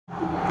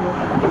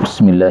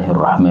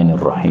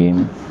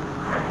Bismillahirrahmanirrahim.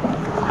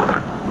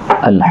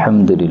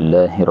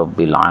 Alhamdulillahi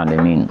rabbil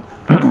alamin.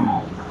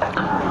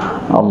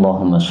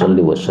 Allahumma salli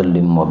wa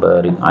sallim wa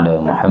barik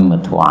ala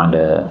Muhammad wa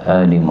ala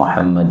ali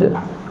Muhammad.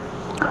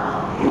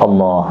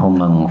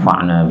 Allahumma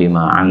anfa'na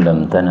bima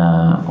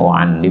 'allamtana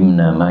wa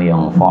 'allimna ma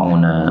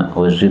yanfa'una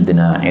wa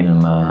zidna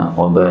ilma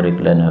wa barik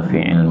lana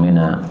fi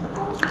ilmina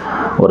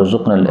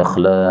warzuqna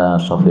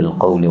al-ikhlasa fil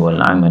qawli wal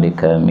 'amali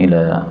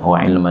kamila wa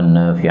 'ilman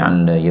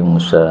nafi'an la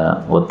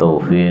yunsa wa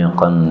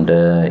tawfiqan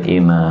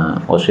daima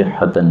wa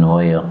sihhatan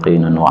wa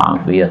yaqinan wa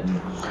 'afiyah.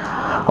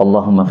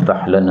 Allahumma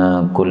iftah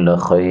lana kulla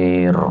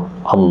khair.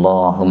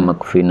 Allahumma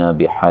kfina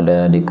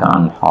bihalalika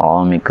an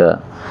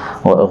haramika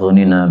wa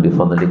aghnina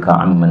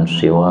bifadlika amman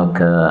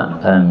siwaka.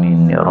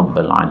 Amin ya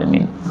rabbal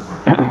alamin.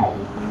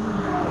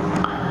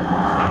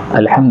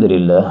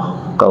 Alhamdulillah,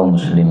 kaum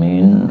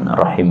muslimin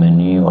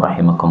rahimani wa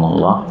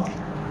rahimakumullah.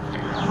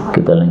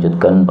 Kita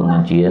lanjutkan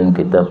pengajian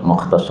kitab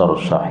Mukhtasar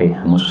Sahih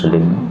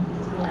Muslim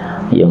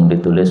yang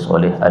ditulis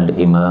oleh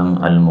Al-Imam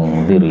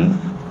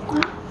Al-Mundhiri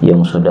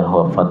yang sudah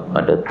wafat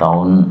pada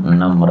tahun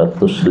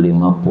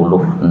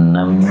 656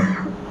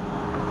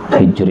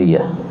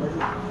 Hijriyah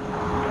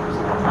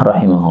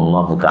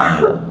rahimahullahu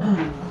ta'ala.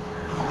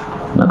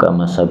 Maka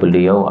masa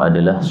beliau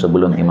adalah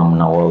sebelum Imam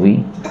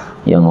Nawawi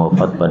yang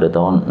wafat pada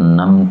tahun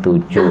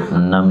 676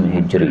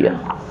 Hijriyah,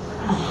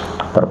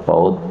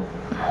 terpaut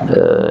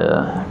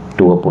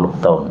 20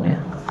 tahun ya,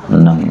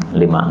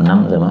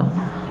 656 sama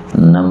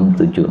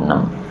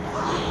 676.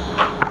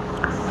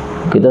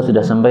 Kita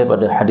sudah sampai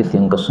pada hadis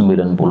yang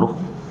ke-90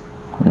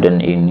 dan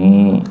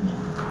ini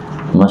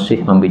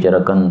masih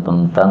membicarakan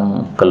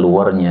tentang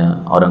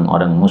keluarnya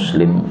orang-orang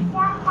muslim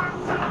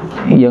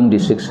yang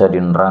disiksa di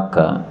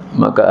neraka,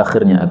 maka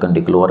akhirnya akan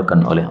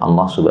dikeluarkan oleh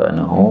Allah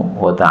Subhanahu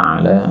wa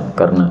ta'ala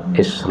karena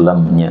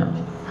Islamnya.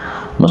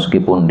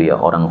 Meskipun dia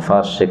orang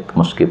fasik,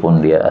 meskipun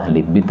dia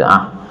ahli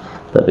bid'ah,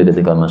 tapi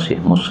ketika masih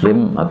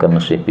muslim maka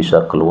masih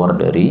bisa keluar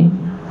dari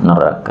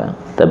neraka.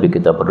 Tapi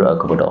kita berdoa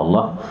kepada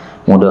Allah,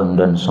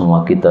 mudah-mudahan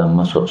semua kita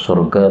masuk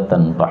surga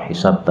tanpa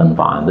hisab,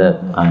 tanpa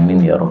adab.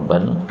 Amin ya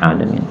rabbal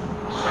alamin.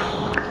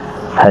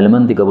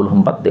 Halaman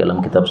 34 di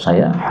dalam kitab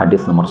saya,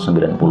 hadis nomor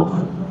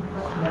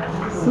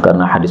 90.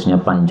 Karena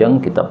hadisnya panjang,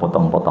 kita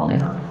potong-potong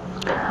ya.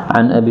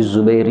 An Abi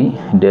Zubairi,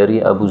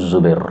 dari Abu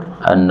Zubair,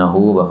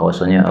 annahu,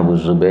 bahwasanya Abu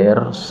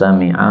Zubair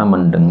sami'a,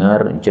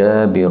 mendengar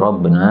Jabir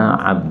bin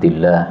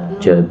Abdullah,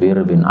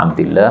 Jabir bin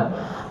Abdullah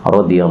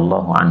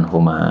radhiyallahu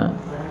anhuma.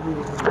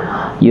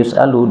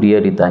 Yus'alu, dia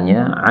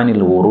ditanya,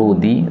 anil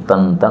wurudi,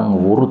 tentang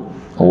wurud.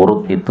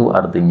 Wurud itu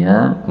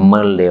artinya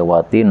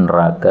melewati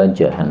neraka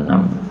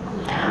jahanam,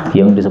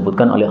 yang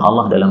disebutkan oleh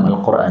Allah dalam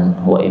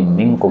Al-Quran, wa in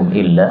minkum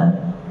illa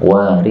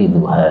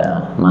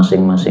wariduha,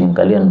 masing-masing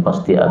kalian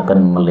pasti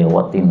akan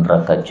melewati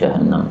neraka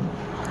jahanam.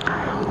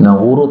 Nah,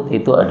 wurud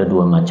itu ada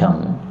dua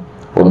macam.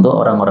 Untuk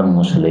orang-orang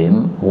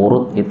muslim,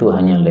 wurud itu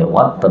hanya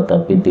lewat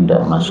tetapi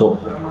tidak masuk.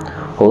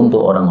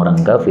 Untuk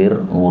orang-orang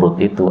kafir,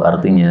 wurud itu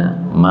artinya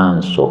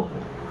masuk.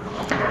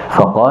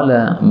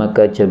 Faqala,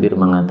 maka Jabir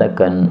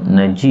mengatakan,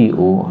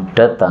 naji'u,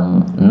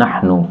 datang,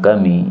 nahnu,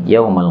 kami,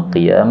 yaumal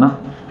qiyamah,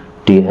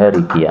 di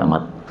hari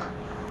kiamat,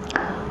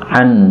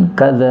 an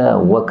kadza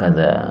wa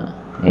kadza.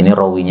 Ini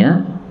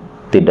rawinya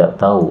tidak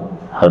tahu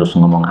harus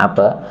ngomong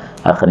apa,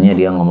 akhirnya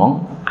dia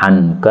ngomong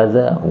an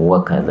kadza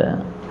wa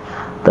kadza.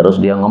 Terus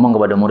dia ngomong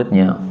kepada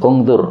muridnya,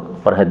 ungdur,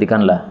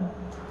 perhatikanlah.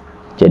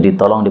 Jadi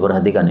tolong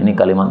diperhatikan, ini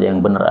kalimat yang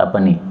benar apa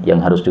nih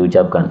yang harus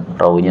diucapkan.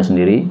 Rawinya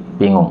sendiri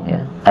bingung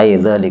ya.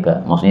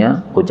 Aidzalika,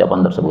 maksudnya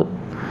ucapan tersebut.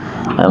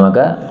 Nah,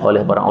 maka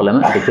oleh para ulama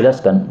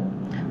dijelaskan,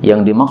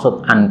 yang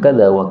dimaksud an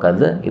kadza wa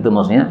kadza itu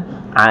maksudnya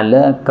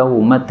ala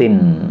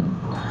kaumatin.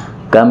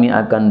 Kami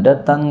akan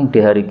datang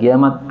di hari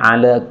kiamat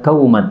ala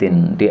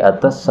kaumatin, di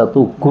atas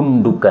satu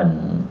gundukan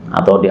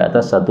atau di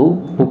atas satu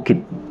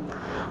bukit.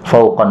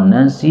 Fauqan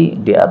nasi,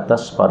 di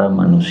atas para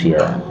manusia.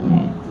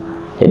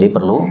 Jadi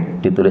perlu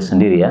ditulis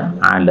sendiri ya,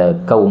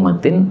 ala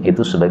kaumatin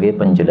itu sebagai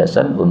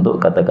penjelasan untuk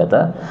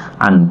kata-kata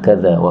an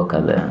kadza wa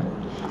kadza.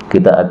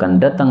 Kita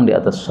akan datang di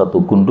atas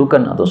satu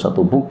gundukan atau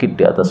satu bukit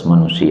di atas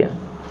manusia.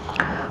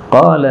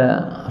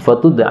 Qala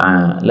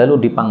fatud'a,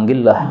 lalu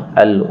dipanggillah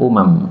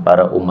al-umam,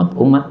 para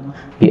umat-umat,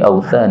 bi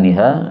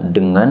awthaniha,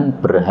 dengan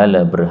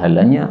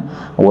berhala-berhalanya,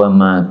 wa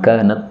ma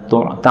kanat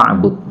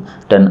ta'bud,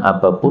 dan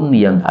apapun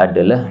yang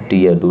adalah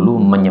dia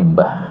dulu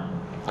menyembah.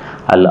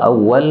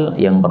 Al-awwal,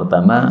 yang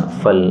pertama,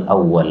 fal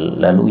awwal,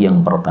 lalu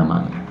yang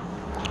pertama.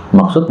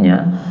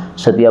 Maksudnya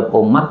setiap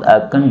umat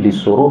akan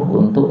disuruh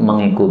untuk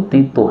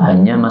mengikuti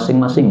Tuhannya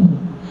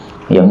masing-masing.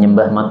 Yang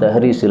nyembah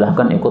matahari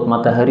silahkan ikut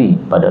matahari,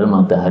 padahal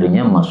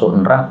mataharinya masuk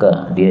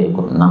neraka, dia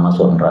ikut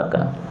masuk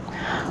neraka.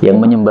 Yang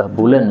menyembah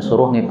bulan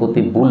suruh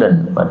ngikuti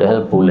bulan,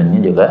 padahal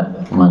bulannya juga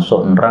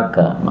masuk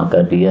neraka,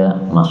 maka dia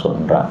masuk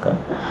neraka.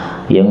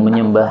 Yang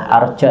menyembah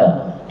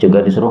arca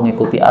juga disuruh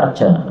ngikuti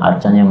arca,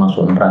 arcanya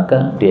masuk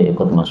neraka, dia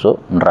ikut masuk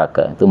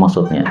neraka. Itu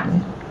maksudnya.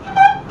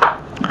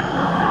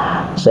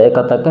 Saya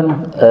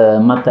katakan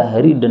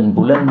matahari dan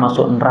bulan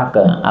masuk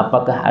neraka,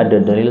 apakah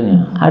ada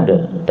dalilnya?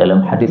 Ada.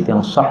 Dalam hadis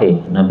yang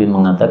sahih Nabi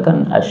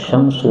mengatakan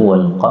asy-syamsu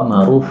wal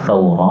qamaru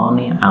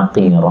thawrani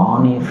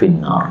aqirani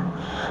finnar.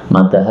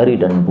 Matahari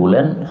dan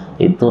bulan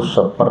itu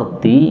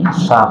seperti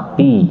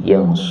sapi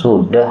yang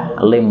sudah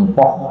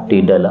lempoh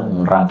di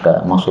dalam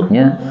neraka.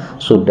 Maksudnya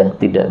sudah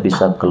tidak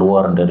bisa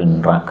keluar dari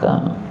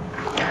neraka.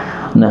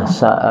 Nah,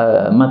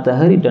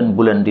 matahari dan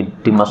bulan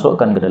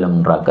dimasukkan ke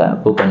dalam neraka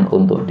bukan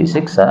untuk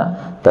disiksa,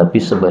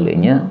 tapi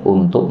sebaliknya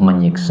untuk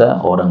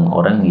menyiksa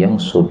orang-orang yang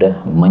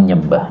sudah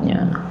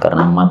menyembahnya.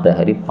 Karena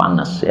matahari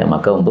panas ya,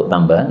 maka untuk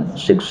tambahan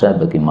siksa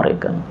bagi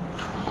mereka.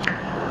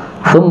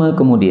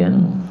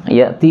 Kemudian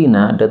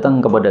ya'tina,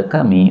 datang kepada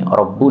kami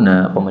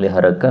Rabbuna,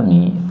 pemelihara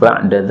kami,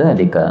 ba'da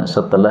dzalika,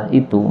 setelah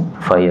itu,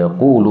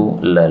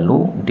 fayaqulu,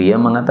 lalu dia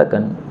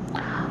mengatakan,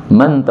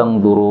 man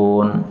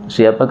tangdurun,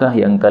 siapakah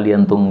yang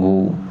kalian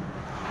tunggu?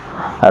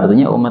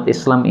 Artinya umat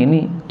Islam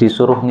ini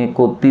disuruh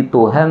ngikuti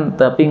Tuhan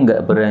tapi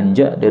nggak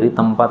beranjak dari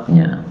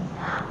tempatnya.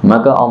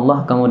 Maka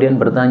Allah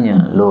kemudian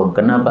bertanya, loh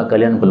kenapa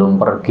kalian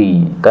belum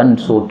pergi? Kan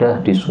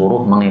sudah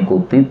disuruh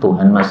mengikuti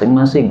Tuhan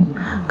masing-masing,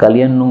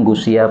 kalian nunggu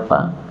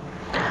siapa?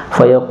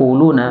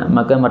 Fayaquluna,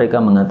 maka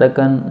mereka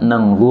mengatakan,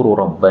 nangguru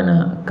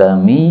Rabbana,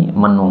 kami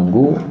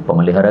menunggu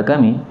pemelihara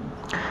kami.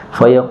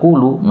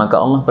 Fayaqulu, maka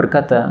Allah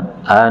berkata,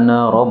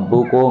 ana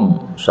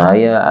rabbukum,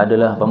 saya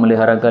adalah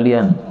pemelihara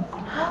kalian.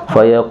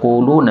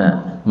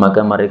 Fayaquluna,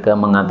 maka mereka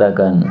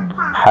mengatakan,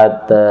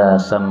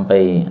 hatta,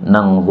 sampai,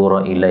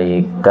 nanggura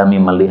ilaik, kami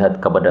melihat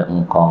kepada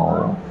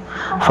engkau.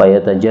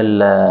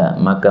 Fayatajalla,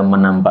 maka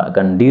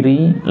menampakkan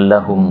diri,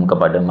 lahum,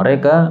 kepada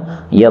mereka,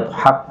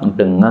 yadhak,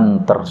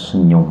 dengan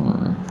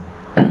tersenyum.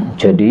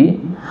 Jadi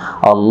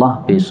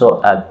Allah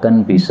besok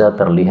akan bisa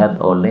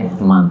terlihat oleh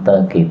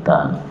mata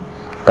kita.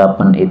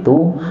 Kapan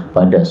itu?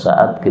 Pada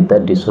saat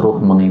kita disuruh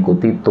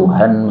mengikuti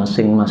Tuhan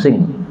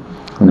masing-masing.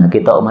 Nah,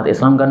 kita umat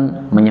Islam kan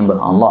menyembah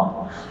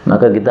Allah,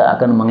 maka kita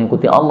akan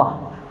mengikuti Allah.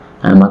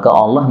 Nah, maka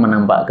Allah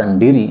menampakkan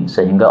diri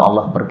sehingga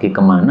Allah pergi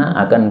kemana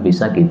akan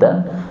bisa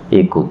kita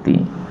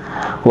ikuti.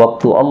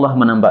 Waktu Allah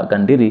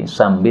menampakkan diri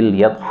sambil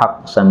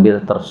yadhak,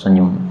 sambil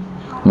tersenyum,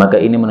 maka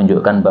ini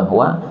menunjukkan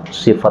bahwa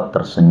sifat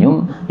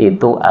tersenyum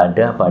itu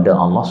ada pada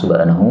Allah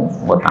Subhanahu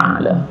wa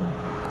Ta'ala.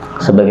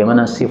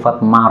 Sebagaimana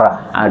sifat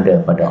marah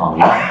ada pada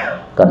Allah,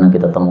 karena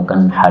kita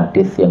temukan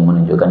hadis yang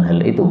menunjukkan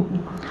hal itu.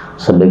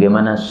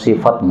 Sebagaimana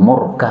sifat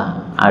murka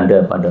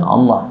ada pada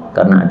Allah,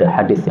 karena ada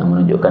hadis yang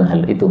menunjukkan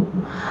hal itu.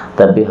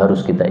 Tapi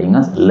harus kita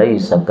ingat,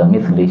 laisa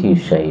kamitslihi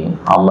syai'.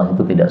 Allah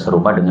itu tidak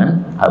serupa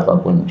dengan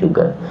apapun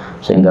juga.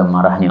 Sehingga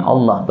marahnya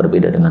Allah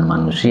berbeda dengan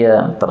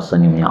manusia,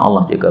 tersenyumnya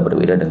Allah juga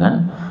berbeda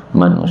dengan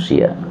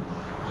manusia.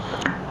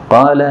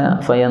 Qala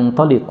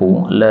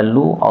fayantaliqu,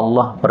 lalu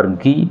Allah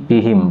pergi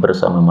bihim,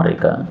 bersama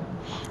mereka.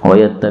 Wa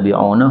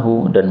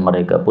yattabi'unahu, dan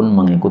mereka pun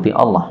mengikuti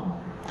Allah.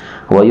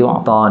 Wa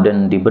yu'ta,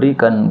 dan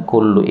diberikan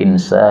kullu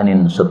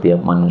insanin,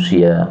 setiap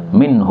manusia,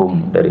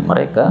 minhum, dari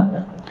mereka,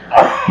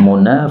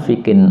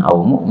 munafikin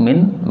au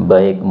mu'min,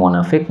 baik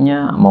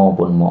munafiknya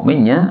maupun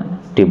mukminnya,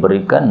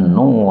 diberikan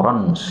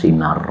nuran,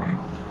 sinar.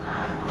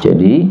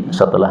 Jadi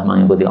setelah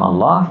mengikuti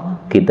Allah,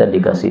 kita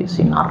dikasih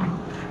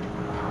sinar.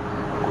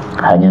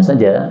 Hanya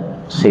saja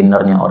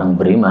sinarnya orang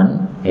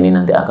beriman ini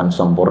nanti akan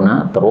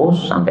sempurna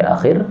terus sampai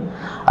akhir.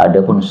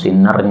 Adapun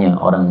sinarnya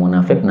orang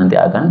munafik nanti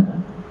akan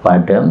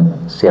padam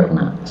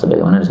sirna,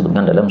 sebagaimana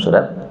disebutkan dalam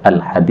surat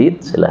Al-Hadid.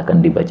 Silahkan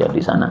dibaca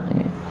di sana.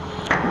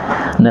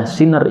 Nah,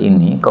 sinar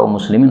ini kaum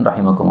muslimin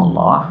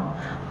rahimakumullah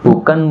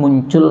bukan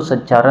muncul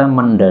secara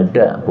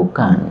mendadak,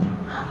 bukan.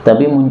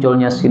 Tapi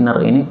munculnya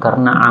sinar ini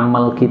karena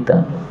amal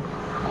kita.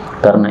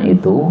 Karena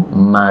itu,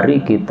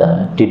 mari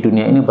kita di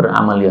dunia ini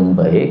beramal yang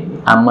baik.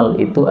 Amal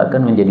itu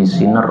akan menjadi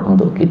sinar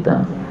untuk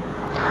kita.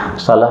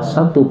 Salah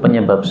satu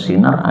penyebab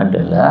sinar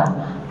adalah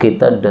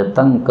kita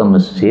datang ke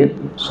masjid,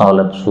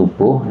 salat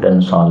subuh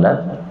dan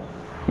salat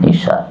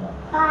isya.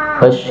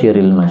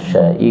 Basyiril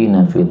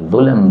masya'ina fi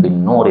dhulam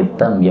bin nurit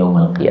tam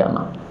yaumal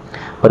qiyamah.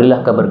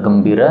 Berilah kabar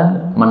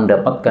gembira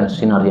mendapatkan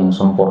sinar yang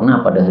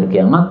sempurna pada hari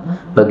kiamat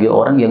bagi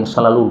orang yang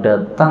selalu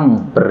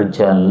datang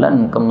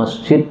berjalan ke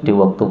masjid di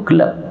waktu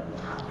gelap.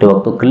 Di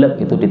waktu gelap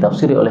itu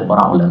ditafsiri oleh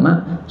para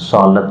ulama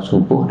salat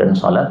subuh dan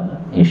salat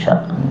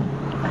isya.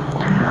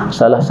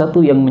 Salah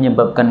satu yang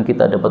menyebabkan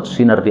kita dapat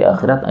sinar di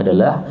akhirat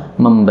adalah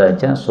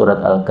membaca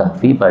surat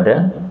Al-Kahfi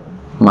pada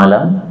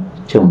malam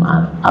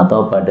Jumat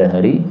atau pada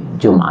hari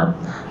Jumat.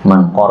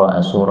 Man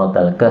qara'a surat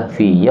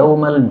Al-Kahfi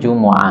yaumal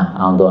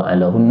jumu'ah adha'a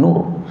lahun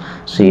nur.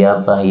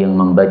 Siapa yang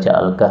membaca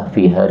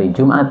Al-Kahfi hari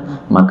Jumat,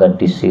 maka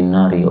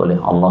disinari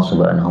oleh Allah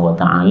Subhanahu wa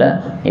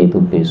taala,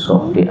 yaitu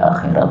besok di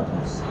akhirat.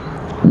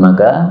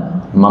 Maka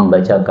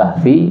membaca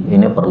Kahfi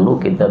ini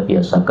perlu kita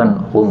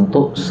biasakan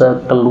untuk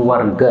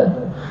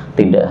sekeluarga.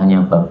 Tidak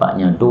hanya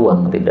bapaknya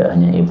doang, tidak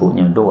hanya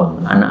ibunya doang,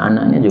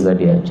 anak-anaknya juga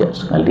diajak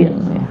sekalian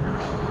ya.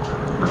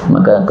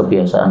 Maka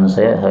kebiasaan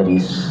saya hari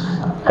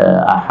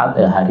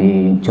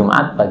hari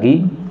Jumat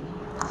pagi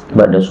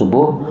Ba'da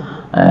subuh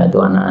itu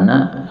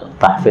anak-anak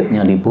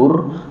tahfidnya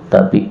libur,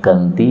 tapi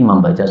ganti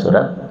membaca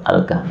surat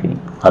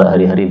Al-Kahfi. Kalau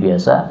hari-hari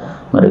biasa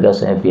mereka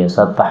saya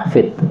biasa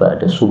tahfid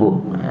ba'da subuh,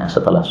 ya,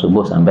 setelah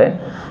subuh sampai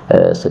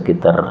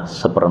sekitar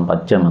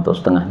 1/4 jam atau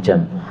setengah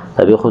jam.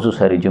 Tapi khusus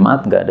hari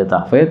Jumat nggak ada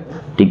tahfid,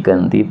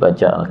 diganti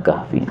baca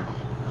Al-Kahfi.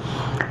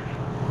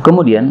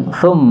 Kemudian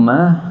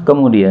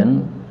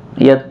kemudian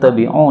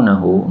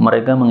yattabi'unahu,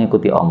 mereka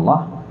mengikuti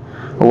Allah,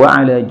 wa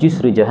ala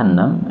jisri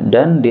jahannam,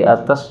 dan di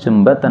atas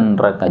jembatan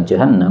neraka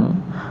jahannam,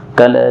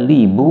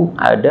 kalalibu,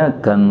 ada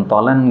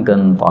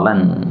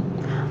gantolan-gantolan,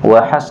 wa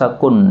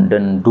hasakun,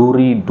 dan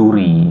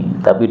duri-duri,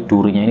 tapi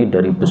durinya ini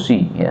dari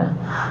besi, ya,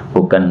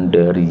 bukan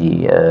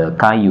dari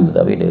kayu,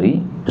 tapi dari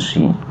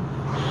besi.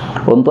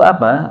 Untuk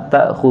apa?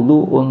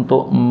 Ta'khudhu,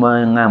 untuk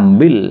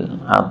mengambil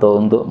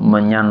atau untuk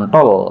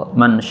menyantol,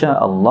 mansya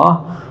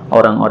Allah,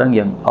 orang-orang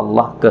yang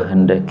Allah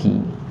kehendaki.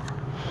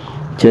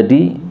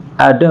 Jadi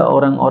ada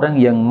orang-orang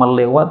yang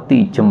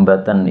melewati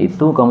jembatan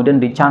itu kemudian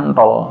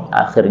dicantol,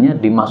 akhirnya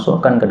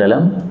dimasukkan ke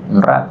dalam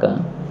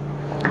neraka.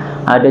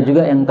 Ada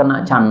juga yang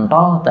kena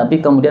cantol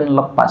tapi kemudian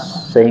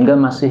lepas sehingga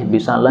masih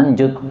bisa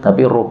lanjut,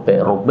 tapi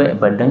robek-robek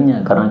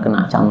badannya karena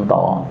kena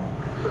cantol.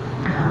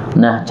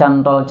 Nah,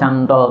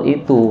 cantol-cantol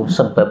itu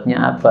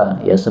sebabnya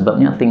apa? Ya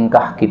sebabnya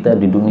tingkah kita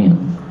di dunia.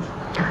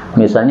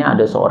 Misalnya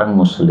ada seorang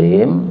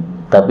muslim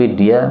tapi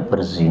dia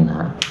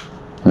berzina.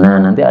 Nah,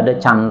 nanti ada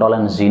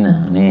cantolan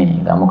zina.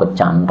 Nih, kamu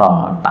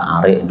kecantol,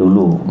 tarik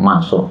dulu,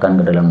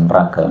 masukkan ke dalam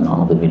neraka.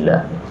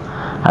 Alhamdulillah.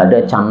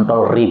 Ada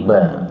cantol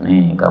riba.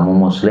 Nih, kamu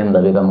muslim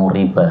tapi kamu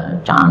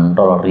riba,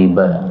 cantol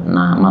riba.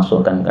 Nah,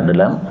 masukkan ke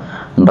dalam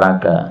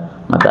neraka.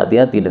 Maka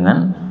hati-hati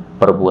dengan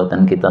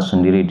perbuatan kita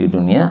sendiri di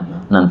dunia,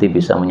 nanti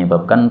bisa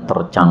menyebabkan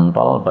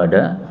tercantol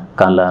pada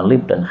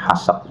kalalib dan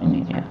hasab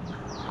ini, ya.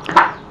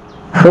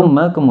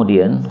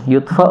 Kemudian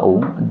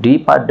yutfa'u,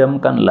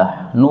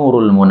 dipadamkanlah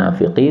nurul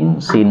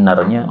munafiqin,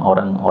 sinarnya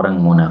orang-orang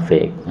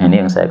munafik.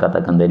 Ini yang saya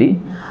katakan tadi,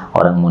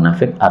 orang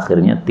munafik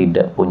akhirnya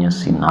tidak punya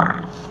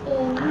sinar.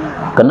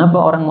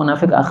 Kenapa orang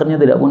munafik akhirnya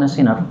tidak punya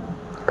sinar?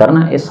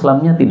 Karena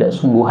Islamnya tidak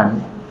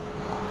sungguhan.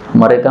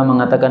 Mereka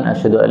mengatakan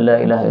asyhadu an la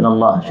ilaha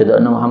illallah, asyhadu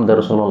anna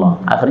muhammadar rasulullah,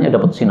 akhirnya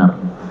dapat sinar.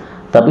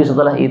 Tapi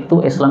setelah itu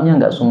Islamnya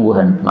nggak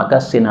sungguhan, maka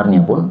sinarnya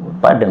pun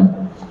padam.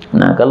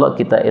 Nah, kalau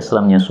kita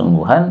Islamnya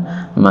sungguhan,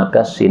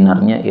 maka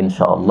sinarnya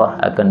insya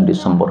Allah akan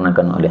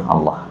disempurnakan oleh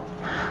Allah.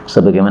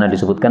 Sebagaimana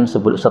disebutkan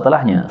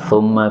setelahnya,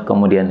 thumma,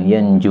 kemudian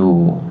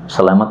yanju,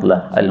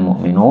 selamatlah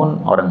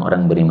al-mu'minun,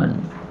 orang-orang beriman.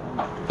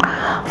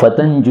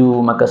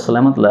 Fatanju, maka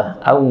selamatlah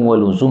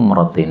awwalu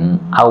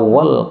zumratin,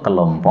 awal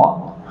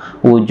kelompok,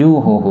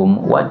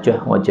 wujuhuhum,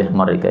 wajah-wajah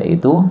mereka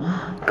itu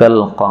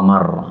kal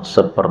qamar,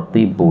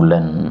 seperti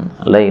bulan,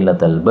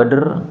 lailatul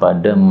badr,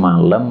 pada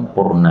malam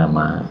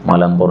purnama.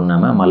 Malam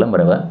purnama, malam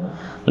berapa?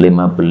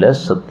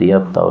 15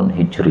 setiap tahun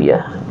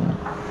Hijriah.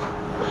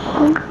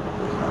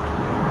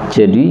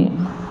 Jadi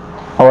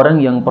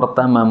orang yang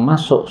pertama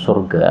masuk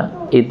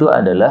surga itu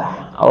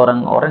adalah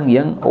orang-orang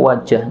yang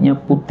wajahnya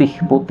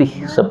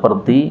putih-putih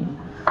seperti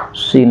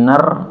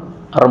sinar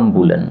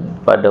rembulan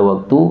pada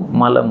waktu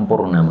malam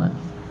purnama.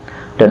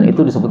 Dan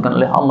itu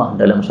disebutkan oleh Allah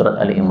dalam surat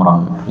Ali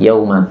Imran,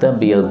 yauma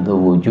tabyaddu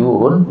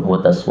wujuhun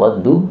wa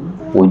taswaddu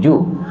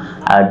wujuh.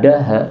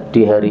 Ada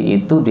di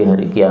hari itu, di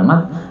hari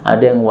kiamat,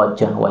 ada yang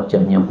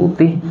wajah-wajahnya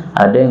putih,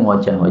 ada yang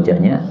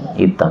wajah-wajahnya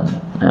hitam.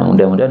 Nah,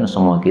 mudah-mudahan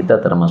semua kita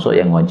termasuk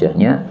yang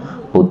wajahnya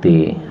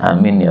putih.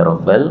 Amin ya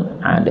rabbal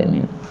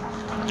alamin.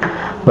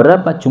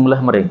 Berapa jumlah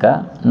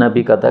mereka?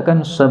 Nabi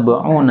katakan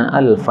sab'una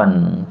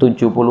alfan,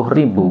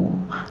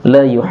 70.000,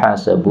 la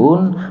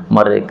yuhasabun,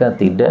 mereka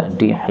tidak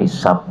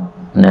dihisab.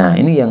 Nah,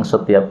 ini yang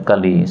setiap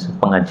kali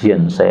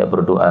pengajian saya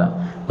berdoa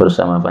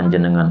bersama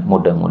panjenengan,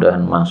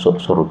 mudah-mudahan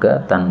masuk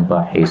surga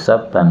tanpa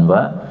hisab,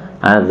 tanpa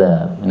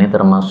azab. Ini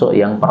termasuk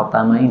yang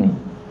pertama ini.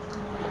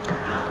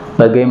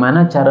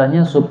 Bagaimana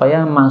caranya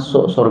supaya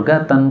masuk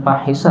surga tanpa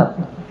hisab?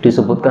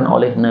 Disebutkan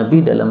oleh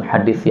Nabi dalam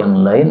hadis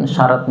yang lain,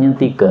 syaratnya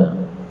 3.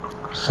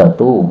 1.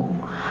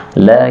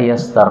 La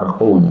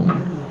yastarqun,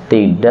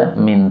 tidak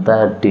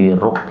minta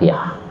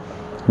diruqyah.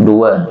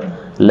 2.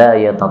 La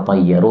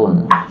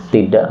yatatayyarun,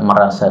 tidak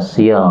merasa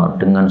sial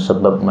dengan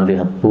sebab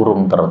melihat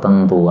burung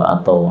tertentu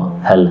atau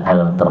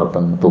hal-hal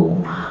tertentu,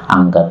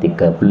 angka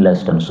 13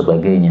 dan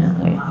sebagainya,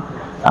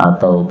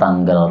 atau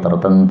tanggal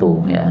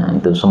tertentu, ya,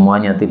 itu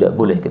semuanya tidak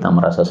boleh kita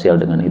merasa sial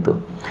dengan itu.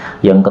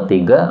 Yang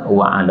ketiga,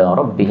 wa ala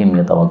rabbihim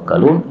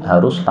yatawakkalun,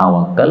 harus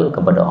tawakal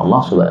kepada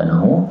Allah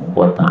Subhanahu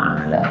wa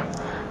ta'ala.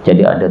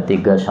 Jadi ada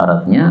 3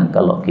 syaratnya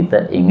kalau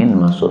kita ingin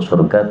masuk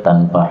surga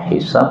tanpa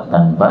hisab,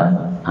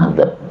 tanpa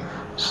adab.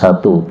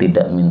 1.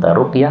 Tidak minta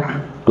ruqyah.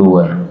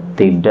 2.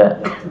 Tidak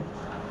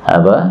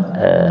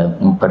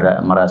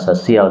merasa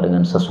sial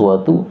dengan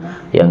sesuatu.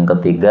 Yang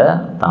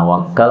ketiga,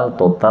 tawakal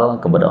total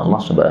kepada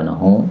Allah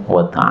Subhanahu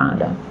wa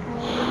ta'ala.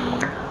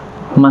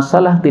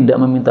 Masalah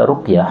tidak meminta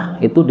ruqyah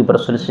itu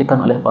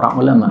diperselisihkan oleh para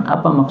ulama.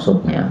 Apa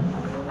maksudnya?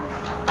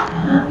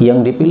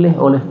 Yang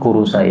dipilih oleh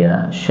guru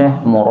saya,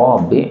 Syekh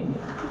Murabi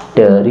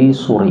dari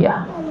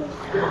Suriah.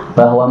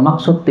 bahwa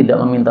maksud tidak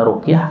meminta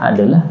ruqyah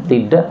adalah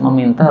tidak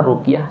meminta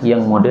ruqyah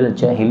yang model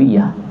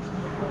jahiliyah.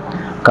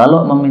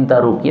 Kalau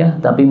meminta ruqyah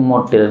tapi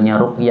modelnya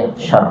ruqyah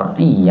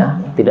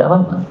syar'iyah tidak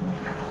apa-apa.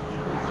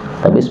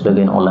 Tapi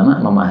sebagian ulama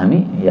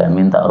memahami ya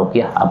minta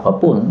ruqyah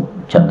apapun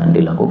jangan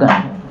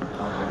dilakukan.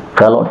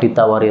 Kalau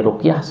ditawari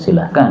ruqyah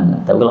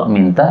silahkan, tapi kalau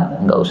minta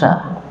nggak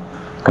usah.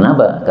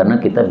 Kenapa? Karena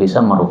kita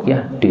bisa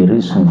meruqyah diri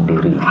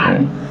sendiri.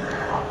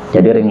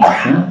 Jadi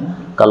ringkasnya,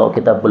 kalau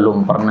kita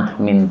belum pernah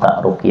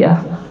minta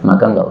ruqyah,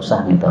 maka nggak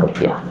usah minta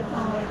ruqyah.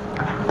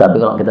 Tapi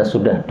kalau kita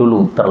sudah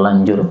dulu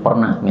terlanjur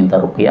pernah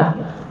minta ruqyah,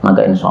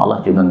 maka insya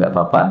Allah juga nggak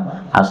apa-apa,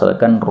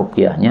 asalkan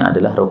ruqyahnya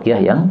adalah ruqyah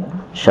yang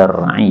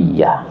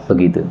syar'iyah,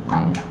 begitu.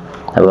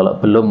 Tapi kalau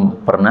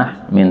belum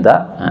pernah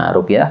minta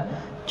ruqyah,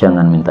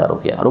 jangan minta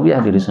ruqyah. Ruqyah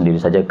diri sendiri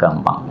saja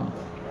gampang.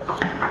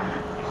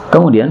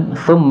 Kemudian,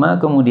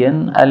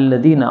 kemudian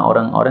alladzina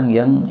orang-orang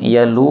yang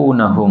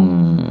yalunahum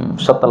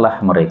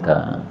setelah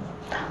mereka,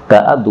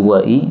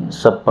 ka'adwa'i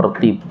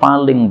seperti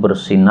paling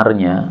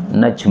bersinarnya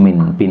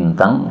najmin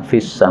bintang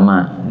fis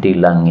sama di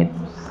langit.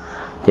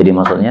 Jadi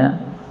maksudnya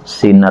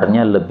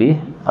sinarnya lebih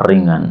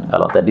ringan.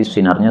 Kalau tadi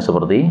sinarnya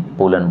seperti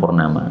bulan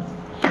purnama.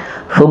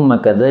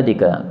 Thumma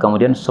kadzalika,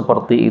 kemudian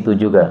seperti itu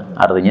juga,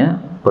 artinya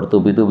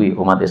bertubi-tubi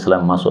umat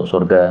Islam masuk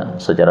surga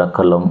secara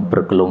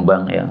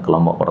bergelombang ya,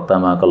 kelompok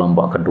pertama,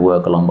 kelompok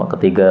kedua, kelompok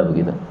ketiga,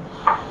 begitu.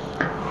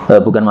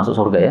 Bukan masuk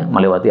surga ya,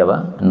 melewati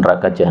apa?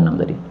 Neraka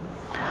jahanam tadi.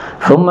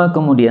 Thumma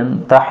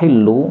kemudian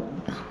tahillu,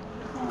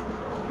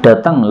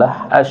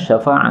 datanglah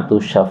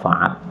asy-syafa'atu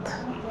syafa'at.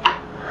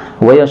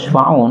 Wa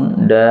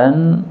yashfa'un,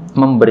 dan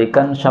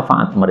memberikan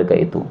syafaat mereka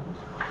itu.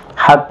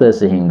 Hatta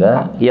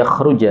sehingga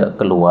yakhruja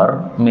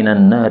keluar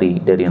minan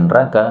nari dari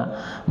neraka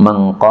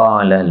man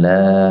qala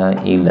la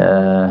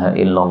ilaha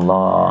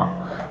illallah,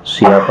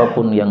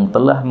 siapapun yang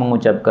telah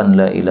mengucapkan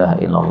la ilaha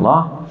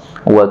illallah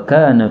wa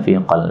kana fi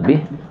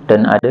qalbih,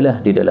 dan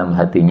adalah di dalam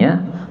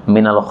hatinya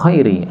minal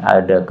khairi,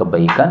 ada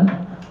kebaikan.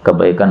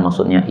 Kebaikan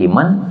maksudnya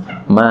iman,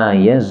 ma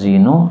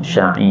yazinu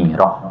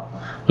sya'irah,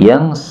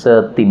 yang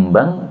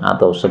setimbang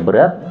atau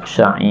seberat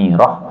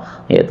sya'irah,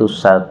 yaitu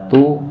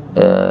satu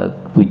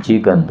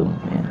biji gandum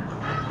ya.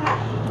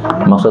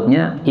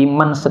 Maksudnya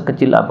iman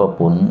sekecil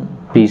apapun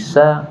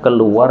bisa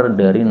keluar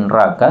dari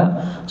neraka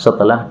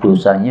setelah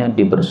dosanya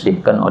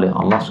dibersihkan oleh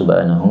Allah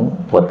Subhanahu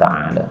wa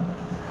ta'ala.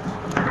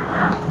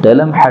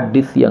 Dalam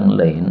hadis yang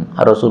lain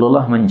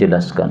Rasulullah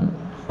menjelaskan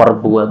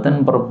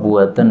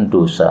perbuatan-perbuatan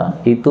dosa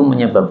itu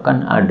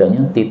menyebabkan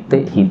adanya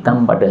titik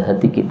hitam pada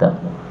hati kita.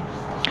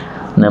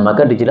 Nah,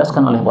 maka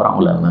dijelaskan oleh para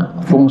ulama,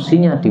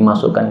 fungsinya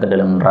dimasukkan ke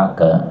dalam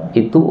neraka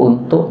itu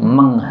untuk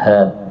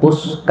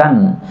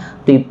menghapuskan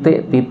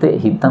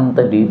titik-titik hitam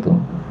tadi itu.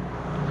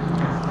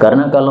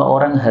 Karena kalau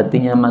orang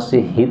hatinya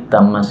masih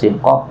hitam, masih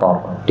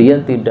kotor,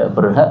 dia tidak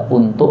berhak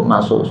untuk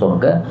masuk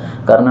surga,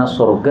 karena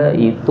surga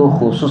itu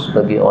khusus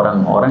bagi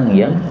orang-orang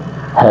yang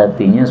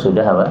hatinya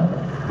sudah apa?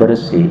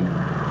 Bersih.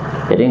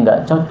 Jadi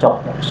nggak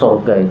cocok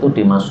surga itu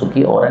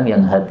dimasuki orang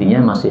yang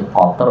hatinya masih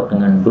kotor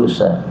dengan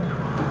dosa.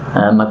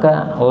 Nah,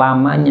 maka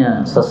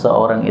lamanya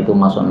seseorang itu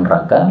masuk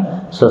neraka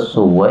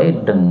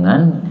sesuai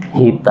dengan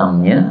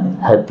hitamnya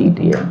hati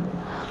dia.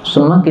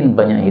 Semakin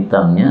banyak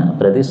hitamnya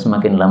berarti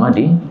semakin lama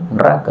di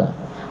neraka.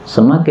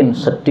 Semakin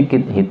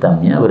sedikit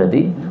hitamnya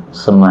berarti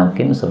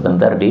semakin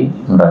sebentar di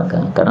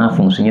neraka. Karena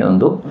fungsinya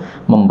untuk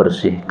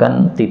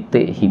membersihkan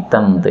titik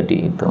hitam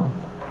tadi itu.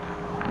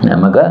 Nah,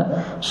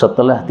 maka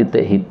setelah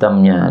titik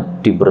hitamnya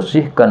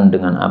dibersihkan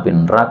dengan api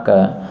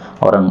neraka,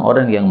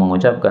 orang-orang yang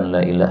mengucapkan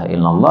la ilaha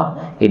illallah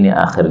ini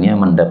akhirnya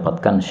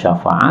mendapatkan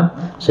syafaat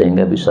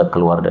sehingga bisa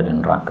keluar dari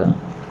neraka.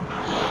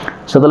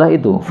 Setelah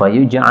itu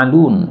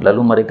fayuj'alun,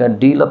 lalu mereka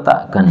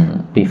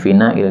diletakkan di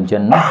fina'il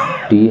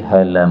jannah, di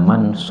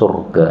halaman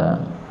surga.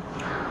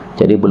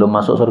 Jadi belum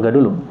masuk surga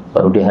dulu,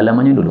 baru di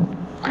halamannya dulu.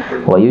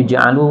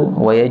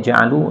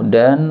 Wayaj'alu,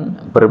 dan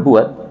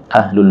berbuat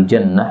ahlul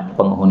jannah,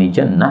 penghuni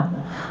jannah,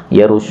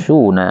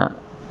 yarusyuna,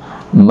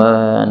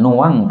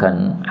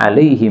 menuangkan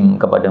alaihim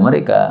kepada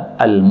mereka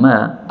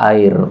alma,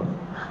 air,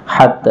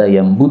 hatta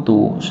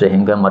yambutu,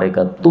 sehingga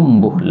mereka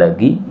tumbuh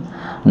lagi,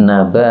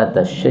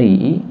 nabata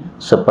syai'i,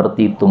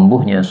 seperti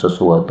tumbuhnya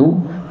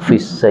sesuatu,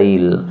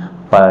 fisail,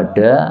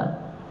 pada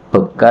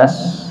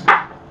bekas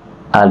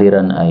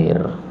aliran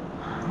air.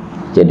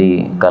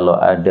 Jadi kalau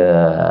ada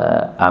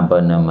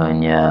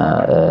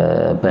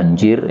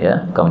banjir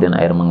ya, kemudian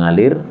air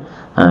mengalir,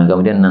 nah,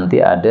 kemudian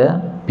nanti ada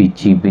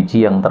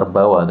biji-biji yang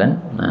terbawa kan.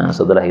 Nah,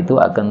 setelah itu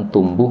akan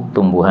tumbuh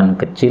tumbuhan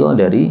kecil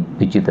dari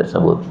biji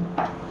tersebut.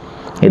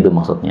 Itu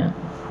maksudnya.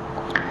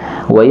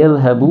 Wa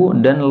yalhabu,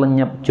 dan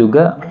lenyap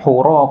juga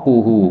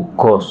huraquhu,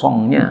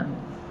 gosongnya.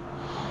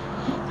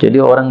 Jadi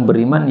orang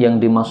beriman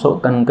yang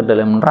dimasukkan ke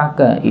dalam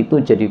neraka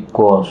itu jadi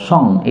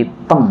gosong,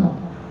 hitam.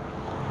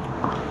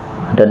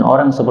 Dan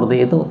orang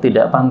seperti itu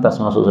tidak pantas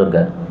masuk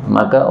surga.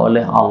 Maka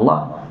oleh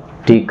Allah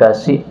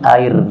dikasih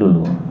air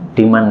dulu,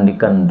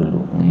 dimandikan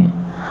dulu.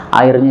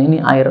 Airnya ini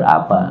air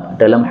apa?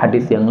 Dalam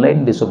hadis yang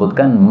lain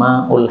disebutkan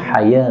ma'ul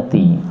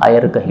hayati,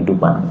 air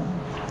kehidupan.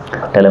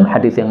 Dalam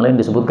hadis yang lain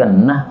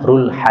disebutkan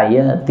nahrul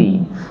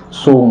hayati,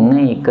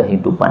 sungai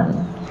kehidupan.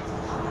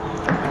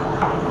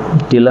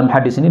 Dalam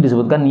hadis ini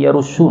disebutkan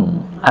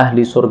yarusun,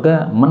 ahli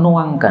surga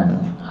menuangkan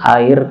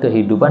air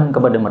kehidupan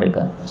kepada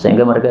mereka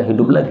sehingga mereka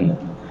hidup lagi.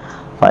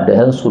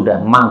 Padahal sudah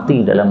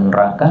mati dalam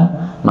neraka,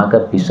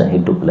 maka bisa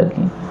hidup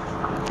lagi.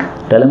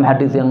 Dalam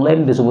hadis yang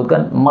lain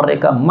disebutkan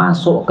mereka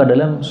masuk ke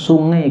dalam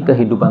sungai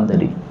kehidupan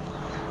tadi.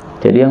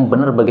 Jadi yang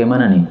benar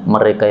bagaimana nih?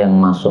 Mereka yang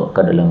masuk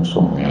ke dalam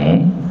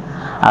sungai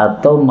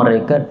atau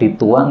mereka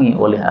dituangi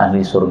oleh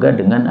ahli surga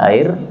dengan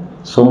air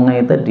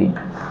sungai tadi?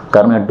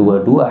 Karena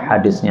dua-dua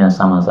hadisnya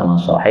sama-sama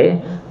sahih,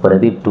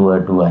 berarti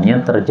dua-duanya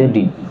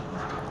terjadi.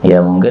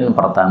 Ya mungkin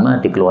pertama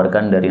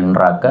dikeluarkan dari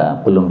neraka,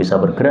 belum bisa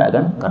bergerak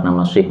kan, karena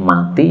masih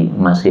mati,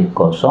 masih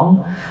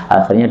kosong,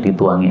 akhirnya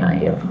dituangi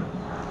air.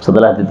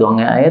 Setelah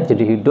dituangi air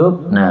jadi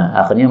hidup, nah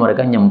akhirnya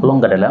mereka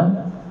nyemplung ke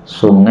dalam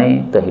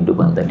sungai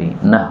kehidupan tadi.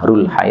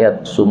 Nahrul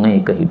hayat,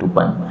 sungai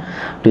kehidupan.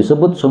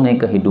 Disebut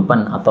sungai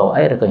kehidupan atau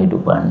air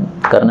kehidupan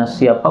karena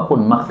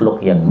siapapun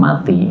makhluk yang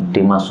mati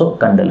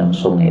dimasukkan dalam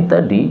sungai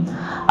tadi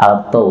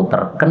atau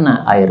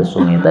terkena air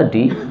sungai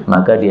tadi,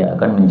 maka dia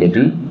akan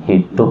menjadi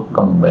hidup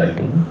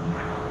kembali.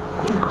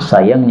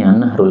 Sayangnya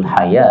nahrul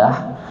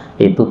hayah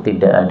itu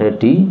tidak ada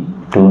di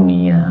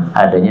dunia,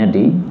 adanya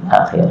di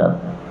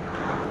akhirat.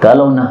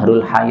 Kalau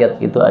nahrul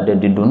hayat itu ada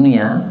di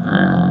dunia,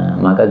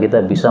 maka kita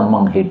bisa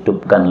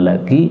menghidupkan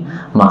lagi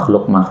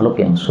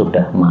makhluk-makhluk yang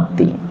sudah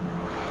mati.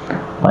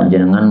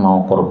 Panjenengan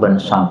mau korban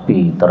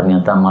sapi,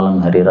 ternyata malam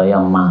hari raya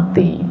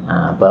mati,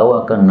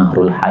 bawa ke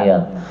nahrul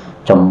hayat,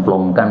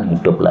 cemplungkan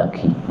hidup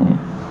lagi.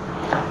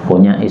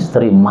 Punya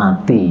istri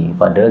mati,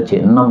 padahal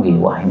J6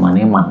 wah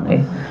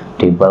iman-iman,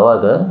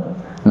 dibawa ke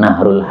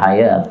nahrul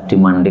hayat,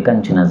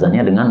 dimandikan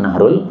jenazahnya dengan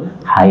nahrul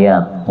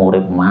hayat,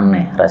 urip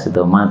maneh,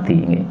 rasito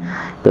mati.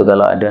 Itu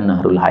kalau ada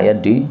nahrul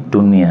hayat di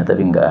dunia,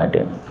 tapi enggak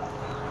ada.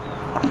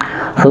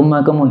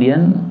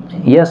 Kemudian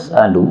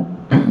yas'alu,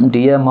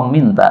 dia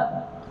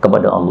meminta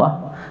kepada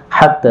Allah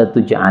hatta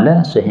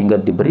tuj'ala, sehingga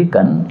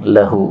diberikan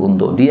lahu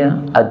untuk dia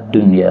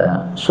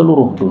ad-dunya,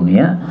 seluruh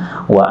dunia,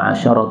 wa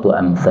asyaratu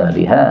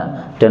amthaliha,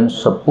 dan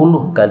 10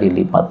 kali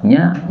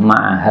lipatnya,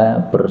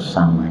 ma'aha,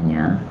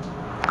 bersamanya.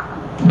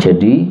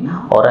 Jadi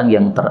orang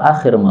yang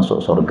terakhir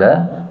masuk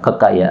surga,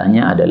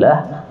 kekayaannya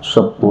adalah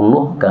 10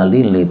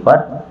 kali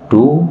lipat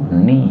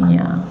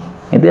dunia.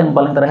 Itu yang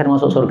paling terakhir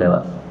masuk surga,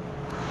 Pak.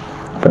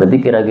 Berarti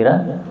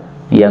kira-kira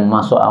yang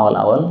masuk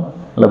awal-awal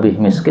lebih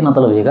miskin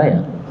atau lebih kaya?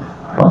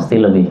 Pasti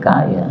lebih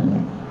kaya.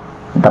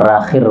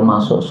 Terakhir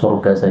masuk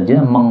surga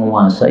saja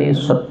menguasai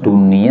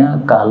sedunia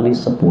kali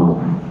 10.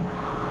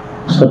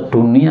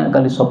 Sedunia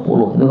kali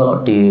 10 itu kalau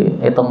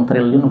dihitung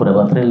triliun,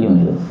 berapa triliun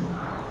itu?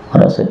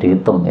 Harus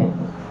dihitung ya.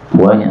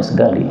 Banyak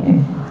sekali.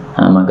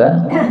 Nah,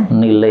 maka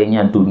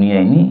nilainya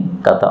dunia ini,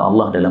 kata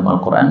Allah dalam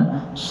Al-Quran,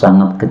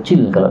 sangat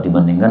kecil kalau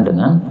dibandingkan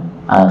dengan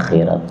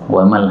akhirat.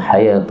 Wa mal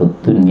hayatud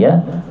dunya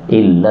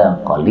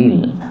illa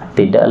qalil.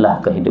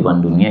 Tidaklah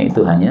kehidupan dunia itu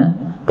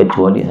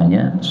kecuali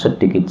hanya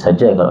sedikit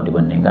saja kalau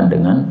dibandingkan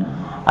dengan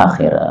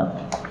akhirat.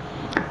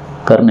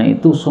 Karena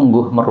itu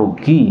sungguh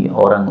merugi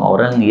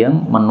orang-orang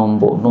yang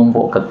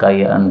menumpuk-numpuk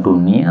kekayaan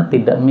dunia,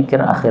 tidak mikir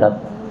akhirat.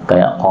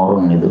 Kayak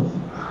Qarun itu,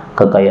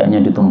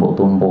 kekayaannya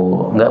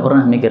ditumpuk-tumpuk, nggak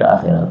pernah mikir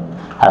akhirat.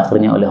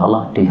 Akhirnya oleh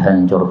Allah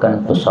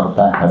dihancurkan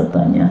beserta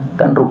hartanya.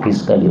 Kan rugi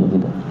sekali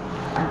begitu.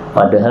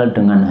 Padahal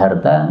dengan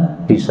harta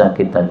bisa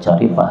kita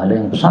cari pahala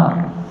yang besar.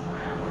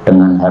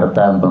 Dengan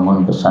harta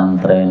bangun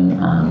pesantren,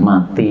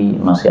 mati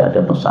masih ada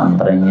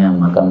pesantrennya,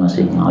 maka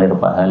masih ngalir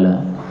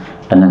pahala.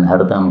 Dengan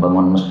harta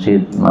membangun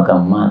masjid, maka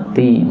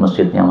mati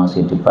masjidnya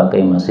masih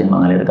dipakai, masih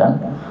mengalirkan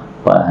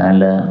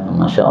pahala.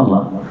 Masya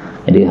Allah.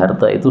 Jadi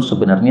harta itu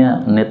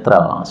sebenarnya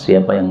netral.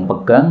 Siapa yang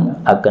pegang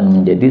akan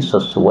menjadi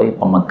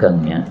sesuai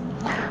pemegangnya.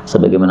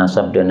 Sebagaimana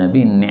sabda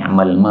Nabi,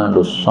 ni'mal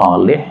malus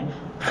shaleh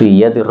fi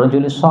yadir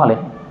rajulis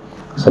shaleh.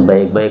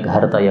 Sebaik-baik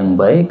harta yang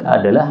baik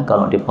adalah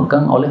kalau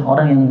dipegang oleh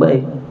orang yang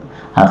baik,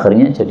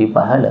 akhirnya jadi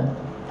pahala.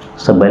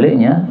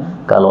 Sebaliknya,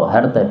 kalau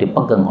harta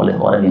dipegang oleh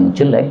orang yang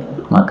jelek,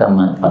 maka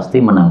pasti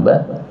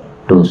menambah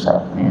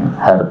dosa.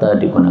 Harta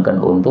digunakan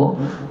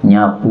untuk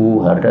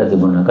nyabu, harta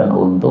digunakan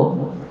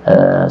untuk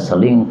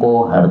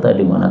selingkuh, harta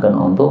digunakan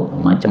untuk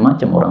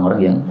macam-macam orang-orang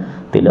yang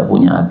tidak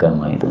punya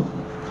agama itu.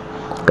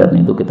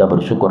 Karena itu kita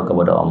bersyukur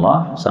kepada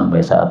Allah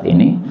sampai saat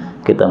ini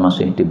kita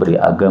masih diberi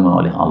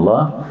agama oleh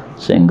Allah,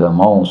 sehingga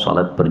mau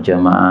salat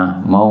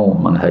berjamaah, mau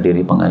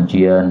menghadiri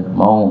pengajian,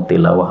 mau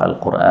tilawah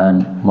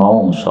Al-Quran,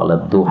 mau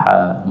salat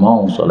duha,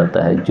 mau salat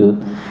tahajud,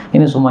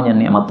 ini semuanya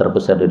nikmat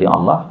terbesar dari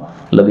Allah,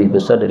 lebih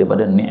besar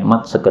daripada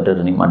nikmat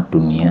sekedar nikmat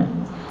dunia.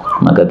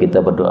 Maka kita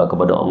berdoa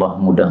kepada Allah,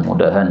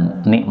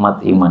 mudah-mudahan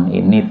nikmat iman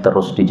ini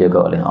terus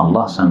dijaga oleh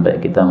Allah sampai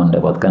kita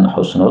mendapatkan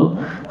husnul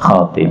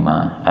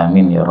khatimah.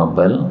 Amin ya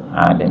rabbal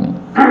alamin.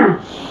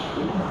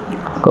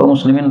 Kaum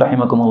muslimin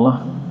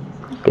rahimakumullah,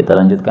 kita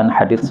lanjutkan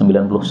hadis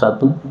 91.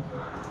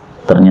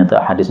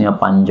 Ternyata hadisnya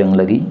panjang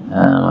lagi,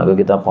 maka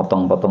kita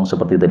potong-potong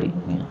seperti tadi.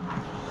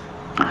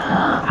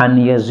 An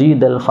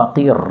Yazid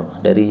al-Faqir,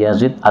 dari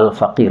Yazid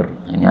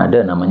al-Faqir. Ini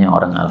ada namanya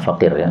orang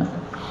al-Faqir ya.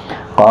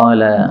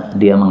 Qala,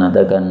 dia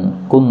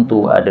mengatakan,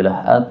 kuntu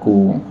adalah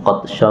aku,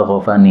 qad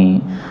syaghafani,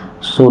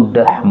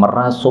 sudah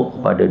merasuk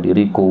pada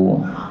diriku,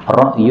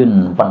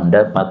 ra'yun,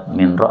 pendapat,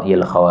 min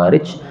ra'yil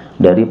khawarij,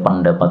 dari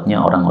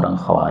pendapatnya orang-orang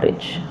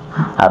khawarij.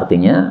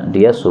 Artinya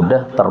dia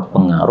sudah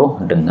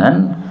terpengaruh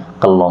dengan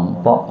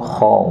kelompok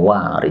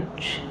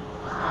khawarij.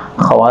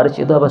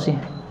 Khawarij itu apa sih?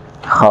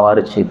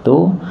 Khawarij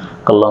itu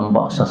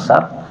kelompok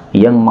sesat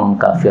yang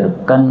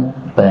mengkafirkan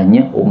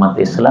banyak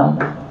umat Islam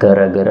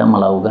gara-gara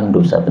melakukan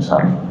dosa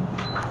besar.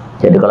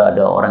 Jadi kalau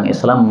ada orang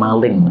Islam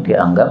maling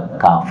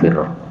dianggap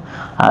kafir,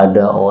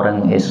 ada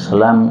orang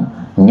Islam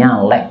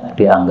nyalek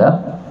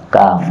dianggap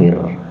kafir.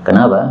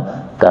 Kenapa?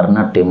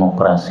 Karena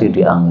demokrasi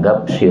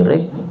dianggap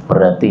syirik,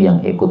 berarti yang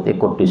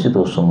ikut-ikut di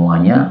situ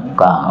semuanya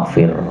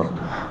kafir.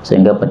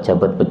 Sehingga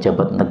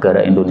pejabat-pejabat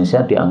negara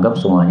Indonesia dianggap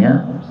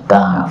semuanya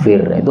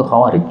kafir. Itu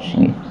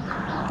khawarij.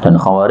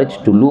 Dan khawarij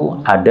dulu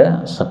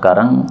ada,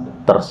 sekarang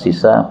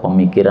tersisa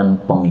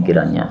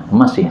pemikiran-pemikirannya,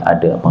 masih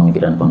ada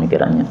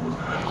pemikiran-pemikirannya.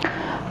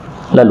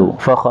 Lalu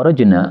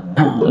fakharajna,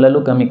 lalu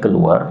kami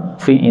keluar,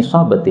 fi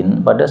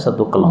isabatin, pada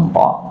satu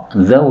kelompok,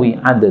 zawi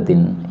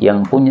adadin,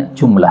 yang punya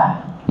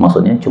jumlah,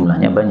 maksudnya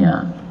jumlahnya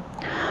banyak.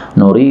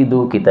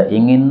 Nuridu, kita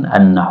ingin,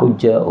 an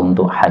nahujja,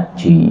 untuk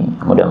haji.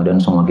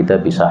 Mudah-mudahan semua kita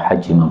bisa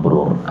haji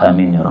mabrur,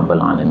 amin ya rabbal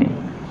alamin.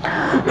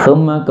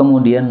 Thumma,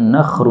 kemudian,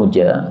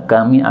 nakhruja,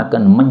 kami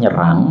akan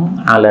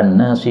menyerang,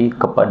 alan nasi,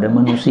 kepada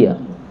manusia.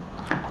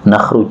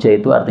 Nakhruja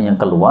itu artinya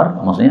keluar,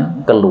 maksudnya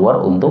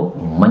keluar untuk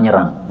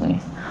menyerang.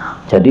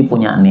 Jadi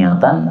punya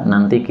niatan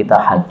nanti kita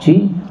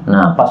haji.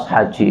 Nah, pas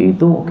haji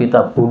itu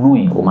kita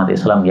bunuhi umat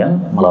Islam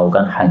yang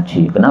melakukan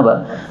haji.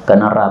 Kenapa?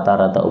 Karena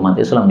rata-rata umat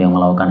Islam yang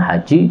melakukan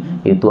haji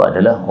itu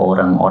adalah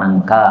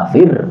orang-orang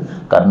kafir,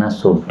 karena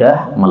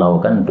sudah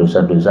melakukan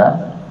dosa-dosa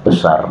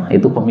besar.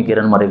 Itu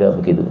pemikiran mereka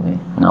begitu,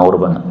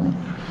 ngawur banget.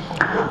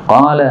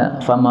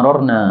 Qala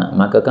famararna,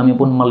 maka kami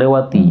pun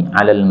melewati,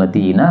 alal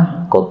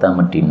Madinah, kota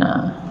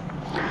Madinah.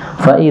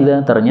 Faida,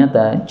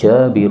 ternyata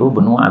Jabir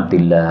bin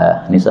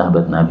Abdullah, ini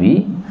sahabat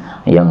Nabi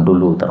yang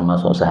dulu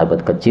termasuk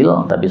sahabat kecil,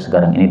 tapi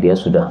sekarang ini dia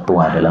sudah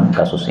tua dalam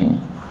kasus ini.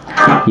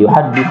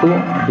 Yuhadithu,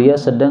 dia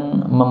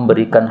sedang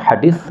memberikan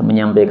hadis,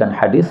 menyampaikan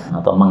hadis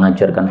atau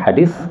mengajarkan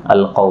hadis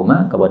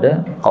al-qauma, kepada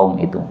kaum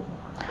itu.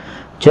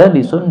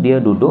 Jalisun, dia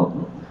duduk,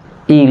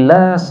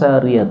 ila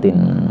sariyatin.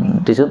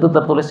 Di situ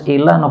tertulis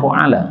ila napa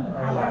ala?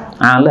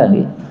 Ala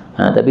ya.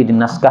 Nah, tapi di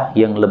naskah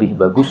yang lebih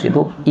bagus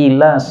itu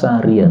ila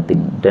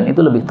sariyatin, dan itu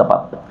lebih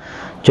tepat.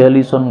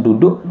 Jalison,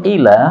 duduk,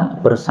 ila,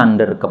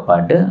 bersandar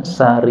kepada,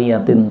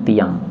 sariyatin,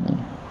 tiang.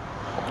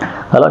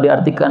 Kalau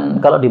diartikan,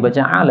 kalau dibaca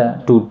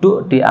ala,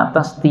 duduk di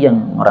atas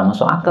tiang, orang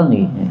masuk akal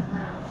nih.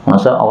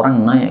 Masa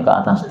orang naik ke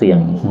atas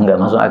tiang, nggak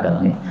masuk akal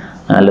nih.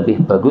 Nah,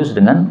 lebih bagus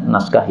dengan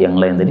naskah yang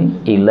lain tadi,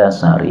 ila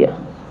sariyah.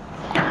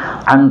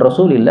 An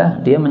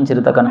Rasulillah, dia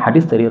menceritakan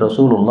hadis dari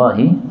Rasulullah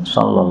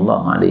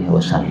sallallahu alaihi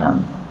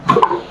wasallam.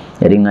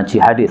 Jadi ngaji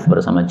hadis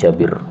bersama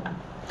Jabir.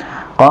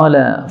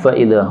 Qala fa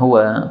idza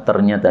huwa,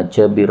 ternyata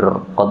Jabir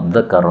qad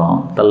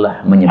dzakara,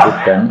 telah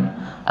menyebutkan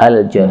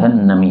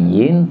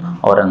al-jahannamiyyin,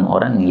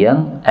 orang-orang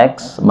yang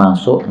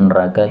masuk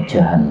neraka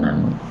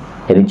jahanam.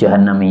 Jadi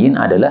jahannamiyyin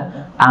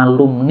adalah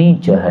alumni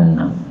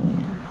jahannam.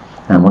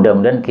 Nah,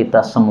 mudah-mudahan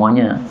kita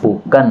semuanya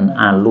bukan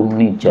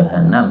alumni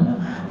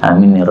jahanam.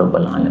 Amin ya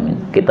rabbal alamin.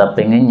 Kita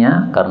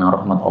pengennya, karena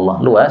rahmat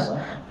Allah luas,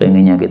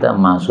 pengennya kita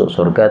masuk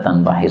surga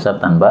tanpa hisab,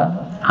 tanpa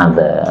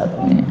azab.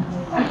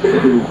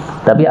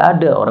 Tapi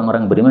ada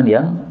orang-orang beriman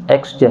yang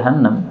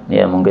jahanam,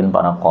 ya, mungkin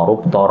para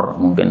koruptor,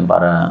 mungkin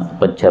para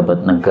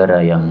pejabat negara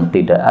yang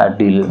tidak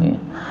adil.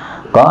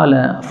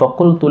 Qala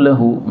faqultu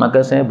lahu, maka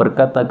saya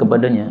berkata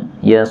kepadanya,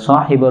 ya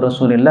sahib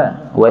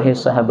Rasulillah, wahai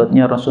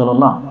sahabatnya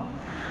Rasulullah,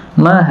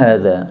 ma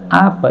hadza,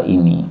 apa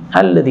ini,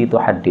 alladzi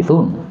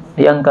tuhadditsun,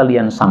 yang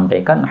kalian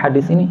sampaikan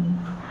hadis ini.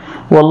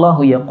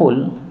 Wallahu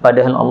yaqul,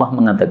 padahal Allah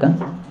mengatakan,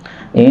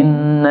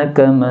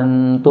 innaka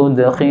man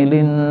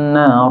tudkhilin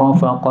nar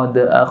faqad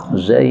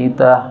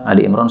akhzaitah.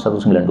 Ali Imran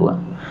 192.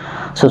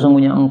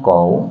 Sesungguhnya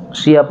engkau,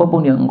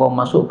 siapapun yang engkau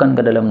masukkan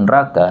ke dalam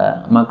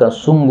neraka, maka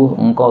sungguh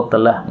engkau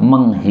telah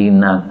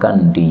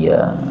menghinakan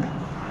dia.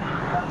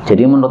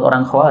 Jadi menurut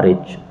orang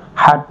Khawarij,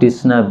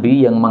 hadis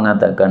Nabi yang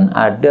mengatakan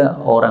ada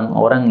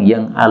orang-orang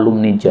yang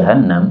alumni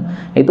jahanam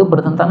itu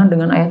bertentangan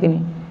dengan ayat ini.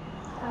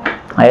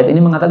 Ayat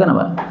ini mengatakan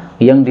apa?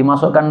 Yang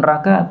dimasukkan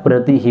neraka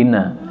berarti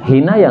hina.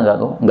 Hina ya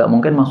nggak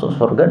mungkin masuk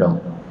surga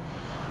dong.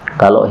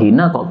 Kalau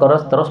hina kok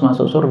terus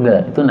masuk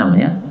surga, itu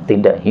namanya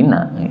tidak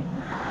hina.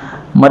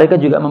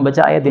 Mereka juga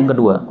membaca ayat yang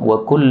kedua,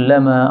 wa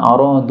kullama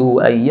aradu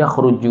ay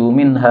yakhruju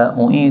minha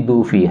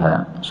uidu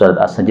fiha.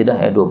 Surat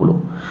As-Sajdah ayat 20.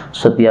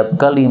 Setiap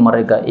kali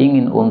mereka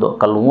ingin untuk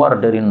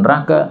keluar dari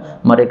neraka,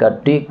 mereka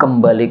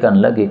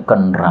dikembalikan lagi ke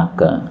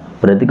neraka.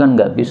 Berarti kan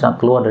nggak bisa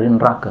keluar dari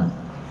neraka.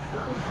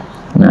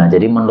 Nah,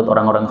 jadi menurut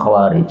orang-orang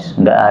Khawarij,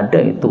 nggak ada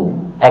itu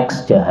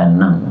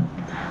jahanam.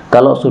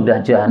 Kalau sudah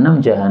jahanam,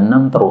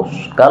 jahanam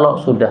terus. Kalau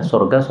sudah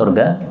surga,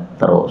 surga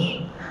terus.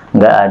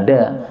 Nggak ada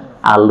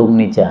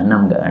alumni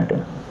jahanam nggak ada.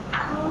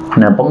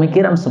 Nah,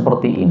 pemikiran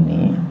seperti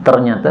ini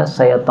ternyata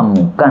saya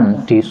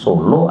temukan di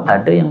Solo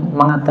ada yang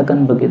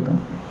mengatakan begitu.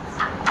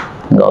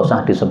 Nggak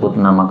usah disebut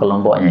nama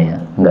kelompoknya ya,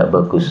 nggak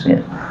bagus ya.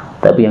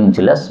 Tapi yang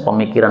jelas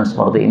pemikiran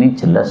seperti ini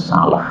jelas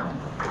salah.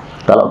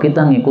 Kalau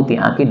kita ngikuti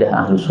akidah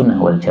Ahlus Sunnah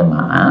wal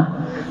Jamaah,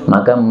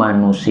 maka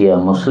manusia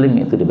muslim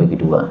itu dibagi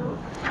dua.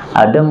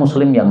 Ada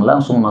muslim yang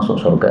langsung masuk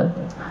surga,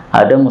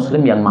 ada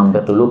muslim yang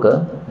mampir dulu ke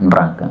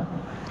neraka.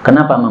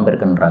 Kenapa mampir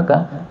ke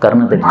neraka?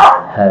 Karena tadi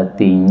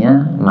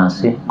hatinya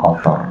masih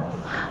kotor.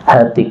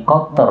 Hati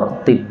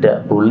kotor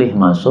tidak boleh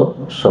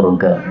masuk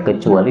surga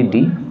kecuali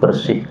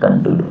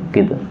dibersihkan dulu,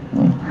 gitu.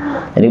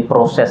 Jadi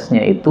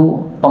prosesnya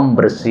itu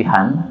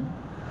pembersihan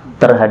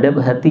terhadap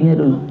hatinya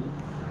dulu.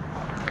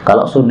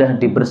 Kalau sudah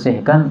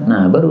dibersihkan,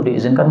 nah baru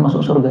diizinkan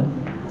masuk surga.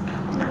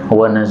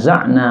 Wa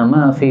naza'na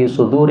ma fi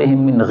sudurihim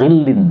min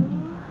ghillin.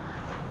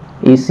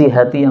 Isi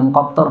hati yang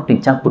kotor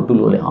dicabut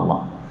dulu oleh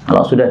Allah.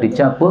 Kalau sudah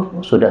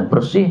dicabut, sudah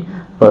bersih,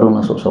 baru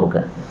masuk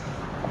surga.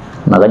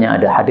 Makanya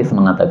ada hadis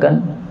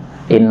mengatakan,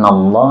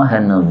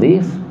 innallaha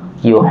nadhif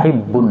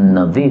yuhibbun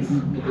nadhif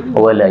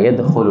wa la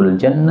yadkhulul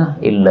jannah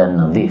illa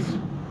nadhif.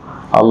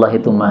 Allah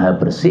itu maha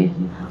bersih,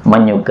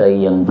 menyukai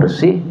yang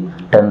bersih,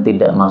 dan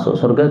tidak masuk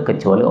surga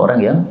kecuali orang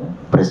yang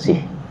bersih.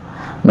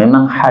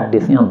 Memang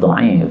hadisnya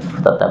dhaif,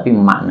 tetapi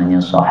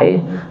maknanya sahih,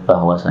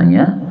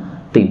 bahwasanya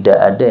tidak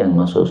ada yang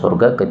masuk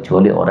surga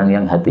kecuali orang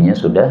yang hatinya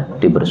sudah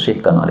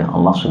dibersihkan oleh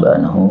Allah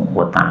Subhanahu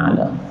wa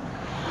ta'ala.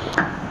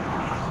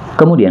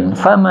 Kemudian,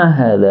 fama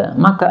hadza,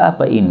 maka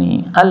apa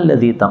ini?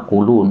 Alladzi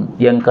taqulun,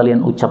 yang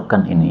kalian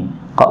ucapkan ini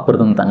kok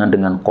bertentangan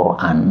dengan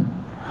Quran?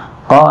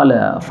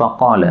 Qala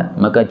faqala,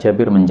 maka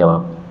Jabir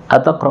menjawab,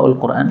 ataqra'ul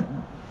Quran?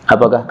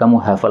 Apakah kamu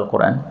hafal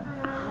Quran?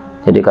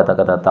 Jadi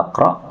kata-kata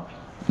taqra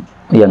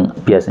yang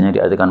biasanya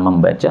diartikan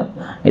membaca,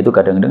 itu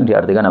kadang-kadang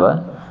diartikan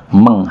apa?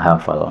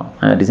 Menghafal.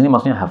 Nah, di sini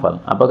maksudnya hafal.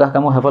 Apakah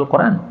kamu hafal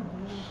Quran?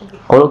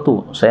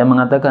 Qultu, saya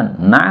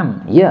mengatakan,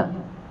 na'am, ya.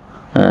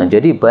 Nah,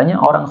 jadi banyak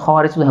orang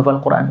Khawarij itu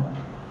hafal Quran.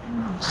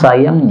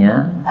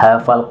 Sayangnya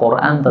hafal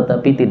Quran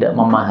tetapi tidak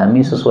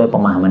memahami sesuai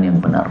pemahaman yang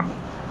benar.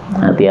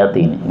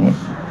 Hati-hati ini.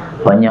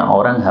 Banyak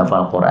orang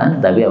hafal Quran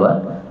tapi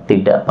apa?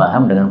 Tidak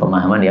paham dengan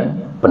pemahaman yang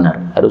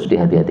benar. Harus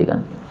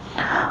dihati-hatikan.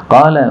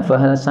 Qala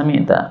fahal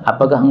sami'ta,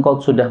 apakah engkau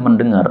sudah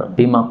mendengar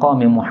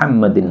bimaqami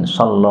Muhammadin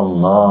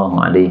sallallahu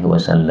alaihi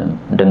wasallam,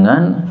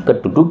 dengan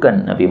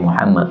kedudukan Nabi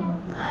Muhammad,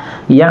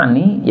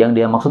 yakni yang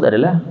dia maksud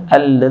adalah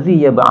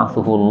alladzi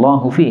yab'atsuhu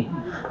Allahu fi,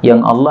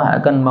 yang Allah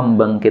akan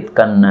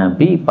membangkitkan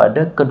Nabi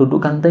pada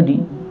kedudukan tadi.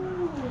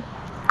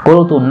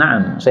 Qultu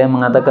na'am, saya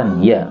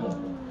mengatakan ya.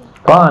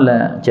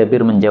 Qala,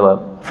 Jabir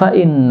menjawab, fa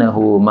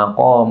innahu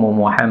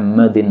maqamu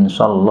Muhammadin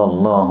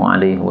sallallahu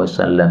alaihi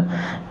wasallam,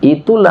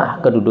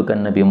 itulah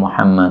kedudukan Nabi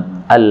Muhammad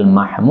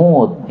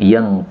al-mahmud,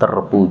 yang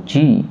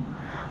terpuji.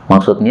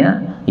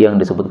 Maksudnya yang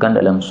disebutkan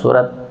dalam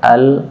surat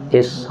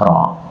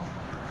Al-Isra.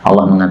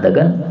 Allah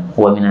mengatakan,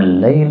 wa minal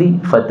laili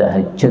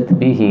fatahajjat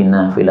bihi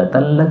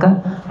nafilatan laka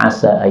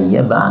asa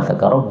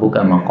ayyab'atsaka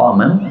rabbuka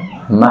maqaman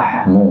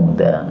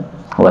mahmuda.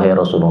 Wahai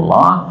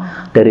Rasulullah,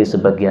 dari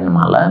sebagian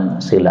malam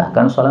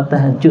silahkan sholat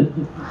tahajud,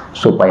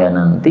 supaya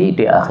nanti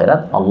di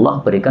akhirat Allah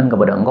berikan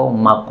kepada engkau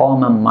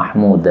maqaman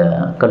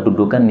mahmuda,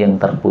 kedudukan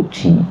yang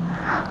terpuji.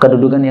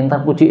 Kedudukan yang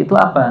terpuji itu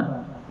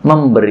apa?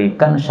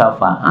 Memberikan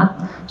syafaat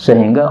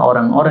sehingga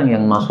orang-orang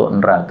yang masuk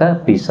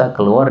neraka bisa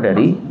keluar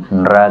dari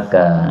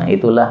neraka.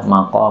 Itulah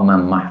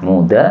maqaman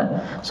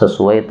mahmuda,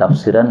 sesuai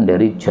tafsiran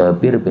dari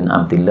Jabir bin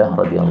Abdullah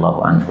radhiyallahu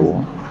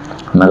anhu.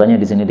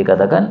 Makanya di sini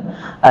dikatakan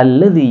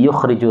alladzi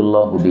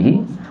yukhrijullahu bihi,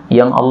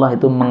 yang Allah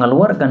itu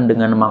mengeluarkan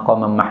dengan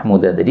maqam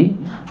mahmudah tadi,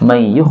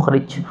 may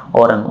yukhrij,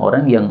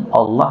 orang-orang yang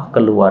Allah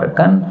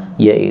keluarkan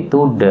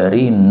yaitu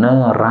dari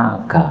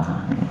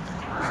neraka.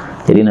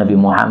 Jadi Nabi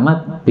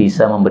Muhammad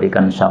bisa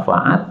memberikan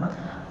syafaat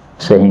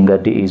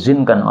sehingga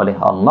diizinkan oleh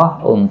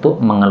Allah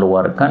untuk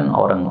mengeluarkan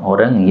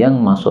orang-orang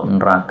yang masuk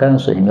neraka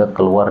sehingga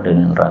keluar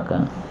dari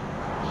neraka.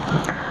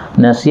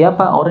 Nah,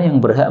 siapa orang yang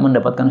berhak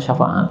mendapatkan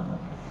syafaat?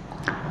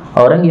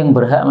 Orang yang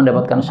berhak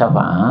mendapatkan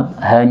syafaat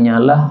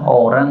hanyalah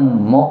orang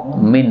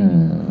mukmin.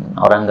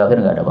 Orang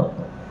kafir nggak dapat.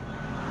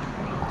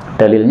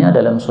 Dalilnya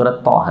dalam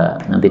surat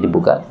Thaha, nanti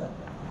dibuka.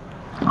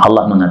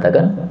 Allah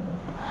mengatakan,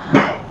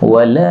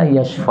 wala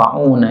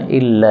yashfa'una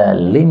illa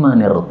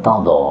liman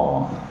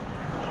irtada.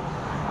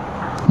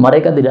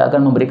 Mereka tidak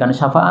akan memberikan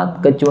syafaat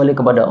kecuali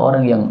kepada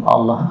orang yang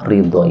Allah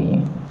ridhoi.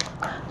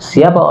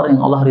 Siapa orang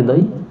yang Allah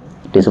ridhoi?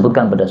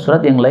 Disebutkan pada surat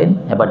yang lain,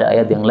 pada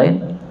ayat yang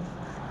lain,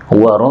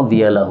 wa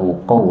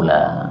radhiyalahu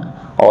qawla,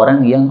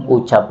 orang yang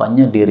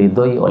ucapannya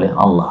diridhoi oleh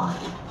Allah.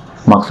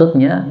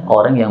 Maksudnya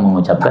orang yang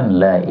mengucapkan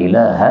la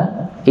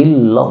ilaha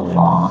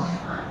illallah.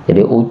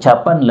 Jadi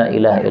ucapan la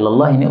ilaha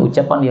illallah ini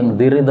ucapan yang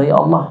diridhoi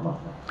Allah.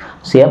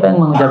 Siapa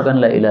yang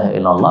mengucapkan la ilaha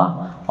illallah?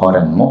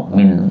 Orang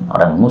mukmin,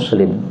 orang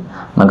muslim.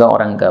 Maka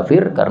orang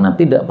kafir karena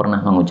tidak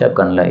pernah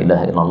mengucapkan la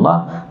ilaha illallah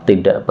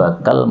tidak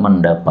bakal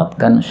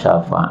mendapatkan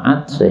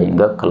syafaat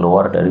sehingga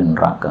keluar dari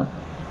neraka.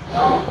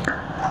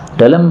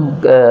 Dalam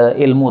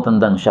ilmu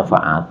tentang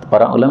syafaat,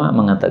 para ulama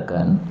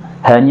mengatakan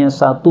hanya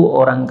satu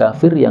orang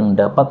kafir yang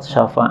dapat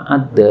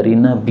syafaat dari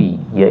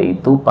Nabi,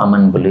 yaitu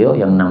paman beliau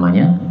yang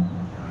namanya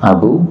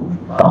Abu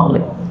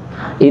Thalib.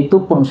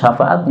 Itu pun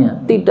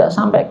syafaatnya tidak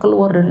sampai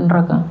keluar dari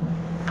neraka.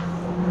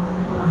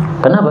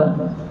 Kenapa?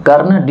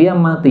 Karena dia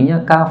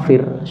matinya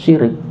kafir,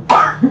 syirik.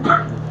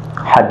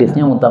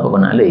 Hadisnya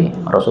muttafaqun alaih.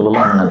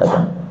 Rasulullah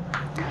mengatakan,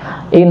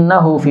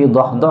 "Innahu fi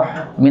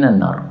dhahdah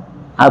minan nar."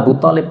 Abu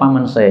Thalib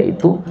paman saya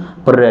itu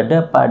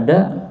berada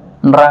pada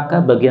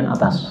neraka bagian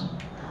atas.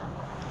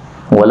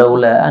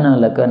 Walaula ana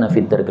lakana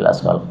fid darkil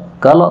asfal.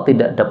 Kalau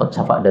tidak dapat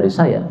syafaat dari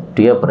saya,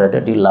 dia berada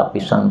di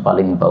lapisan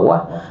paling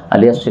bawah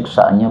alias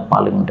siksaannya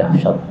paling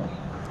dahsyat.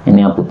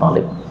 Ini Abu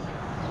Thalib.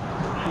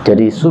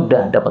 Jadi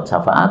sudah dapat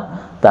syafaat,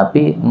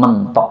 tapi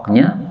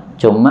mentoknya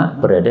cuma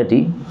berada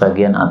di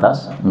bagian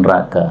atas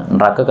neraka.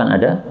 Neraka kan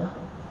ada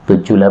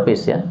 7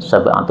 lapis ya,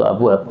 sab'atu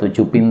abwab,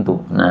 7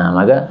 pintu. Nah,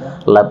 maka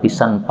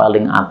lapisan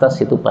paling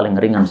atas itu paling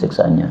ringan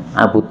siksaannya.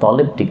 Abu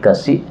Thalib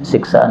dikasih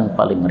siksaan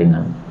paling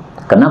ringan.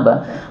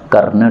 Kenapa?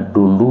 Karena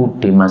dulu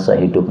di masa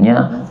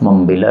hidupnya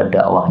membela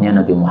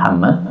dakwahnya Nabi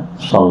Muhammad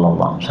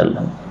sallallahu alaihi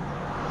wasallam.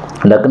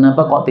 Lah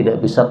kenapa kok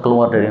tidak bisa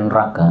keluar dari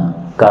neraka?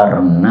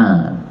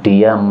 Karena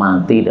dia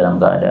mati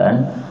dalam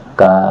keadaan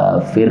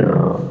kafir.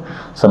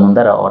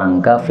 Sementara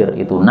orang kafir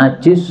itu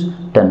najis,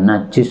 dan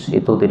najis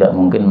itu tidak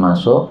mungkin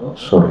masuk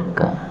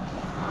surga.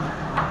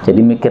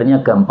 Jadi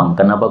mikirnya gampang,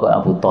 kenapa kok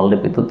Abu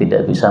Thalib itu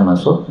tidak bisa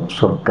masuk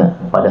surga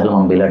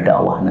padahal membela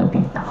dakwah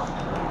Nabi?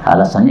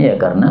 Alasannya ya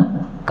karena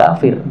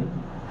kafir,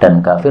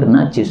 dan kafir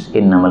najis,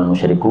 innamal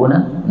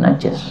musyrikuna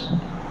najis.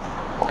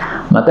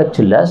 Maka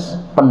jelas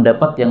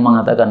pendapat yang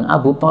mengatakan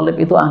Abu Thalib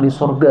itu ahli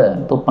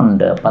surga itu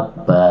pendapat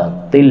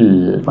batil,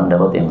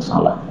 pendapat yang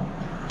salah.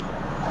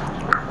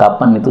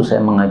 Kapan itu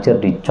saya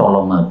mengajar di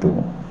Colomadu,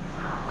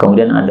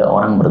 kemudian ada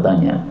orang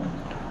bertanya,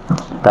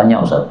 tanya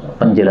Ustaz,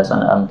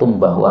 penjelasan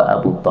antum bahwa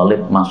Abu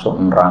Thalib masuk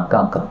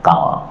neraka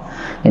kekal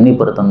ini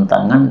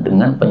bertentangan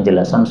dengan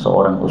penjelasan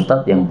seorang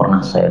ustadz yang pernah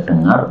saya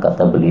dengar.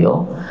 Kata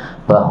beliau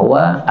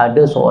bahwa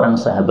ada seorang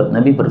sahabat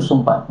Nabi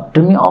bersumpah,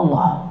 demi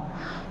Allah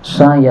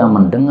saya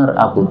mendengar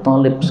Abu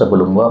Thalib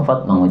sebelum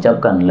wafat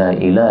mengucapkan la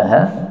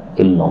ilaha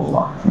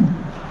illallah.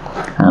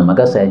 Nah,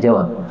 maka saya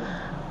jawab,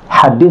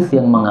 hadis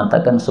yang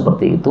mengatakan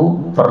seperti itu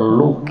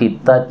perlu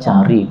kita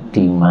cari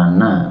di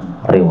mana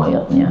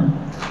riwayatnya.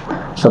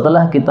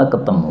 Setelah kita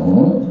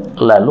ketemu,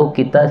 lalu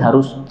kita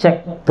harus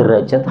cek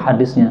derajat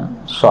hadisnya,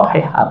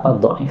 sahih apa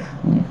dhaif.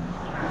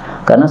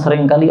 Karena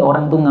seringkali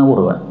orang tuh ngawur,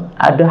 Pak.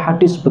 Ada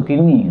hadis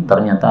begini,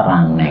 ternyata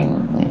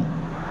raneng.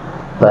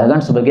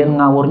 Bahkan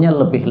sebagian ngawurnya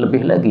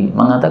lebih-lebih lagi,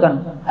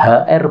 mengatakan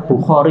HR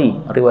Bukhari,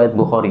 riwayat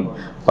Bukhari,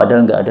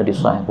 padahal nggak ada di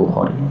Sahih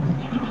Bukhari.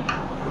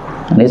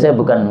 Ini saya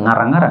bukan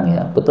ngarang-ngarang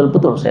ya,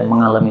 betul-betul saya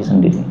mengalami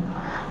sendiri.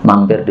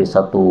 Mampir di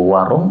satu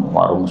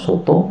warung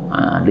soto.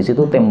 Nah, di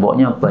situ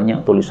temboknya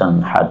banyak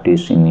tulisan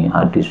hadis ini,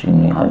 hadis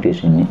ini,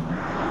 hadis ini.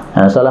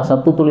 Nah, salah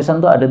satu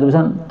tulisan itu ada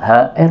tulisan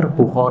HR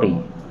Bukhari.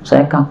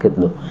 Saya kaget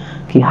loh,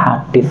 ki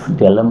hadis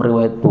dalam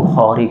riwayat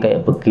Bukhari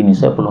kayak begini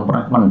saya belum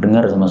pernah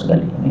mendengar sama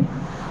sekali. Ini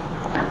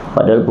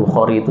padahal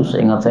Bukhari itu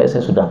seingat saya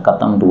sudah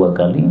khatam 2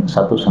 kali,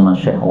 satu sama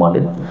Syekh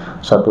Walid,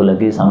 satu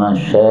lagi sama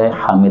Syekh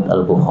Hamid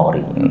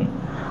Al-Bukhari.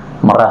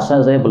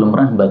 Merasa saya belum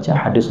pernah baca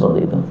hadis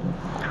seperti itu.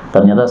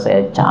 Ternyata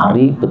saya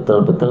cari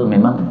betul-betul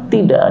memang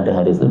tidak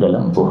ada hadis itu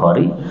dalam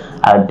Bukhari,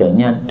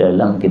 adanya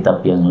dalam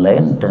kitab yang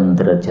lain dan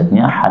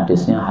derajatnya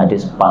hadisnya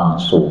hadis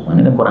palsu.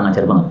 Ini kan kurang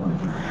ajar banget.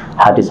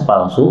 Hadis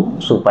palsu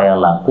supaya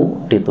laku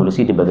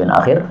ditulisi di bagian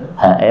akhir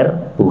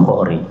HR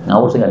Bukhari.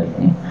 Ngawur sekali.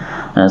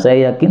 Nah,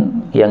 saya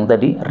yakin yang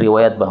tadi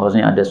riwayat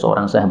bahwasanya ada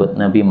seorang sahabat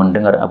Nabi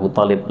mendengar Abu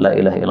Thalib la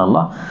ilaha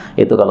illallah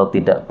itu kalau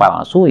tidak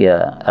palsu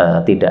ya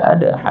tidak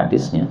ada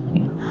hadisnya.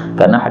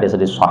 Karena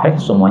hadis-hadis sahih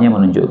semuanya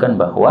menunjukkan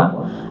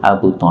bahwa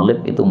Abu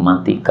Thalib itu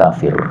mati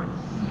kafir.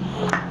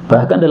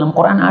 Bahkan dalam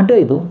Quran ada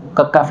itu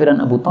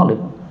kekafiran Abu Thalib.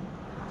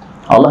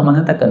 Allah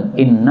mengatakan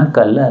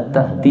innaka la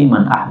tahdi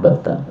man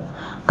ahbabta.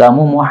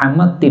 Kamu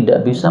Muhammad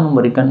tidak bisa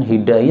memberikan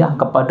hidayah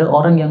kepada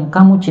orang yang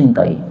kamu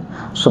cintai.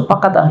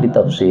 Sepakat ahli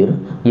tafsir,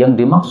 yang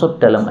dimaksud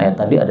dalam ayat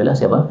tadi adalah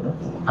siapa?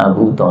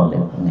 Abu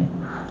Thalib.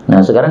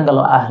 Nah, sekarang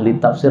kalau ahli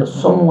tafsir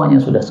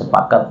semuanya sudah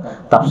sepakat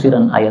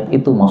tafsiran ayat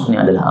itu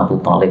maksudnya adalah Abu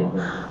Thalib.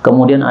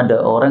 Kemudian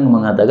ada orang yang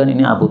mengatakan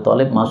ini Abu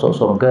Thalib masuk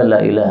surga la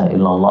ilaha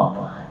illallah.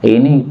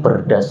 Ini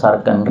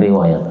berdasarkan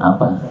riwayat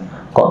apa?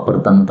 Kok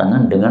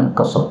bertentangan dengan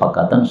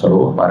kesepakatan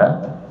seluruh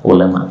para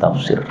ulama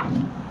tafsir?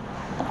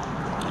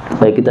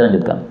 Baik, kita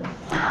lanjutkan.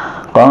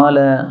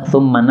 Qala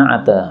thumma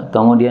na'ata,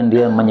 kemudian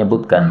dia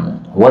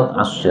menyebutkan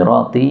wad'as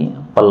sirati,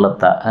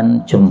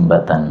 peletaan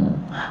jembatan,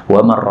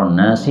 wa marron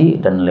nasi,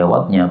 dan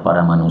lewatnya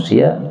para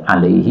manusia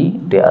alaihi,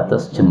 di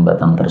atas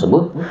jembatan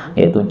tersebut,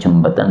 yaitu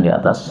jembatan di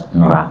atas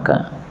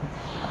neraka.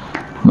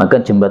 Maka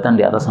jembatan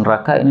di atas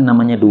neraka ini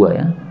namanya 2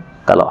 ya.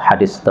 Kalau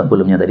hadis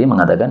sebelumnya tadi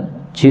mengatakan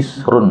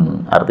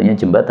jisrun, artinya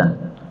jembatan,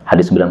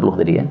 hadis 90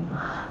 tadi ya.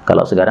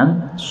 Kalau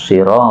sekarang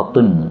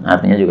siratun,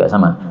 artinya juga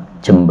sama,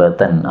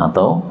 jembatan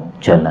atau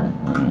jalan.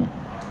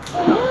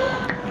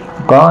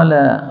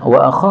 Qala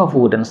wa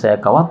akhafu, dan saya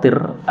khawatir,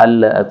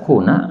 alla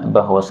akuna,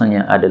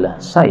 bahwasanya adalah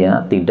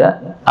saya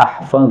tidak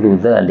ahfadzu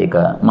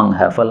dzalika,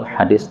 menghafal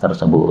hadis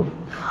tersebut.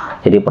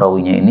 Jadi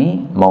perawinya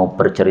ini mau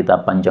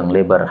bercerita panjang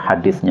lebar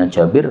hadisnya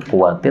Jabir,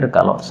 khawatir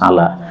kalau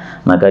salah.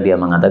 Maka dia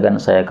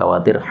mengatakan, saya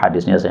khawatir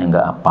hadisnya saya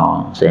nggak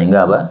hafal,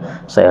 sehingga apa?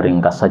 Saya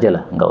ringkas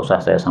sajalah, nggak usah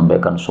saya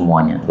sampaikan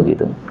semuanya,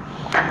 begitu.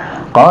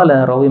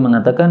 Qala, rawi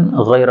mengatakan,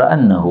 ghaira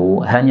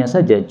annahu, hanya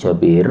saja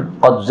Jabir,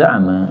 qad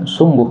za'ama,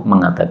 sungguh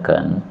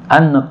mengatakan,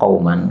 anna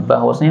qauman,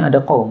 bahwasanya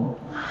ada kaum,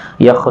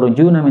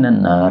 yakhrujuna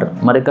minan nar,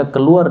 mereka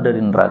keluar dari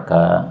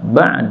neraka,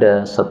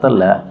 ba'da,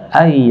 setelah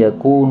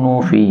ayyakunu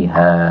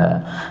fiha,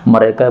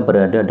 mereka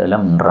berada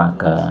dalam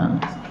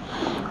neraka.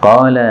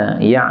 Qala,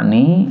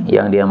 yakni,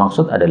 yang dia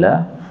maksud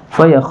adalah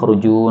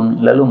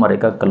fayakhrujun, lalu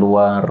mereka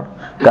keluar,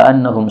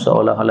 ka'annahum,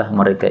 seolah-olah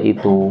mereka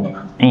itu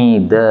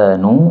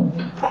idanu,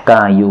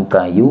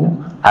 kayu-kayu,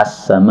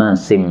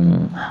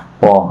 as-samasim,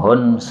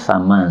 pohon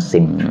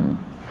samasim.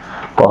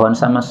 Pohon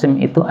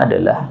samasim itu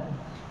adalah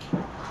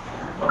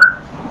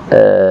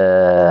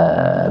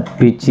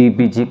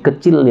biji-biji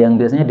kecil yang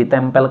biasanya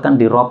ditempelkan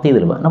di roti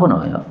itu, Pak. Apa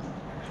namanya?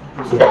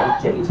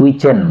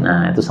 Wijen.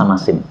 Nah, itu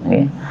samasim.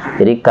 Okay.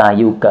 Jadi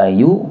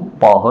kayu-kayu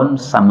pohon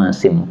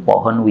samasim,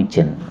 pohon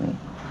wijen.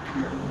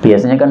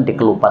 Biasanya kan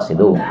dikelupas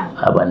itu,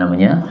 apa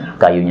namanya,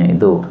 kayunya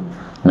itu.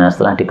 Nah,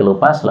 setelah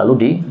dikelupas lalu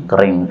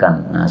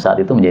dikeringkan. Nah,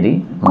 saat itu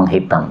menjadi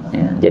menghitam.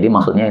 Ya. Jadi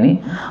maksudnya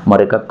ini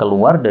mereka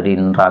keluar dari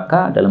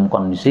neraka dalam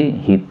kondisi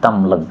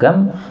hitam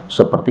legam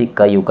seperti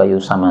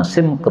kayu-kayu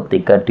samasim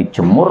ketika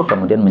dijemur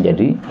kemudian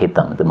menjadi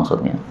hitam. Itu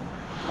maksudnya.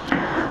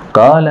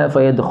 Qala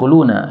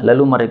fayadkhuluna,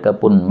 lalu mereka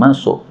pun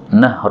masuk,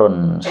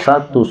 nahrun,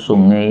 satu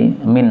sungai,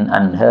 min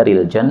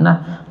anharil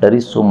jannah,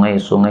 dari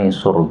sungai-sungai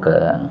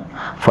surga.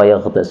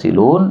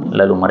 Fayaghtasilun,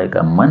 lalu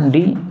mereka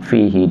mandi,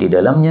 fihi, di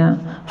dalamnya.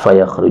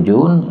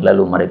 Fayakhrujun,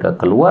 lalu mereka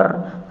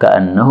keluar,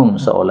 ka'annahum,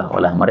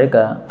 seolah-olah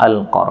mereka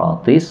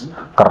al-qaratis,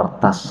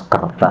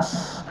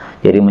 kertas-kertas.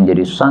 Jadi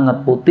menjadi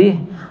sangat putih,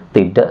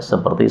 tidak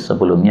seperti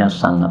sebelumnya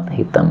sangat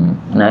hitam.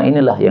 Nah,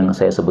 inilah yang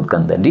saya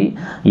sebutkan tadi,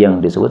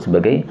 yang disebut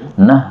sebagai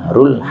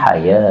nahrul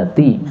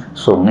hayati,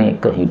 sungai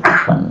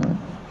kehidupan.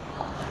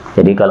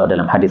 Jadi kalau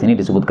dalam hadis ini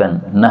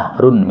disebutkan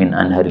nahrun min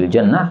anharil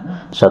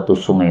jannah, satu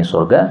sungai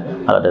surga.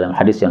 Kalau dalam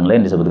hadis yang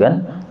lain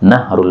disebutkan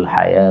nahrul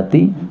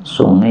hayati,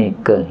 sungai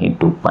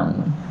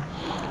kehidupan.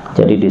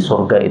 Jadi di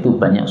surga itu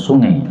banyak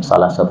sungai.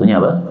 Salah satunya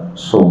apa?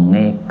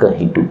 Sungai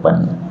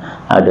kehidupan.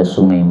 Ada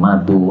sungai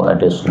madu,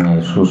 ada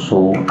sungai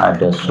susu,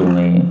 ada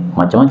sungai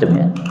macam-macam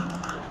ya.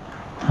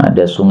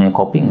 Ada sungai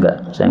kopi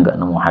enggak? Saya enggak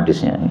nemu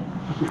hadisnya.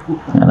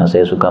 Karena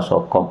saya suka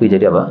kopi,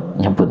 jadi apa?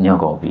 Nyebutnya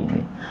kopi.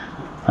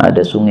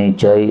 Ada sungai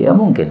jahe, ya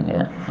mungkin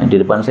ya. Di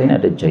depan saya ini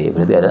ada jahe,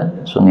 berarti ada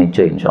sungai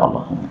jahe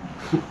insyaallah.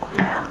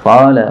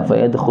 Qala fa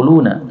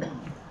yadkhuluna.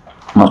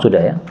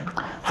 Maksudnya ya.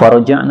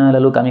 Faraja'na,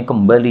 lalu kami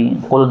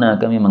kembali, qulna,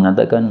 kami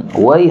mengatakan,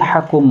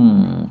 waihakum,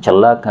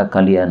 celaka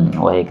kalian,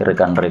 wahai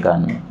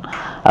rekan-rekan.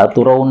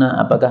 Aturauna,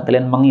 apakah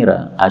kalian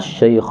mengira,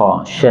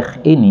 asy-syaikha,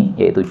 syekh ini,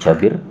 yaitu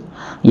Jabir,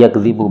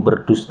 yakdzibu,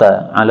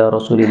 berdusta, ala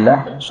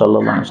Rasulillah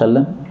sallallahu alaihi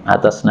wasallam,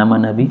 atas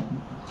nama Nabi?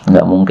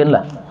 Enggak mungkin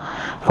lah.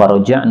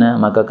 Faraja'na,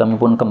 maka kami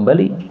pun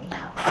kembali.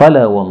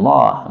 Fala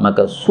wallah,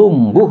 maka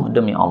sungguh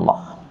demi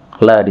Allah.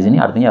 La di sini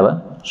artinya apa?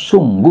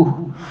 Sungguh.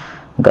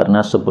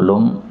 Karena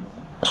sebelum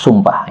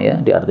sumpah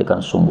ya, diartikan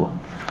sungguh.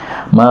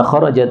 Ma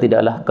kharaja,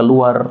 tidaklah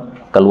keluar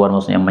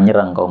maksudnya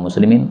menyerang kaum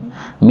muslimin,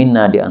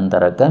 minna, di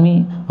antara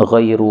kami,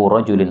 ghairu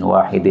rajulin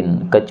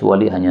wahidin,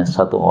 kecuali hanya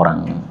satu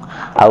orang.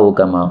 Au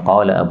kama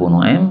qala Abu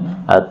Nu'aim,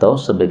 atau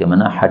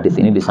sebagaimana hadis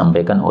ini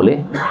disampaikan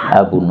oleh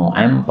Abu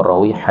Nu'aim,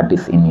 perawi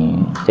hadis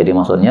ini. Jadi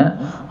maksudnya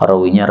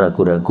rawinya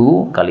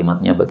ragu-ragu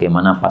kalimatnya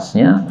bagaimana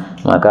pasnya,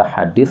 maka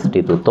hadis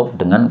ditutup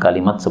dengan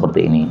kalimat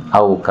seperti ini,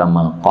 au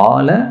kama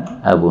qala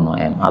Abu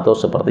Nu'aim, atau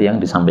seperti yang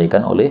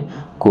disampaikan oleh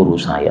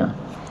guru saya.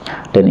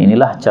 Dan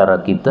inilah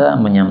cara kita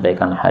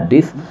menyampaikan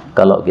hadis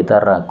kalau kita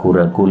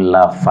ragu-ragu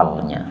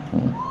lafalnya.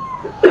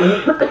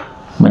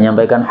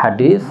 Menyampaikan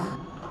hadis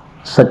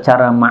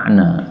secara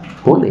makna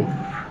boleh,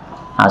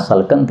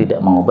 asalkan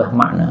tidak mengubah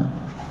makna.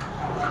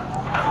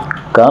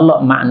 Kalau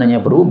maknanya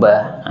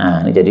berubah,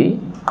 nah ini jadi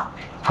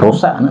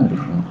rusak nanti.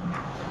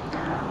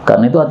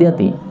 Karena itu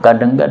hati-hati.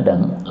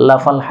 Kadang-kadang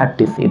lafal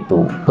hadis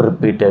itu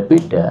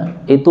berbeda-beda,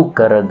 itu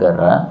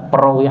gara-gara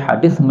perawi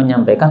hadis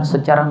menyampaikan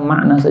secara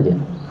makna saja,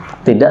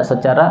 tidak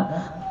secara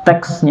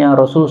teksnya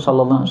Rasul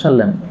sallallahu alaihi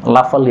wasallam,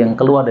 lafal yang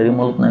keluar dari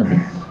mulut Nabi.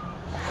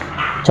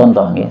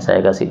 Contoh nih, saya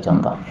kasih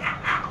contoh.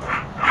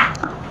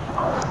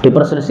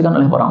 Diperselisihkan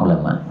oleh para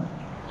ulama.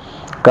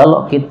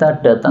 Kalau kita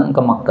datang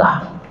ke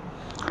Mekah,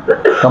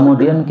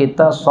 kemudian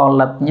kita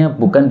sholatnya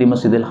bukan di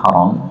Masjidil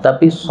Haram,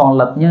 tapi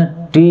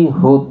sholatnya di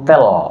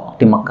hotel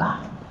di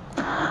Mekah,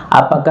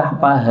 apakah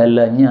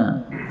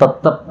pahalanya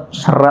tetap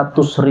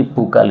 100.000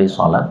 kali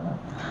sholat,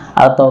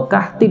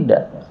 ataukah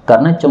tidak?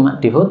 Karena cuma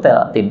di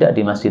hotel, tidak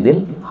di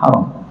Masjidil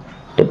Haram.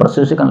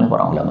 Diperselisihkan oleh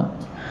para ulama.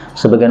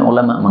 Sebagian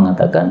ulama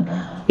mengatakan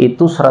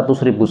itu 100.000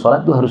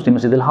 sholat itu harus di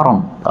Masjidil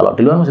Haram. Kalau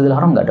di luar Masjidil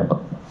Haram nggak dapat.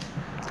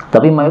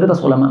 Tapi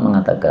mayoritas ulama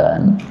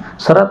mengatakan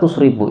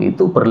 100.000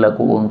 itu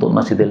berlaku untuk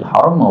Masjidil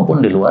Haram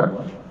maupun di luar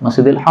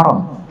Masjidil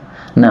Haram.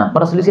 Nah,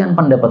 perselisihan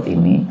pendapat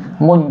ini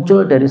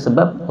muncul dari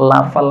sebab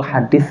lafal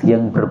hadis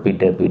yang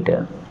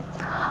berbeda-beda.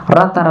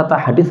 Rata-rata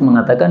hadis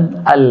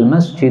mengatakan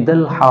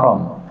Al-Masjidil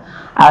Haram.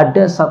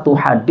 Ada satu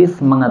hadis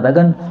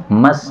mengatakan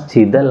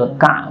Masjidil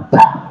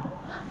Ka'bah,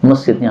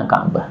 masjidnya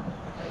Ka'bah.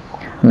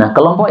 Nah,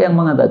 kelompok yang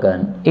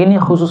mengatakan ini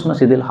khusus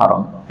Masjidil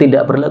Haram,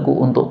 tidak berlaku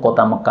untuk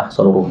kota Mekah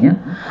seluruhnya,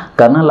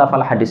 karena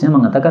lafal hadisnya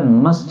mengatakan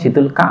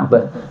Masjidil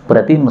Ka'bah,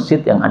 berarti masjid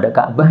yang ada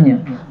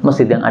Ka'bahnya.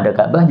 Masjid yang ada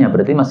Ka'bahnya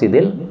berarti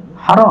Masjidil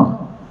Haram.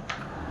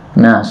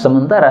 Nah,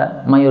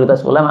 sementara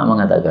mayoritas ulama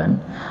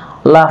mengatakan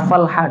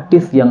lafal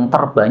hadis yang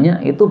terbanyak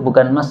itu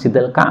bukan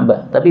Masjidil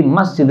Ka'bah, tapi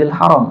Masjidil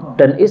Haram.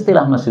 Dan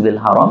istilah Masjidil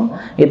Haram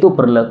itu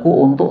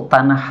berlaku untuk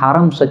tanah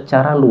haram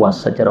secara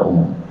luas, secara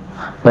umum.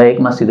 Baik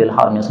Masjidil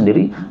Haramnya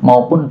sendiri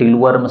maupun di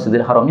luar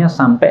Masjidil Haramnya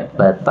sampai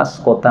batas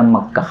kota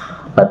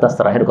Mekah, batas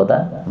terakhir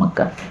kota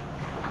Mekah.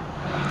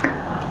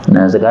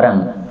 Nah,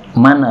 sekarang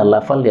mana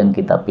lafal yang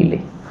kita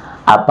pilih?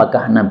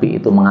 Apakah Nabi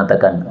itu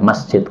mengatakan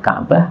Masjid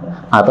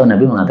Ka'bah atau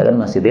Nabi mengatakan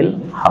Masjidil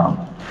Haram?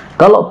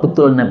 Kalau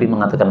betul Nabi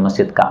mengatakan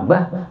Masjid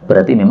Ka'bah,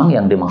 berarti memang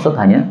yang dimaksud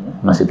hanya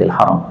Masjidil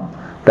Haram.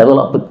 Tapi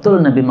kalau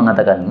betul Nabi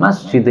mengatakan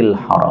Masjidil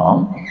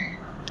Haram,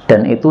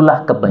 dan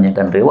itulah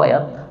kebanyakan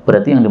riwayat,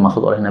 berarti yang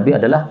dimaksud oleh Nabi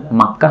adalah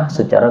Makkah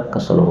secara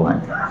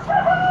keseluruhan.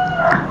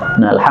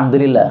 Nah,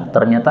 alhamdulillah,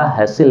 ternyata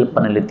hasil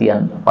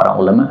penelitian para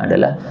ulama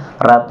adalah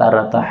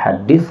rata-rata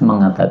hadis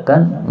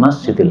mengatakan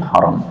Masjidil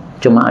Haram.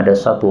 Cuma ada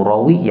satu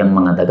rawi yang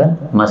mengatakan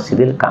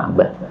Masjidil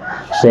Ka'bah.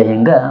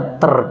 Sehingga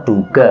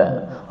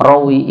terduga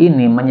rawi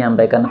ini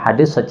menyampaikan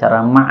hadis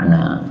secara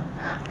makna.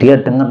 Dia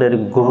dengar dari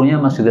gurunya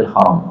Masjidil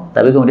Haram,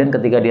 tapi kemudian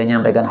ketika dia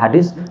menyampaikan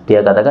hadis, dia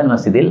katakan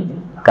Masjidil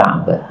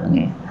Ka'bah.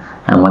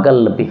 Nah, maka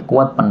lebih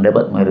kuat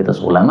pendapat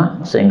mayoritas ulama,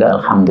 sehingga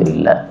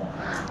alhamdulillah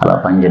kalau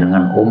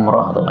panjenengan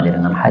umrah atau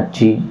panjenengan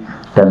haji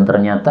dan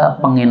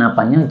ternyata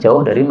penginapannya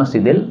jauh dari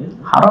Masjidil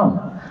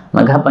Haram,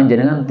 maka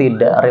panjenengan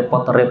tidak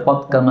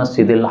repot-repot ke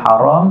Masjidil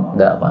Haram,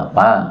 nggak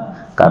apa-apa,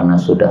 karena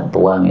sudah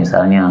tua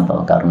misalnya,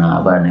 atau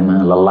karena apa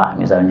namanya lelah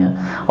misalnya,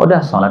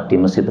 udah sholat di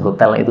masjid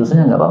hotel itu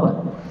saja nggak apa-apa.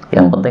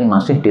 Yang penting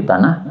masih di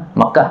tanah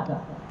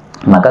Mekah.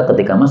 Maka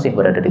ketika masih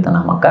berada di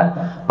tanah Makkah,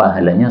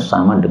 pahalanya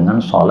sama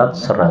dengan sholat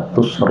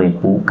 100.000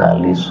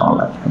 kali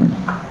sholat.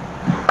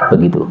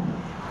 Begitu.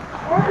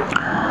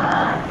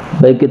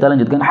 Baik, kita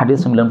lanjutkan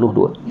hadis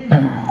 92.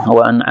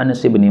 Wa an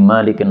Anas bin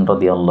Malik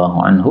radhiyallahu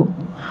anhu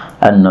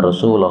anna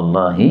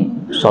Rasulullah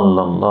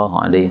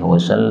sallallahu alaihi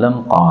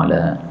wasallam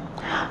qala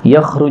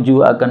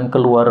yakhruju akan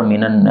keluar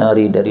minan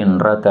nari dari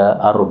neraka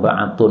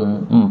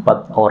arba'atun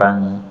 4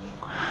 orang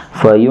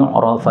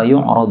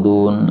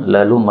fayu'radun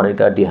lalu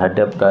mereka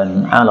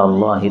dihadapkan ala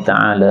Allah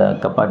Ta'ala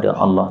kepada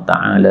Allah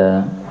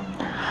Ta'ala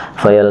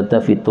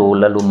fayaltafitu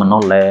lalu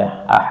menoleh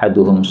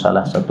ahaduhum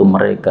salah satu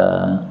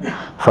mereka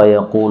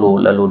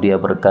fayaqulu lalu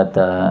dia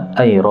berkata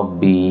ay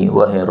Rabbi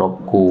wahai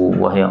Rabbku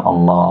wahai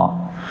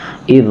Allah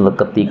idh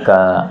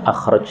ketika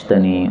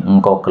akhrajtani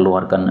engkau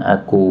keluarkan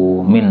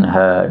aku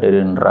minha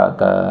dari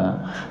neraka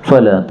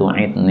fala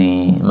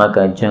tu'idni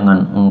maka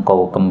jangan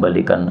engkau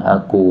kembalikan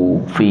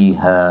aku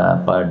fiha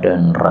pada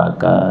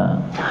neraka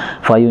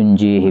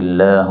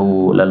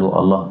fayunjihillahu lalu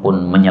Allah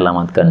pun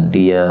menyelamatkan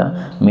dia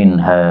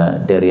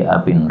minha dari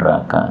api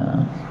neraka.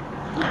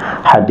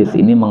 Hadis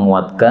ini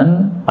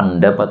menguatkan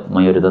pendapat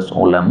mayoritas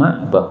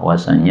ulama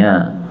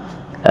bahwasanya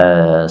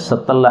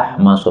setelah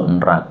masuk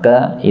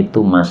neraka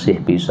itu masih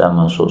bisa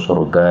masuk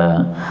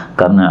surga,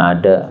 karena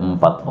ada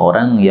 4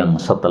 orang yang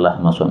setelah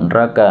masuk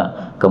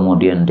neraka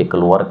kemudian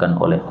dikeluarkan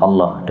oleh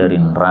Allah dari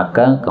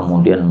neraka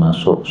kemudian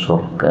masuk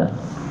surga.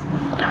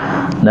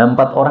 Nah,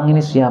 4 orang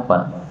ini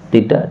siapa?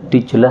 Tidak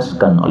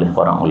dijelaskan oleh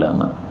para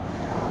ulama.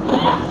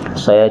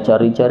 Saya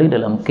cari-cari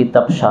dalam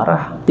kitab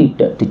syarah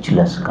tidak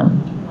dijelaskan,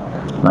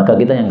 maka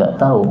kita yang nggak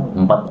tahu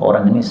 4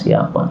 orang ini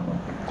siapa.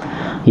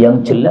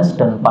 Yang jelas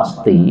dan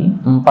pasti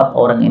 4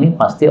 orang ini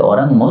pasti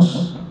orang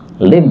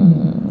muslim,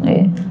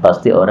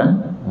 pasti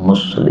orang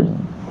muslim.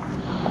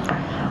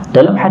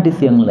 Dalam hadis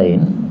yang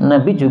lain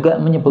Nabi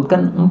juga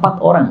menyebutkan 4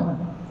 orang,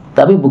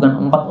 tapi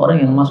bukan 4 orang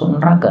yang masuk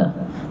neraka,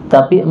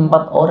 tapi 4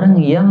 orang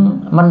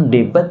yang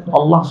mendebat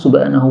Allah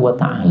Subhanahu wa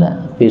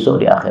Ta'ala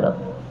besok di akhirat.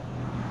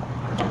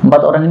 4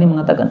 orang ini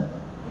mengatakan,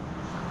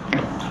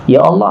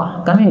 ya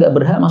Allah, kami nggak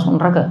berhak masuk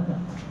neraka.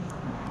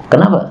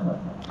 Kenapa?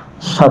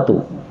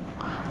 1,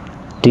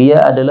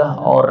 dia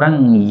adalah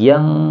orang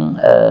yang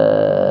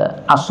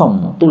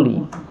asom,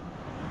 tuli.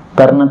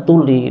 Karena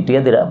tuli,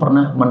 dia tidak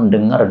pernah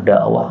mendengar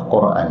dakwah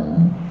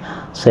Quran,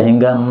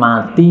 sehingga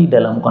mati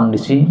dalam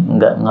kondisi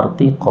nggak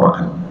ngerti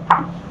Quran.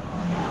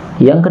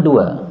 Yang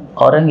kedua,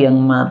 orang yang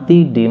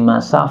mati di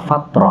masa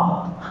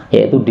fatrah,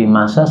 yaitu di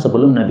masa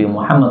sebelum Nabi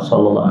Muhammad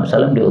SAW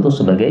diutus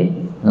sebagai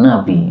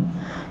Nabi.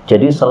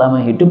 Jadi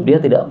selama hidup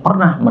dia tidak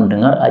pernah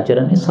mendengar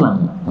ajaran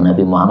Islam.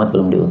 Nabi Muhammad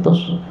belum diutus.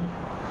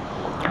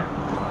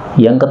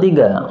 Yang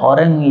ketiga,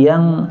 orang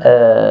yang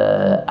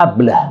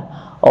ablah,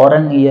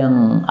 orang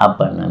yang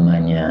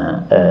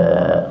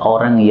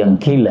orang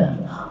yang gila,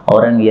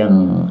 orang yang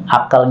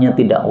akalnya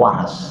tidak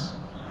waras.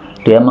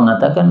 Dia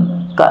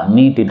mengatakan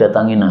kami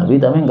didatangi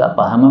Nabi tapi nggak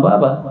paham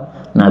apa-apa.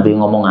 Nabi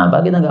ngomong apa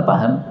kita nggak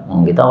paham.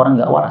 Kita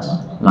orang nggak waras,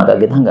 maka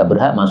kita nggak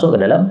berhak masuk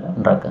ke dalam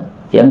neraka.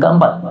 Yang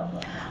keempat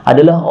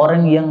adalah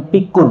orang yang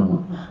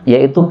pikun,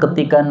 yaitu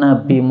ketika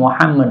Nabi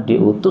Muhammad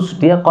diutus,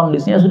 dia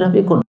kondisinya sudah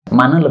pikun.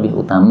 Mana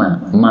lebih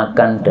utama,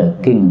 makan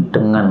daging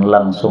dengan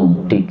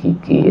langsung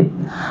digigit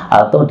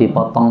atau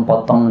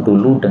dipotong-potong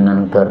dulu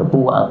dengan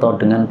garpu atau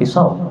dengan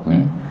pisau?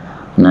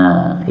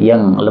 Nah,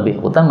 yang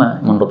lebih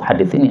utama menurut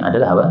hadis ini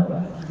adalah apa?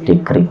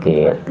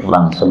 Dikrikit,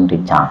 langsung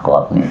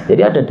dicakot nih.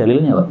 Jadi ada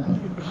dalilnya, Pak.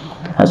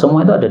 Nah,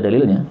 semua itu ada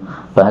dalilnya.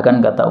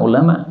 Bahkan kata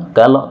ulama,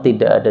 kalau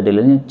tidak ada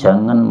dalilnya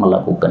jangan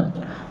melakukan.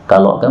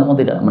 Kalau kamu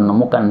tidak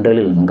menemukan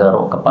dalil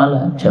garuk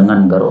kepala,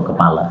 jangan garuk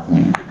kepala.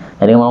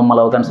 Jadi mau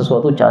melakukan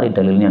sesuatu cari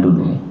dalilnya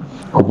dulu.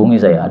 Hubungi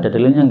saya, ada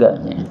dalilnya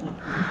enggak?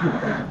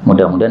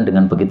 Mudah-mudahan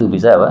dengan begitu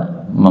bisa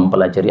Pak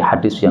mempelajari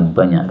hadis yang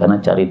banyak karena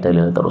cari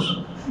dalil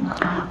terus.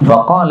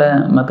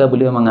 Faqala, maka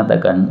beliau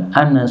mengatakan,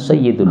 ana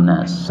sayyidun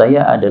nas,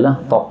 saya adalah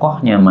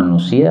tokohnya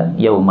manusia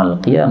yaumal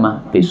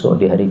qiyamah,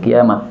 besok di hari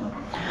kiamat.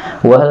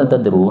 Wa hal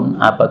tadrun,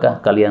 apakah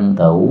kalian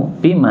tahu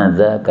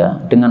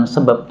bimadzaka, dengan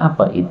sebab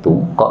apa itu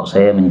kok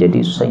saya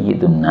menjadi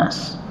sayyidun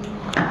nas?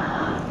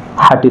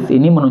 Hadis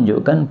ini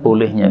menunjukkan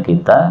bolehnya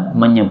kita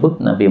menyebut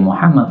Nabi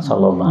Muhammad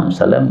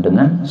SAW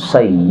dengan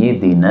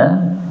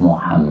Sayyidina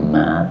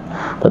Muhammad.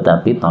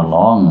 Tetapi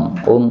tolong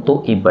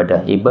untuk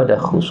ibadah-ibadah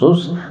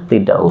khusus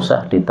tidak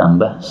usah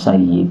ditambah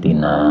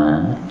Sayyidina.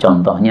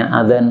 Contohnya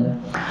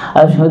azan,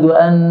 asyhadu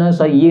anna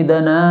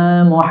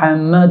Sayyidana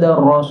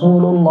Muhammadar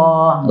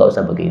Rasulullah. Nggak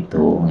usah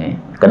begitu.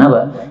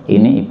 Kenapa?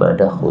 Ini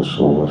ibadah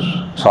khusus.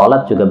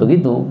 Salat juga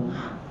begitu.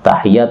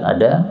 Tahiyat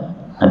ada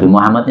Nabi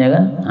Muhammadnya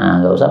kan,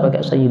 nggak usah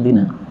pakai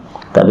Sayyidina.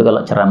 Tapi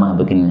kalau ceramah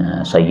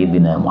begini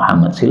Sayyidina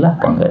Muhammad,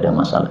 silahkan, nggak ada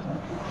masalah.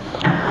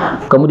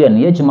 Kemudian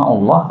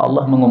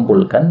Allah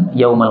mengumpulkan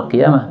yaumal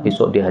qiyamah,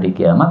 besok di hari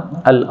kiamat,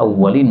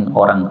 al-awwalin,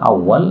 orang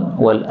awal,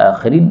 wal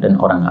akhirin, dan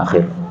orang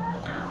akhir.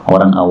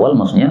 Orang awal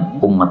maksudnya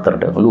umat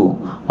terdahulu,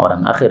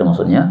 orang akhir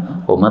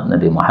maksudnya umat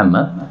Nabi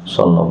Muhammad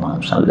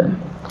SAW.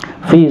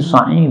 Fi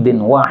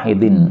sa'idin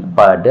wahidin,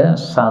 pada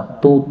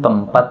satu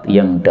tempat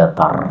yang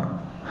datar.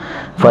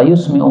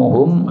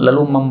 Fayusmi'uhum,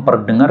 lalu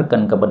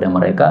memperdengarkan kepada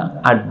mereka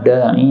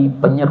ad-da'i,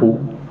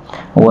 penyeru,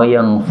 wa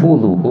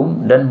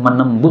yanfudhuhum, dan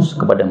menembus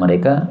kepada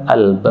mereka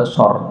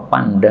al-basar,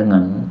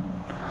 pandangan.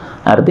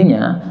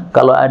 Artinya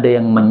kalau ada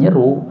yang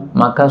menyeru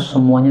maka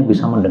semuanya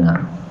bisa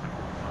mendengar.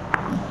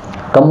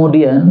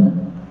 Kemudian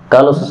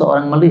kalau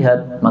seseorang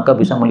melihat maka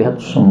bisa melihat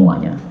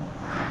semuanya.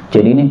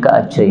 Jadi ini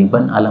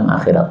keajaiban alam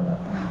akhirat.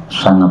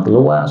 Sangat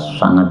luas,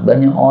 sangat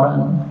banyak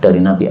orang, dari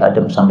Nabi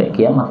Adam sampai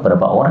kiamat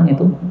berapa orang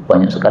itu?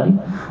 Banyak sekali.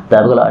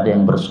 Tapi kalau ada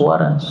yang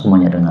bersuara,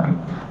 semuanya dengar.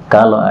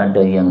 Kalau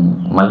ada yang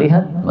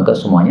melihat, maka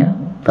semuanya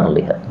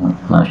terlihat.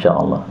 Masya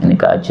Allah, ini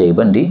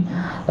keajaiban di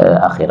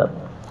akhirat.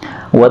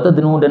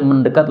 Watadnu, dan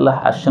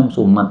mendekatlah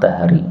asyamsu,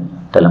 matahari.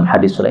 Dalam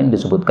hadis lain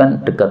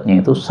disebutkan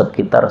dekatnya itu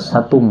sekitar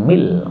 1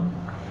 mil.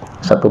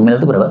 1 mil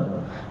itu berapa?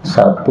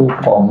 1,6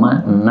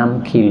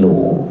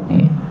 kilo.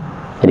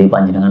 Jadi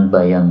panjenengan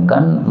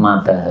bayangkan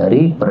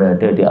matahari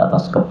berada di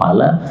atas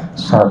kepala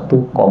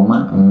 1,6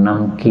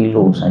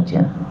 kilo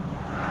saja.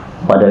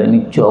 Padahal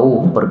ini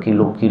jauh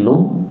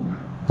berkilo-kilo,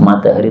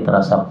 matahari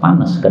terasa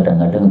panas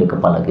kadang-kadang di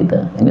kepala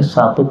kita. Ini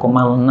 1,6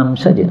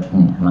 saja.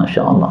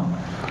 Masya Allah.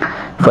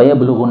 Faya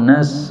belughun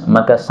nas,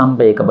 maka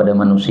sampai kepada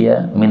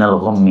manusia minal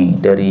ghammi,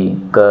 dari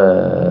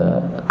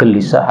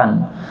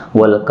kegelisahan,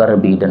 wal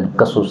karbi, dan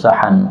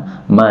kesusahan,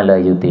 ma la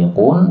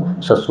yutiqun,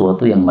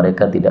 sesuatu yang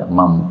mereka tidak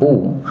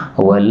mampu,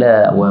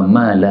 wala wa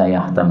ma la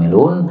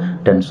yahtamilun,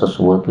 dan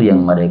sesuatu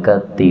yang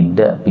mereka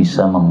tidak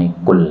bisa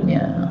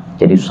memikulnya.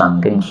 Jadi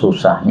saking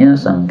susahnya,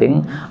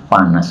 saking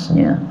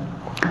panasnya.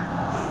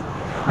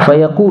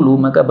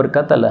 Fayaqulu, maka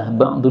berkatalah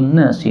ba'dun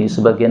nasi,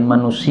 sebagian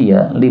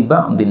manusia, li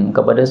ba'din,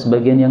 kepada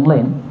sebagian yang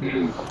lain,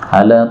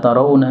 ala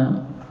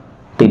tarawna,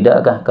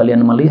 tidakkah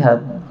kalian melihat,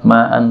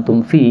 ma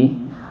antum fi,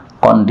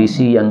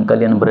 kondisi yang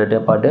kalian berada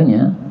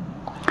padanya,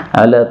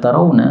 ala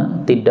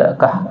tarawna,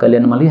 tidakkah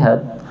kalian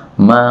melihat,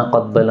 ma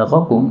qad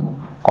balaghakum,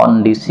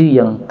 kondisi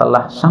yang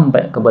telah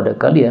sampai kepada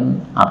kalian,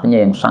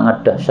 artinya yang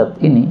sangat dahsyat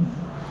ini,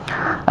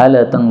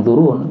 ala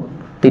tanzurun,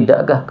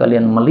 tidakkah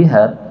kalian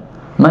melihat,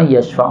 ma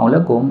yashfa'u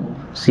lakum,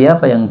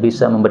 siapa yang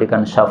bisa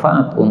memberikan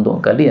syafaat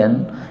untuk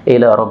kalian,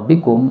 ila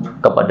rabbikum,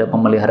 kepada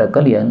pemelihara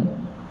kalian.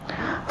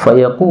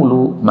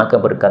 Fayaqulu, maka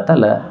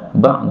berkatalah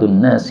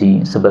ba'dun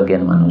nasi,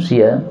 sebagian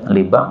manusia,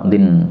 li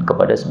ba'din,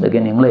 kepada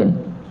sebagian yang lain,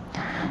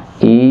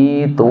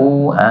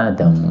 itu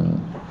Adam.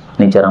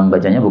 Ini cara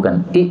membacanya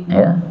bukan i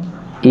ya,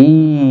 i,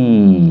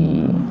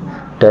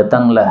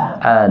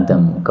 datanglah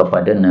Adam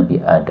kepada Nabi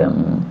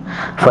Adam.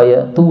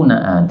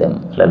 Fayatuna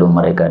Adam, lalu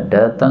mereka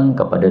datang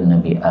kepada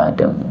Nabi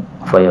Adam.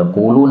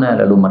 Fayaquluna,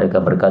 lalu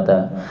mereka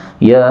berkata,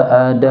 ya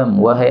Adam,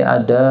 wahai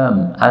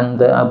Adam,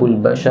 anta abul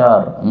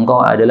bashar, engkau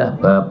adalah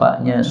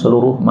bapaknya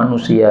seluruh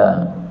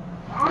manusia.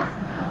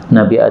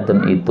 Nabi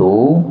Adam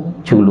itu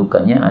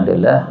julukannya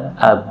adalah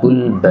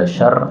Abul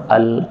Bashar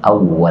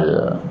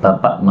Al-Awwal,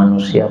 bapak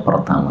manusia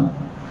pertama.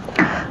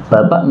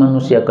 Bapak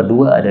manusia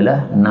kedua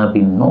adalah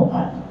Nabi Nuh.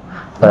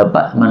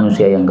 Bapak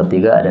manusia yang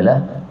ketiga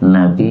adalah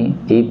Nabi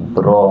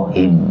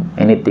Ibrahim.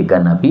 Ini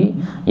 3 nabi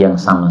yang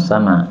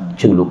sama-sama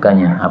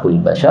julukannya Abul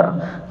Bashar,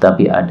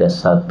 tapi ada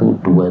 1,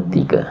 2,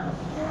 3.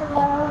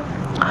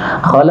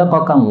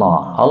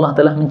 Khalaqakallah, Allah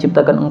telah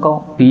menciptakan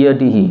engkau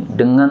biyadihi,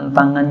 dengan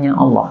tangannya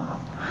Allah.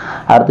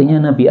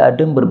 Artinya Nabi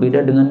Adam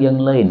berbeda dengan yang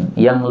lain.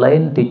 Yang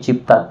lain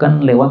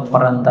diciptakan lewat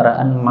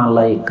perantaraan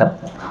malaikat.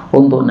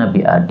 Untuk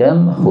Nabi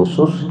Adam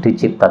khusus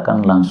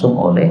diciptakan langsung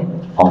oleh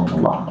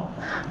Allah.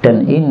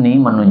 Dan ini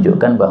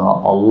menunjukkan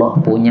bahwa Allah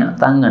punya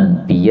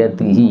tangan,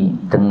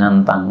 biyadihi,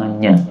 dengan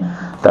tangannya.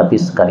 Tapi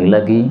sekali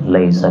lagi,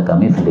 laisa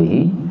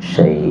kamitslihi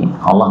syai'.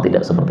 Allah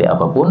tidak seperti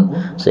apapun,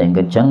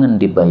 sehingga jangan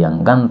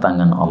dibayangkan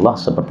tangan Allah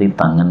seperti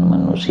tangan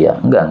manusia.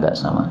 Enggak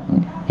sama.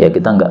 Ya,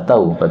 kita enggak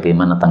tahu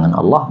bagaimana tangan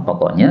Allah,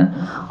 pokoknya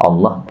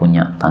Allah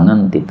punya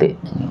tangan, titik.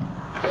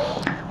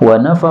 Wa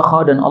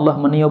nafakha, dan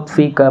Allah meniup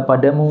fika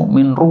padamu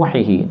min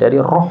ruhihi, dari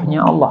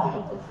rohnya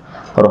Allah.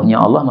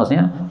 Rohnya Allah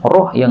maksudnya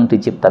roh yang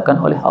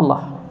diciptakan oleh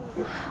Allah.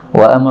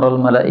 Wa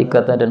amaral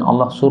malaikata, dan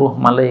Allah suruh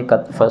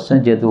malaikat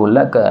fasajadu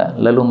laka,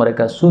 lalu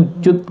mereka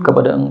sujud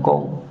kepada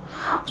engkau.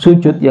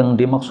 Sujud yang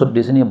dimaksud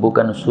di sini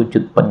bukan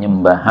sujud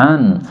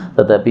penyembahan,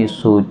 tetapi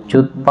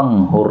sujud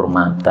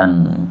penghormatan.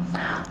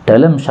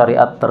 Dalam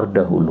syariat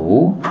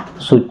terdahulu,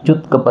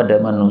 sujud kepada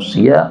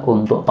manusia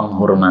untuk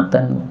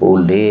penghormatan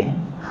boleh,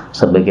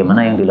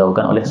 sebagaimana yang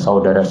dilakukan oleh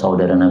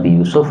saudara-saudara Nabi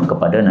Yusuf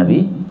kepada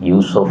Nabi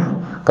Yusuf.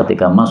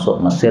 Ketika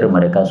masuk Mesir,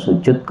 mereka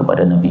sujud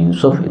kepada Nabi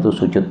Yusuf, itu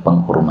sujud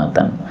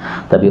penghormatan.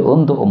 Tapi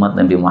untuk umat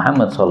Nabi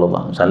Muhammad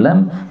SAW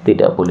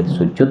tidak boleh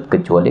sujud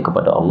kecuali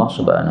kepada Allah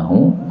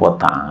Subhanahu wa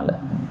Ta'ala.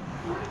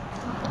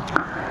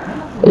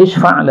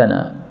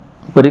 Isfa'lana,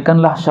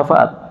 berikanlah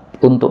syafaat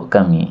untuk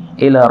kami,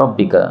 ila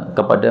rabbika,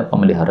 kepada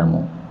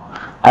pemeliharamu.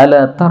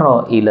 Ala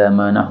tara ila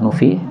ma nahnu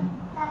fih,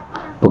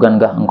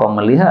 bukankah engkau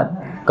melihat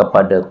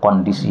kepada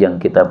kondisi yang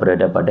kita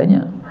berada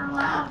padanya?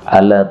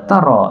 Ala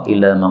tara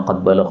ila ma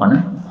qad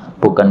balaghana,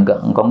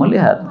 bukankah engkau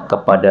melihat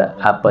kepada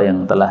apa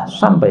yang telah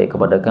sampai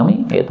kepada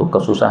kami, yaitu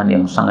kesusahan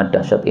yang sangat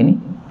dahsyat ini?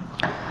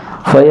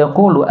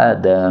 Fayaqulu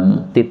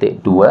Adam,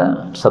 titik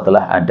 2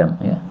 setelah Adam,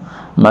 ya.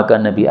 Maka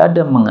Nabi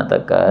Adam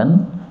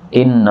mengatakan,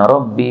 inna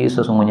rabbi,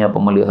 sesungguhnya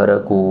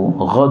pemeliharaku,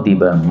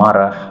 ghadiba,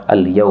 marah,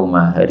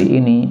 al-yawma, hari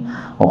ini,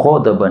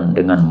 ghadaban,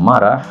 dengan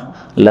marah,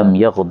 lam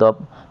yaghdab,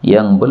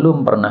 yang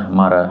belum pernah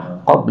marah,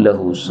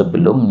 qablahu,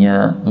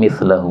 sebelumnya,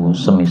 mithlahu,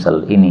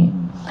 semisal ini,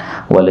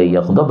 wala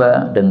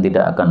yaghdaba, dan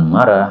tidak akan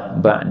marah,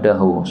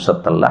 ba'dahu,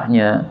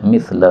 setelahnya,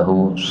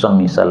 mithlahu,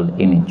 semisal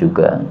ini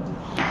juga.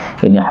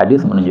 Ini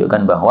hadis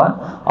menunjukkan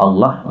bahwa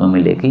Allah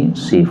memiliki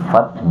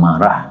sifat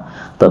marah,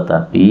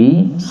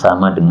 tetapi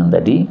sama dengan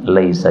tadi,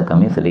 laisa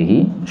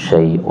kamitslihi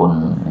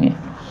syai'un.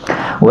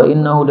 Wa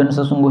innahu, dan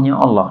sesungguhnya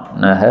Allah,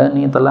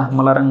 nahani, telah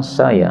melarang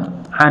saya,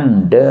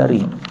 an,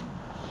 dari,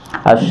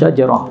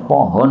 asyajarah,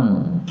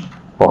 pohon.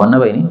 Pohon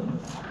apa ini?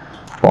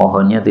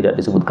 Pohonnya tidak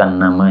disebutkan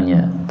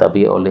namanya,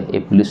 tapi oleh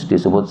iblis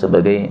disebut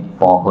sebagai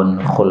pohon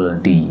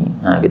khuldi.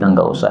 Nah, kita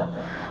nggak usah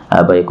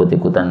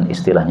ikut-ikutan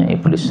istilahnya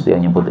iblis, dia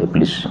nyebut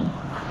iblis.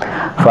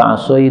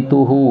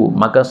 Fa'asaituhu,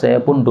 maka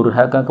saya pun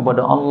durhaka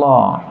kepada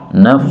Allah.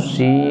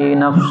 Nafsi,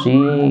 nafsi,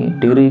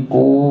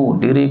 diriku,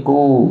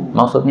 diriku.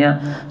 Maksudnya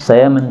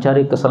saya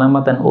mencari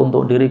keselamatan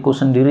untuk diriku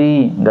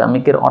sendiri, nggak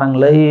mikir orang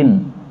lain.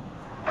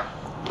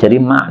 Jadi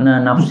makna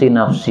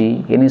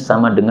nafsi-nafsi ini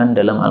sama dengan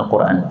dalam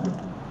Al-Quran.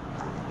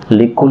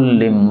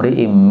 Likulli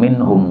imri'im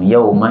minhum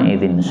yawma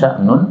idzin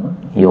sya'nun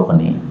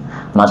yughni.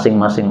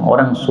 Masing-masing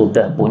orang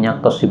sudah punya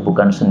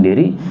kesibukan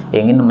sendiri,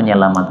 ingin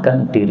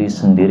menyelamatkan diri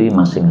sendiri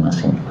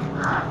masing-masing.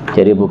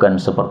 Jadi bukan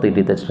seperti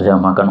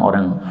diterjemahkan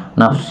orang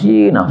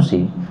nafsi,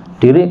 nafsi,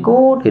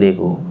 diriku,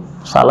 diriku,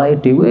 salah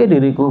dewe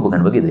diriku,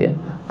 bukan begitu ya.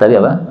 Tapi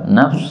apa?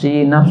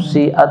 Nafsi,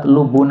 nafsi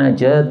atlubu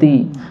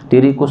najati,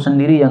 diriku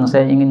sendiri yang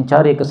saya ingin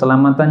cari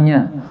keselamatannya.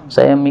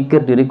 Saya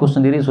mikir diriku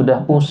sendiri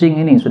sudah pusing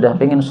ini, sudah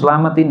pengen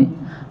selamat ini,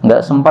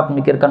 nggak sempat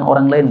mikirkan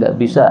orang lain, nggak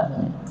bisa.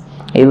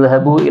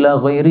 Ilhabu ila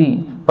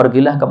ghairi,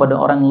 pergilah kepada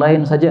orang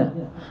lain saja.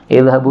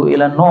 Ilhabu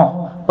ila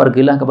Nuh,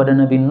 pergilah kepada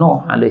Nabi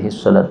Nuh alaihi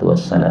salatu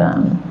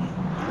wassalam.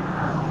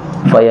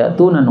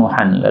 Fayatuna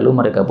Nuhan, lalu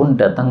mereka pun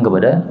datang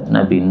kepada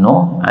Nabi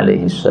Nuh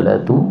alaihi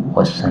salatu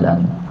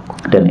wassalam.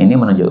 Dan ini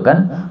menunjukkan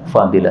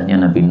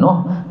fadilahnya Nabi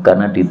Nuh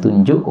karena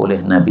ditunjuk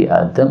oleh Nabi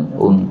Adam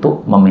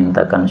untuk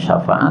memintakan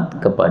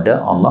syafaat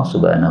kepada Allah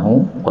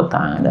Subhanahu wa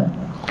Ta'ala.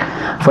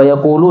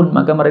 Fayaqulun,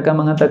 maka mereka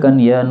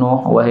mengatakan, ya Nuh,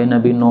 wahai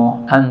Nabi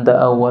Nuh,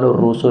 anta awwalur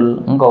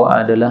rusul, engkau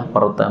adalah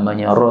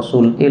pertamanya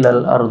rasul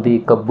ilal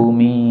ardi, ke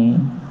bumi.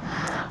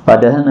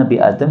 Padahal Nabi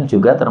Adam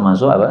juga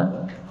termasuk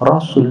apa?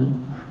 Rasul.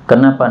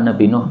 Kenapa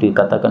Nabi Nuh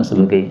dikatakan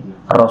sebagai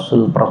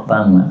rasul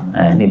pertama?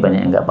 Nah, ini banyak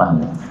yang nggak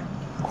paham.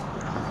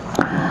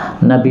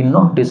 Nabi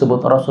Nuh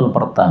disebut rasul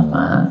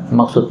pertama,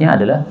 maksudnya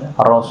adalah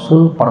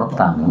rasul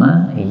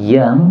pertama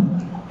yang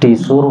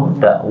disuruh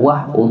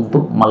dakwah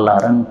untuk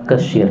melarang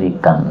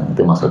kesyirikan,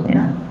 itu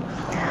maksudnya.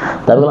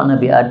 Tapi kalau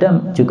Nabi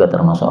Adam juga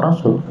termasuk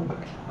Rasul.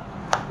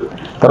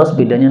 Terus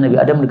bedanya Nabi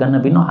Adam dengan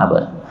Nabi Nuh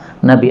apa?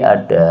 Nabi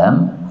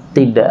Adam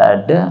tidak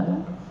ada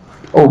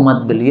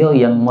umat beliau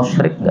yang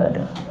musyrik, nggak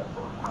ada.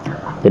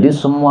 Jadi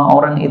semua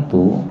orang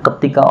itu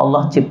ketika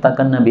Allah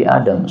ciptakan Nabi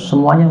Adam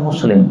semuanya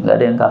muslim, nggak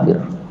ada yang kafir.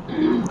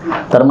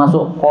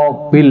 Termasuk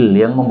Qabil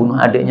yang membunuh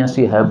adiknya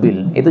si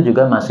Habil itu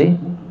juga masih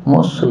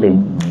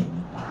muslim.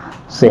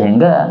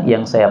 Sehingga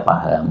yang saya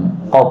paham,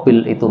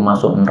 Qabil itu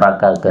masuk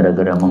neraka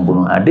gara-gara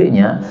membunuh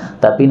adiknya,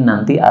 tapi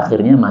nanti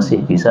akhirnya masih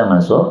bisa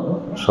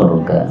masuk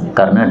surga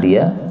karena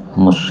dia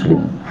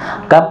muslim.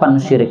 Kapan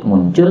syirik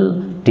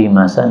muncul? Di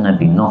masa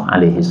Nabi Nuh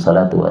alaihi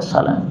salatu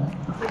wassalam.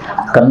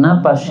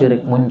 Kenapa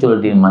syirik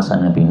muncul di masa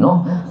Nabi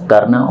Nuh?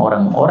 Karena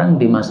orang-orang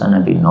di masa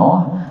Nabi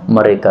Nuh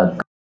mereka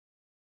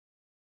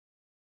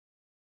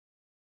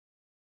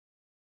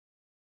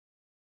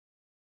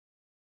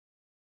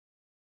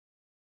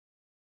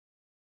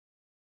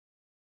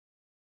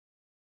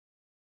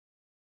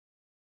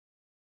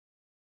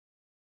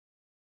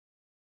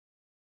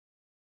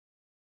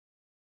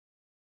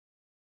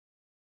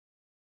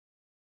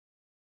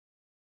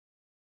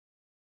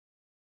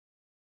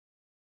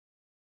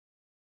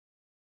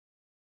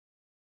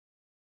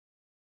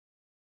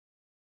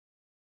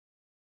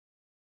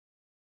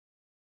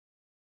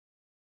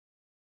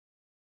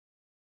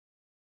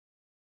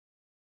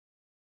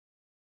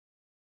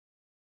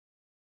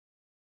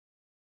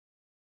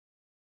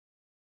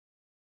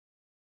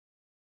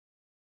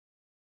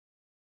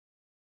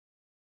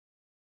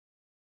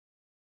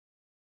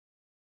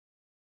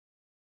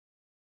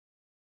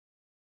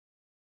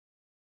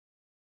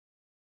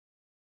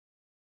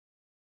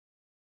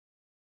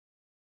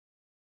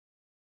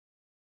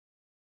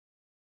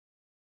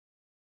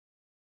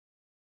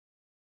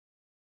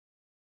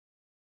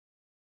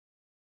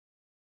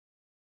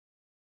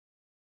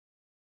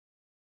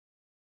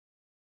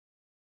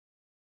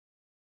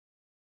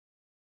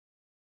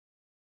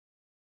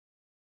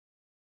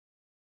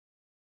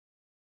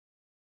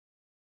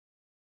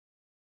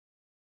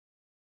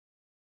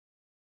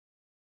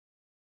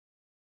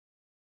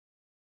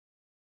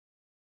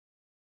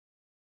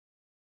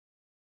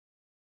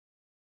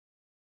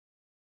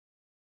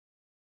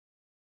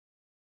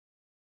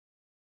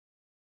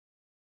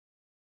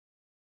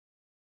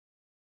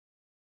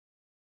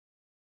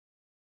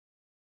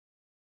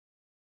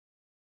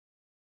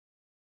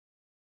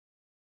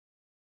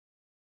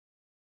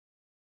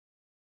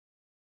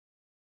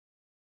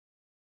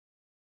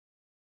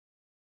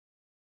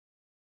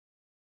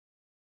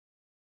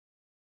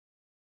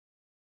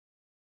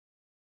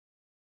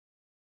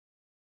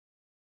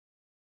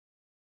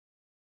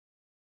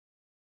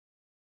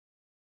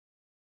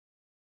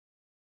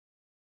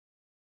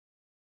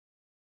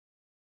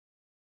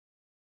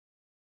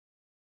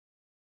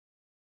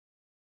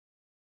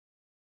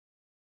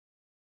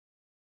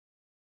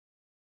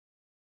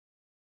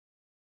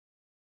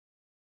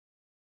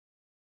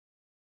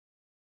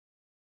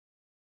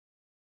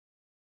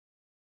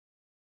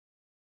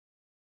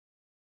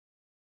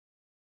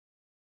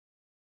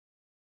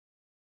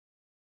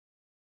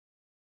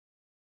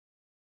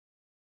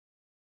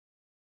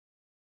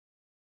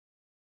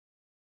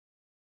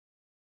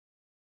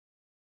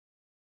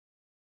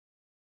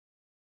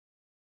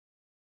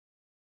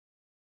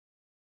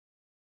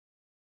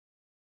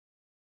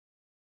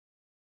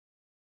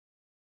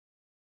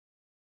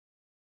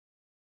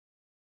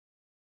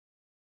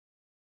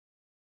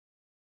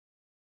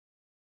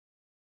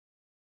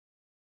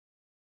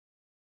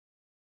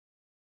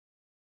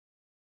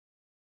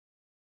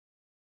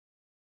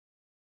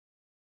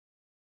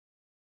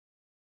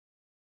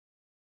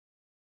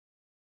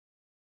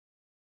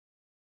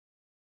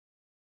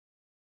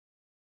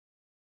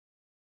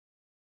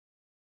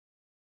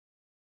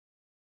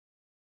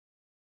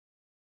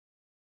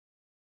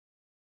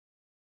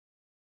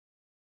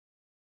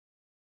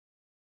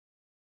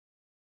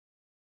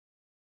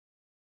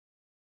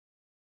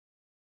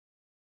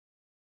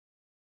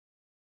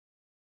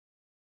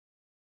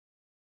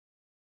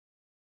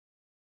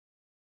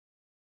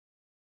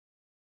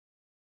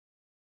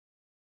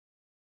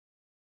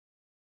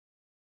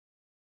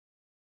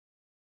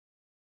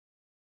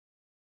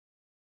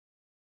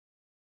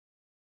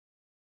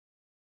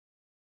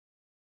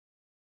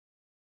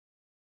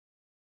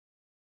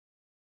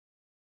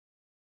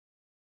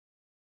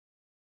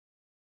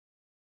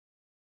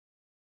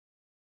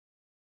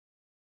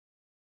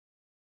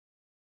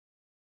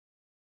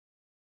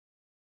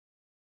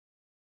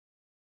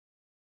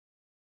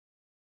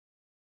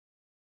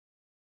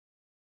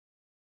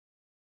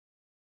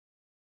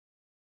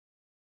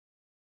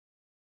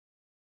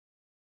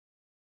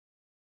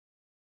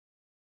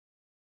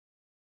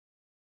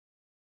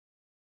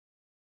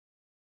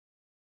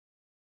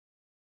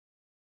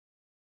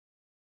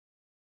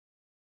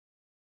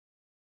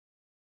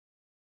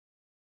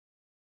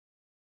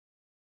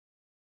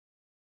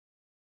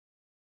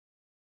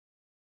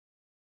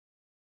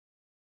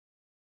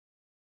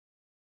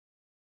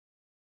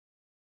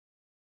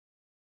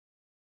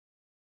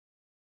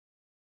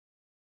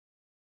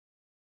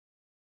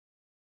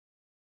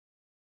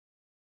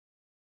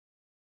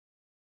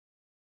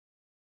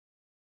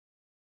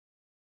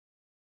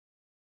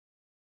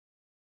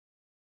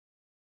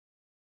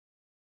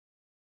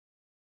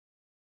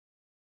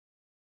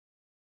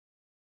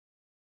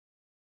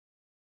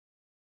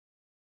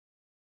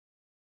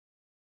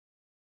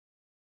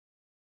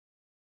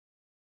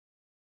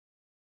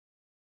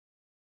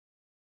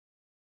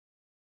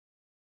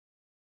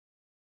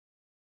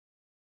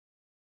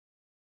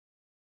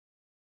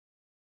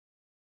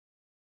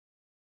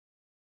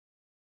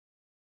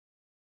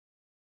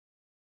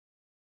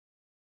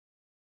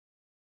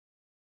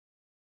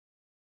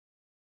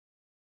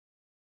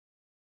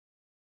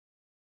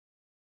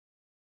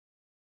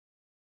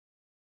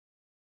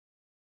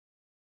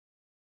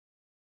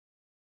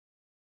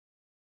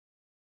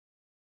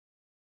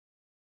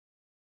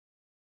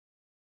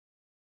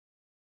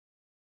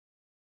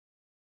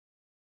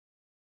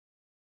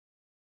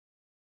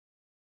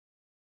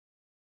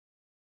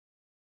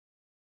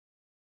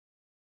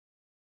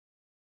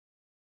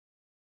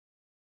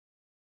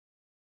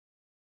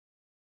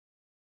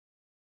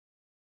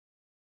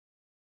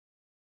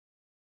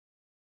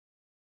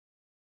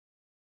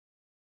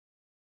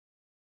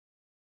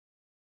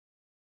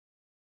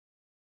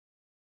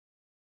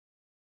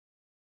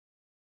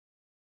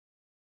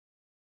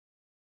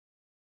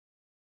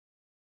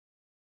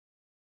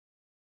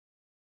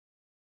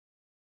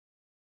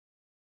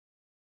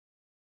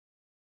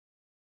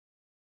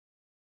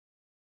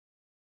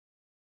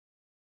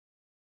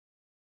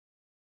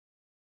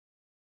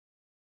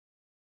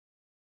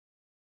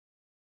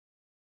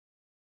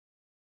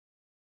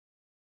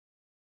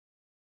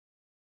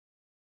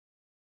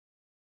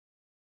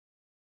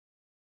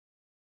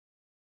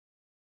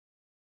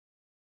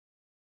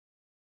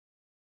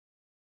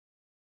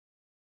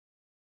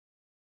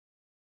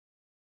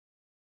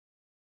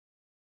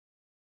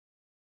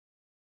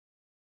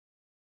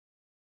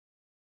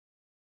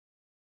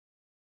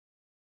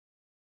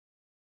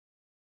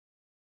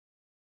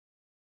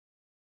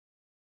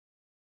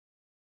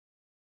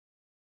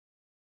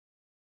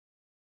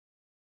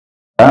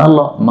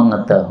Kalau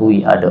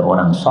mengetahui ada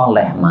orang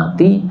soleh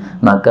mati,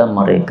 maka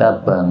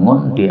mereka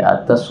bangun di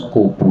atas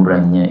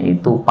kuburannya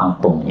itu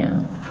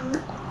patungnya.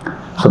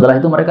 Setelah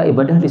itu mereka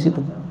ibadah di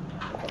situ.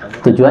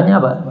 Tujuannya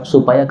apa?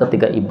 Supaya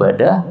ketika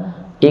ibadah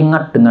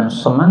ingat dengan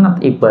semangat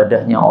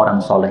ibadahnya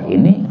orang soleh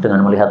ini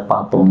dengan melihat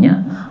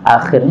patungnya,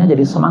 akhirnya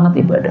jadi semangat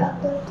ibadah.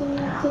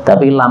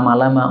 Tapi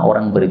lama-lama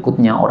orang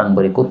berikutnya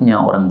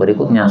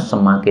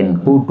semakin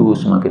bodoh,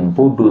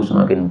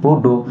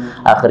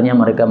 akhirnya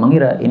mereka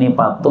mengira ini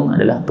patung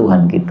adalah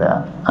Tuhan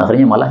kita,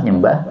 akhirnya malah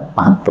nyembah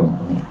patung.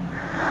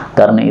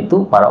 Karena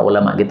itu para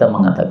ulama kita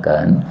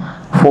mengatakan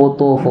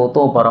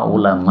foto-foto para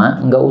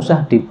ulama nggak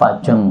usah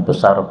dipajang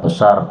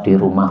besar-besar di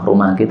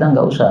rumah-rumah kita,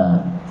 nggak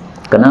usah.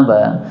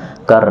 Kenapa?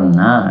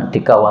 Karena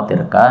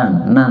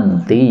dikhawatirkan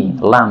nanti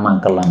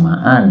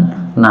lama-kelamaan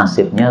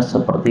nasibnya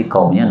seperti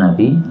kaumnya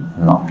Nabi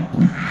Nuh.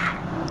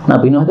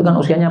 Nabi Nuh itu kan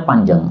usianya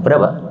panjang,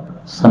 berapa?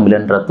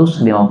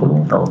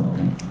 950 tahun.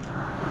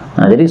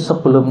 Nah, jadi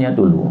sebelumnya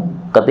dulu,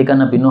 ketika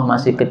Nabi Nuh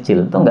masih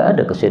kecil, itu nggak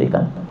ada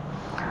kesyirikan.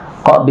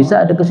 Kok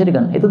bisa ada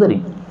kesyirikan? Itu tadi.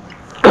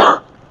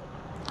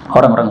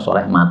 Orang-orang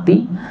soleh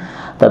mati,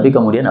 tapi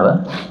kemudian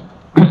apa?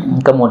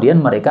 Kemudian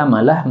mereka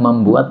malah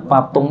membuat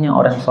patungnya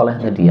orang soleh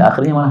tadi,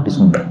 akhirnya malah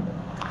disembah.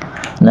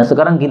 Nah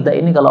sekarang kita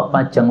ini kalau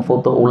pajang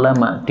foto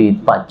ulama,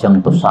 dipajang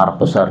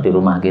besar-besar di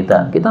rumah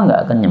kita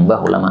nggak akan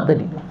nyembah ulama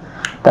tadi.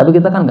 Tapi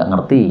kita kan nggak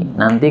ngerti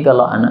nanti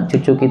kalau anak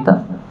cucu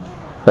kita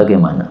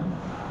bagaimana.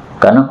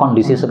 Karena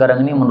kondisi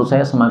sekarang ini menurut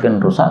saya semakin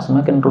rusak.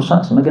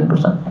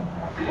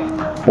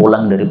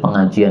 Pulang dari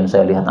pengajian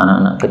saya lihat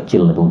anak-anak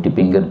kecil itu di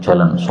pinggir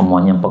jalan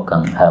semuanya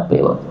pegang HP.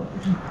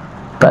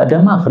 Gak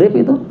ada maghrib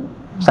itu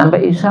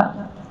sampai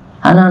isya,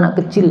 anak-anak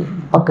kecil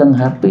pegang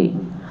HP.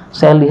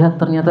 Saya lihat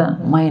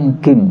ternyata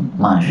main game.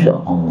 Masya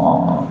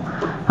Allah,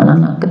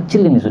 anak-anak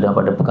kecil ini sudah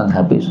pada pegang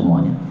HP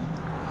semuanya.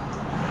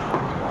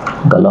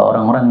 Kalau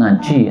orang-orang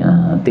ngaji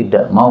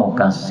tidak mau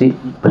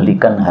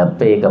belikan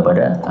HP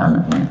kepada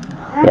anaknya,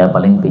 ya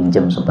paling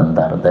pinjam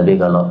sebentar. Tapi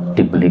kalau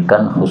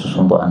dibelikan khusus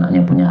untuk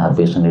anaknya punya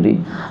HP sendiri,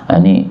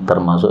 ini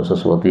termasuk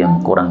sesuatu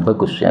yang kurang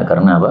bagus ya.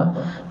 Karena apa?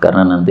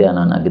 Karena nanti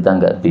anak-anak kita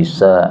nggak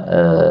bisa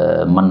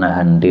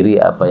menahan diri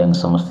apa yang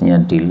semestinya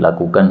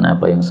dilakukan,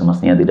 apa yang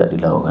semestinya tidak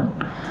dilakukan.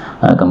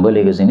 Nah,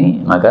 kembali ke sini,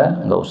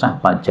 maka nggak usah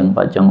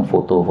pajang-pajang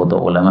foto-foto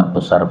ulama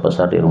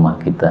besar-besar di rumah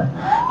kita.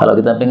 Kalau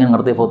kita pengen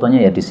ngerti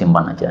fotonya ya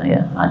disimpan aja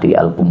ya, di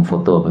album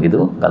foto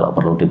begitu. Kalau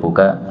perlu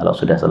dibuka, kalau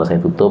sudah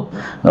selesai tutup,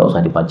 nggak usah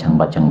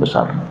dipajang-pajang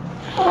besar.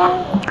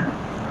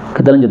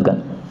 Kita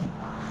lanjutkan.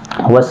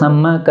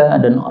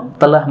 Wasammaka, dan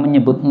telah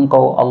menyebut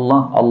engkau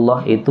Allah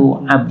itu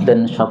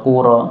abdan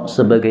syakura,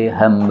 sebagai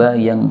hamba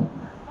yang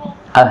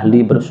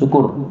ahli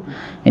bersyukur.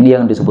 Ini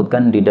yang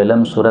disebutkan di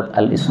dalam surat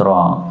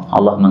Al-Isra.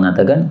 Allah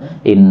mengatakan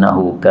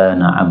innahu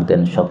kana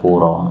abdan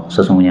syakura,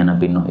 sesungguhnya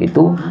Nabi Nuh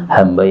itu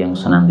hamba yang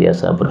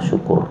senantiasa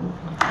bersyukur.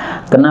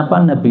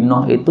 Kenapa Nabi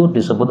Nuh itu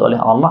disebut oleh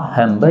Allah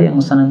hamba yang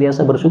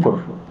senantiasa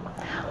bersyukur?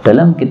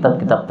 Dalam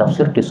kitab-kitab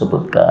tafsir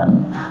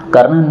disebutkan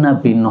karena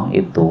Nabi Nuh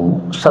itu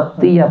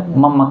setiap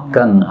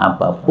memegang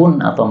apapun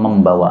atau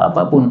membawa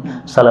apapun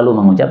selalu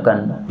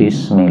mengucapkan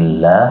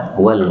bismillah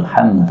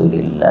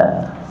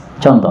walhamdulillah.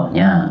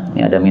 Contohnya,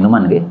 ini ada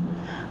minuman gitu,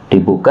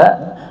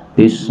 dibuka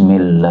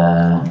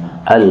bismillah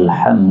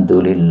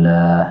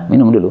alhamdulillah,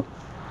 minum dulu.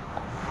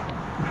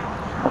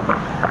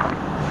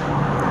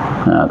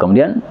 Nah,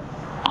 kemudian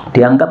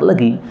diangkat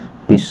lagi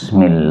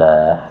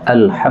bismillah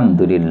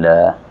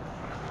alhamdulillah.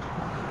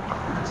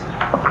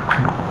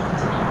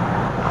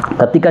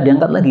 Ketika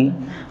diangkat lagi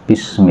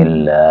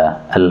bismillah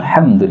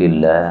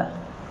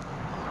alhamdulillah.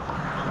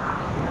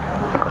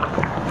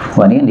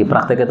 Wah, ini kan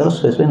dipraktekkan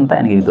terus sesuai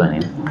enten gitu ini.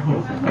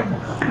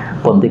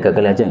 Pon 3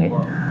 kali aja nih.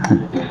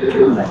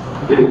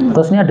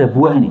 Terus ini ada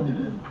buah nih.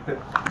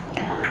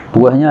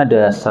 Buahnya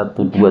ada 1,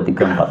 2,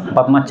 3, 4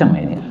 macam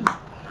ya ini.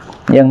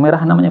 Yang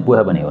merah namanya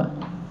buah apa nih, Pak?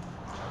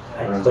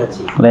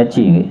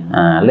 Leci.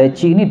 Nah,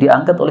 leci ini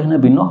diangkat oleh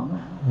Nabi Nuh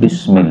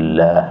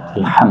bismillah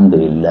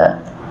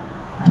alhamdulillah.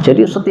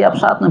 Jadi setiap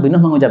saat Nabi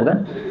Nuh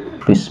mengucapkan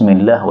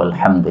bismillah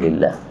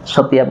walhamdulillah.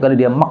 Setiap kali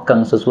dia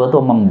megang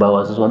sesuatu,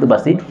 membawa sesuatu,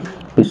 pasti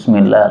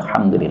bismillah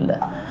alhamdulillah.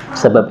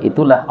 Sebab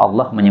itulah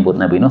Allah menyebut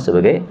Nabi Nuh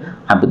sebagai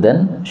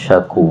abdan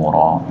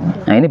syakura.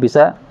 Nah, ini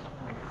bisa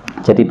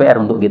jadi PR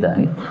untuk kita.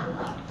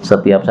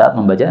 Setiap saat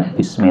membaca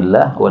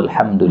bismillah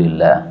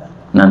walhamdulillah.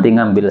 Nanti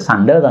ngambil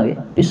sandal lagi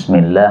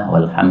bismillah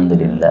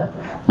walhamdulillah.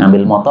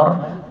 Ngambil motor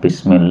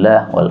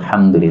bismillah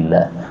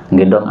walhamdulillah.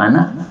 Gendong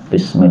anak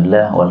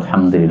bismillah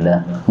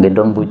walhamdulillah.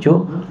 Gendong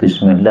bucu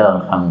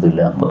bismillah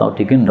alhamdulillah. Mau tahu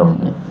digendong.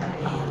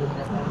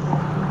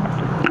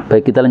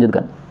 Baik, kita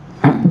lanjutkan.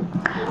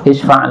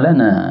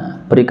 Isfa'lana,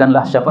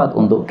 berikanlah syafaat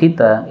untuk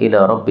kita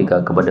ila rabbika,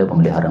 kepada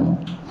pemeliharamu.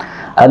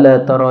 Ala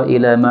tara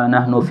ila ma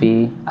nahnu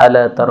fi,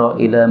 ala tara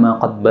ila ma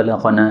qad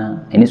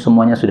balaghana. Ini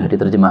semuanya sudah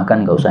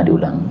diterjemahkan, enggak usah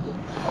diulang.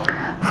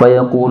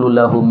 Fayaqulu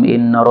lahum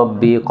inna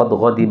rabbi qad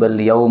ghadiba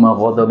al-yawma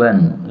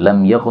ghadaban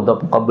lam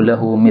yaghdab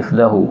qablahu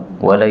mithlahu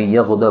wa la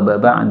yaghdab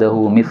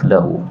ba'dahu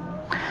mithlahu.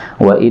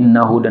 Wa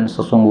innahu, dan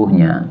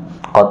sesungguhnya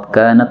qad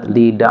kanat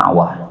li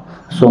da'wah,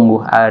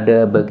 sungguh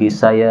ada bagi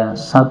saya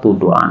satu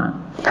doa,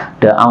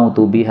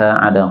 da'autu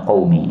biha ala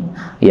qaumi,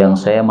 yang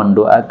saya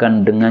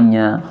mendoakan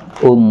dengannya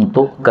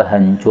untuk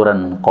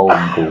kehancuran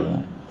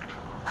kaumku.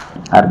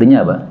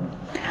 Artinya apa?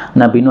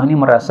 Nabi Nuh ini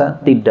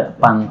merasa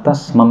tidak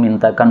pantas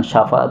memintakan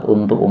syafaat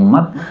untuk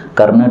umat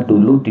karena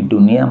dulu di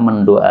dunia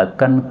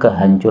mendoakan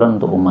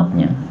kehancuran untuk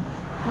umatnya.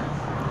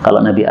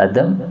 Kalau Nabi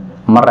Adam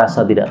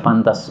merasa tidak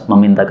pantas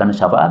memintakan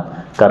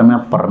syafaat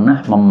karena pernah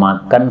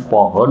memakan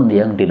pohon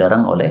yang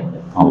dilarang oleh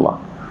Allah.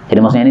 Jadi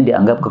maksudnya ini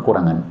dianggap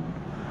kekurangan.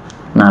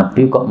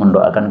 Nabi kok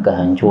mendoakan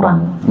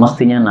kehancuran?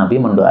 Mestinya Nabi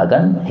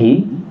mendoakan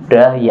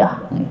hidayah.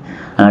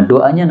 Nah,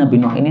 doanya Nabi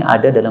Nuh ini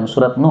ada dalam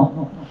surat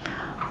Nuh.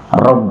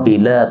 Rabbi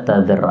la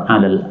tadhar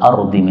 'alal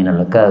ardi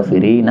minal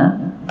kafirina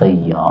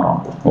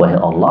tayyara. Wahai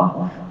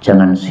Allah,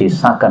 jangan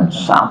sisakan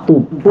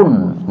satu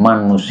pun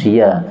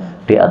manusia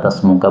di atas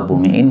muka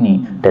bumi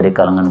ini dari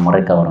kalangan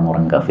mereka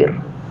orang-orang kafir.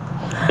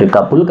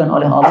 Dikabulkan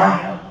oleh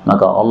Allah,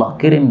 maka Allah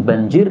kirim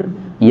banjir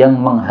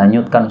yang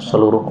menghanyutkan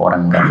seluruh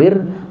orang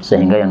kafir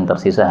sehingga yang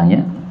tersisa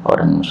hanya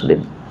orang muslim.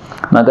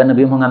 Maka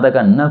Nabi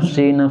mengatakan,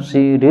 nafsi,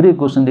 nafsi,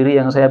 diriku sendiri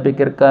yang saya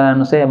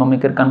pikirkan, saya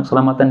memikirkan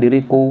keselamatan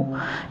diriku.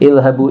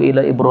 Ilhabu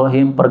ila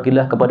Ibrahim,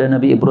 pergilah kepada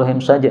Nabi Ibrahim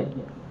saja.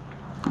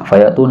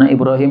 Fayatuna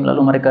Ibrahim,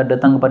 lalu mereka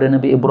datang kepada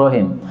Nabi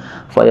Ibrahim.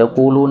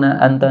 Fayaquluna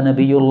anta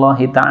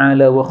nabiyullahi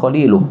ta'ala wa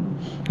khaliluh,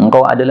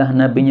 engkau adalah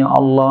nabinya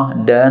Allah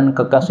dan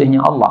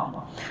kekasihnya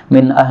Allah.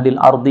 Min ahlil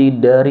ardi,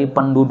 dari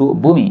penduduk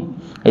bumi.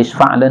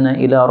 Isfa' lana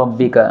ila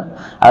rabbika,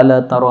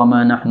 ala tara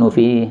ma nahnu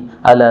fih,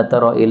 ala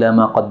tara ila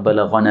ma qad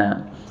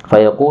balaghana.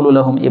 Fayaqulu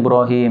lahum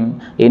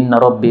Ibrahim, inna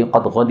rabbi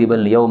qad ghadiba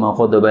al-yawma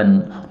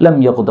ghadaban lam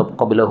yaghdab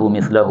qablahu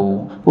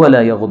mithlahu wa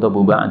la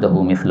yaghdabu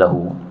ba'dahu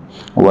mithlahu.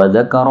 Wa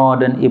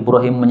dzakara, dan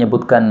Ibrahim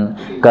menyebutkan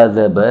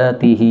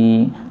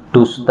kadzabatihi,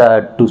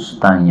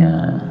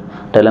 dusta-dustanya.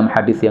 Dalam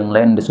hadis yang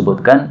lain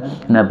disebutkan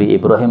Nabi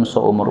Ibrahim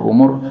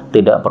seumur-umur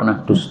tidak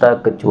pernah dusta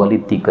kecuali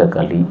 3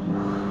 kali.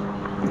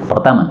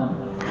 Pertama,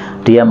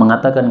 dia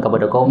mengatakan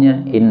kepada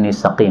kaumnya, inni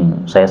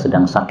saqim, saya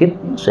sedang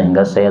sakit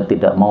sehingga saya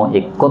tidak mau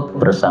ikut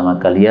bersama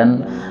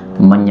kalian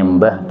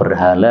menyembah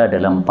berhala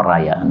dalam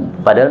perayaan.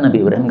 Padahal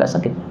Nabi Ibrahim nggak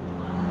sakit.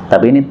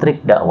 Tapi ini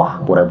trik dakwah,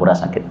 pura-pura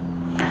sakit.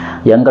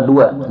 Yang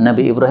kedua,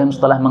 Nabi Ibrahim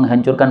setelah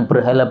menghancurkan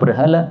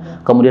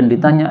berhala-berhala, kemudian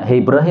ditanya, hei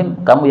Ibrahim,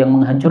 kamu yang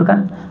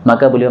menghancurkan?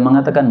 Maka beliau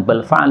mengatakan,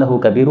 bal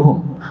fa'alahu kabiruhum,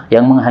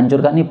 yang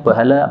menghancurkan ini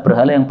berhala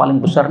yang paling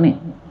besar nih,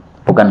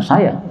 bukan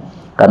saya.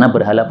 Karena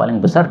berhala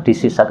paling besar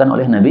disisakan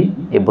oleh Nabi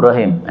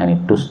Ibrahim.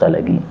 Ini dusta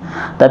lagi.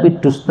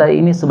 Tapi dusta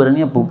ini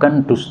sebenarnya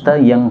bukan dusta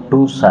yang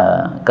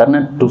dosa,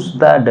 karena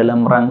dusta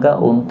dalam rangka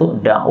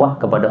untuk dakwah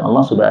kepada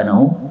Allah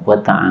Subhanahu wa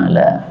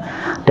Ta'ala.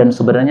 Dan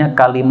sebenarnya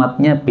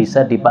kalimatnya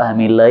bisa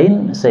dipahami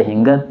lain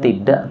sehingga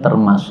tidak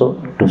termasuk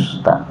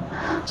dusta.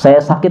 Saya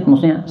sakit,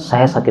 maksudnya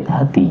saya sakit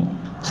hati.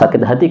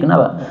 Sakit hati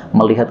kenapa?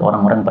 Melihat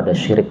orang-orang pada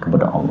syirik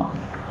kepada Allah.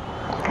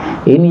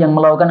 Ini yang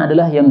melakukan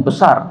adalah yang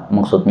besar,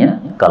 maksudnya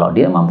kalau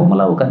dia mampu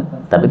melakukan,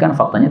 tapi kan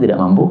faktanya tidak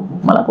mampu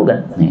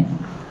melakukan. Nih.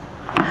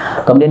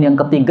 Kemudian yang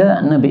ketiga,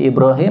 Nabi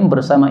Ibrahim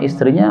bersama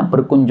istrinya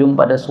berkunjung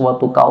pada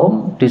suatu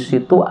kaum. Di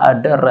situ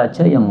ada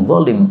raja yang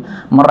zalim,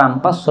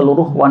 merampas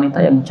seluruh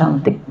wanita yang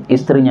cantik.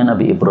 Istrinya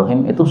Nabi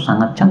Ibrahim itu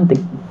sangat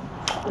cantik,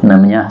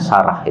 namanya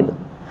Sarah itu.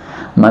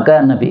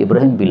 Maka Nabi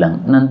Ibrahim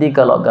bilang, nanti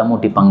kalau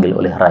kamu dipanggil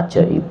oleh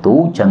raja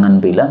itu,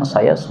 jangan bilang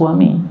saya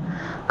suami.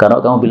 Kalau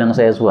kamu bilang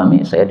saya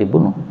suami, saya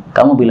dibunuh.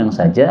 Kamu bilang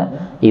saja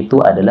itu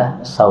adalah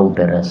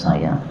saudara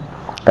saya.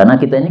 Karena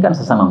kita ini kan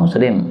sesama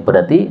muslim,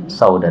 berarti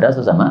saudara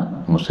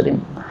sesama muslim.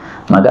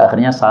 Maka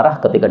akhirnya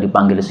Sarah ketika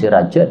dipanggil si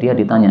raja, dia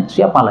ditanya,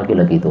 siapa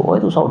laki-laki itu? Oh,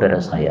 itu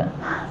saudara saya.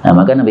 Nah,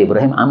 maka Nabi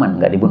Ibrahim aman,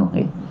 nggak dibunuh.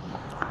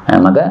 Nah,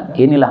 maka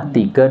inilah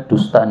 3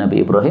 dusta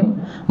Nabi Ibrahim.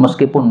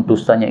 Meskipun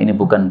dustanya ini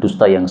bukan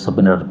dusta yang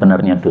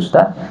sebenar-benarnya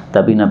dusta,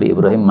 tapi Nabi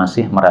Ibrahim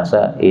masih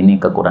merasa ini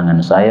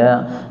kekurangan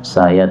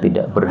saya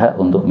tidak berhak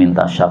untuk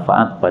minta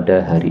syafaat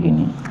pada hari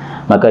ini.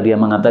 Maka dia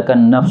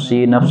mengatakan,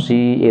 nafsi,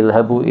 nafsi,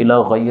 ilhabu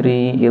ila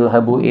ghairi,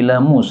 ilhabu ila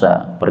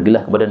Musa,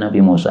 pergilah kepada Nabi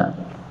Musa.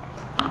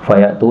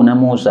 Fayatuna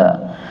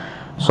Musa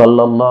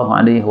sallallahu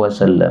alaihi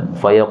wasallam,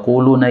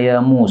 fayaquluna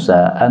ya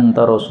Musa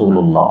anta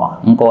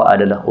Rasulullah, engkau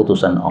adalah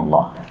utusan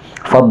Allah.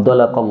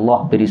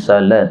 Faddalakallah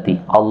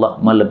birisalati, Allah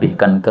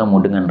melebihkan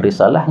kamu dengan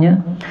risalahnya.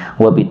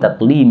 Wa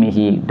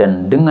bitaklimihi,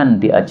 dan dengan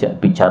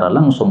diajak bicara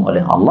langsung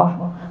oleh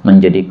Allah,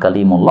 menjadi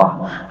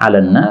kalimullah ala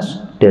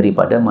nas,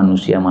 daripada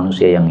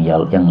manusia-manusia yang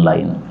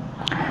lain.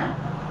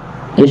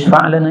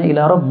 Isfa' lana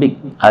ila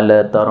rabbik,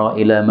 ala tara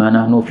ila ma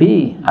nahnu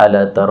fi,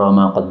 ala tara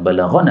ma qad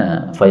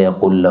balaghana.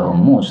 Fayaqul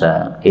lahum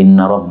Musa,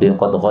 inna rabbi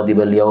qad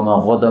ghadiba al-yawma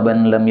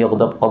ghadaban lam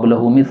yaghdab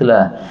qablahu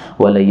mithlah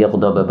wa la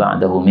yaghdab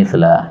ba'dahu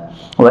mithlah.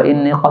 Wa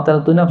inni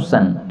qataltu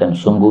nafsan, dan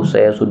sungguh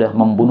saya sudah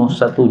membunuh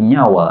satu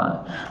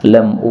nyawa,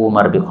 lam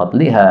umar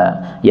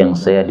biqatliha, yang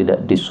saya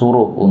tidak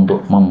disuruh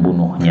untuk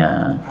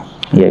membunuhnya.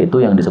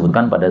 Yaitu yang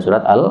disebutkan pada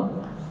surat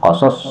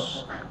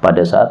Al-Qasas,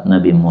 pada saat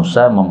Nabi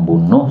Musa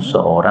membunuh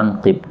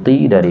seorang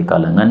Qibti dari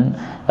kalangan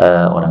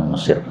orang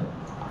Mesir.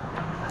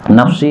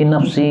 nafsi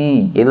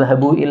nafsi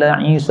ilhabu ila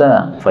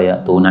Isa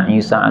fayatuna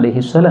Isa alaihi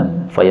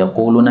salam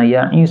fayaquluna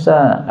ya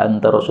Isa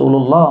anta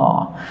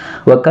Rasulullah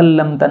wa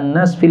kallamtan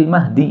nas fil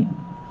mahdi.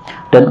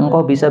 Dan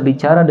engkau bisa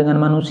bicara dengan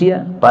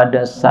manusia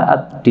pada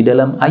saat di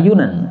dalam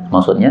ayunan,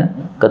 maksudnya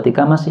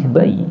ketika masih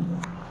bayi.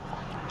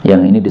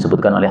 Yang ini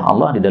disebutkan oleh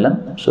Allah di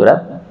dalam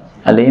surat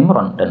Ali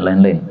Imran dan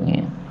lain-lain.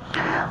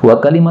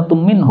 Wa kalimatum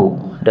minhu,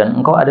 dan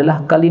engkau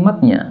adalah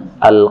kalimatnya,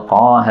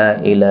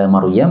 alqaha ila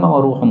Maryam wa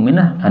ruhum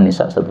minah,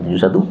 An-Nisa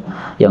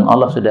 171, yang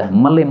Allah sudah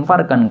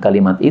melemparkan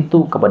kalimat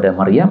itu kepada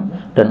Maryam,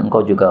 dan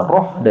engkau juga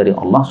roh dari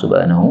Allah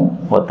subhanahu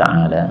wa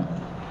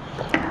ta'ala.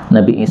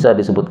 Nabi Isa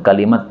disebut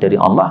kalimat dari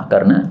Allah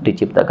karena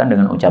diciptakan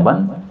dengan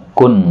ucapan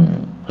kun,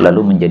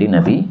 lalu menjadi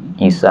Nabi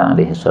Isa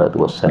alaihi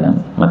salatu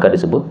wassalam, maka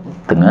disebut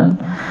dengan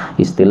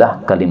istilah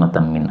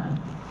kalimatan minah.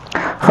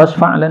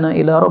 Fasfa' lana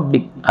ila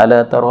rabbik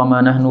ala tara ma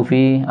nahnu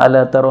fi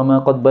ala tara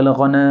ma qad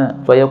balaghana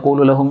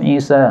fayaqulu lahum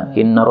Isa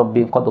inna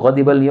rabbi qad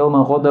ghadiba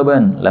al-yawma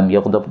ghadaban lam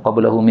yaghdab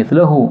qablahu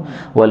mithlahu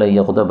wa la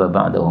yaghdab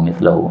ba'dahu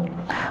mithlahu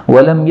wa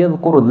lam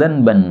yadhkur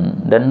dhanban.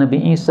 Dan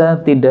Nabi Isa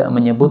tidak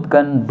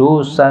menyebutkan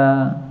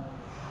dosa.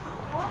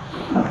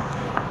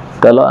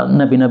 Kalau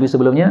nabi-nabi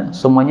sebelumnya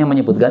semuanya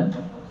menyebutkan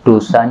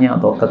dosanya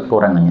atau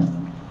kekurangannya.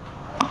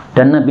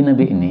 Dan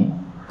nabi-nabi ini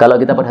kalau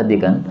kita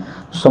perhatikan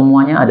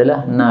semuanya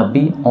adalah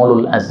nabi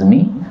ulul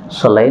azmi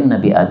selain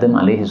Nabi Adam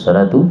alaihi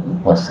salatu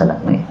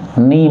wassalam.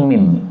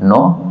 Mim,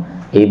 Nuh,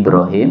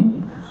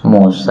 Ibrahim,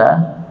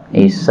 Musa,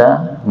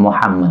 Isa,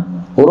 Muhammad.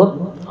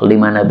 Urut 5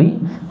 nabi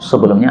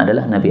sebelumnya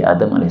adalah Nabi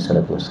Adam alaihi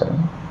salatu wassalam.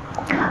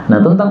 Nah,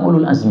 tentang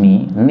ulul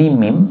azmi,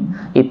 mim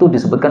itu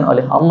disebutkan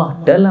oleh Allah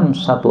dalam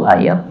satu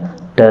ayat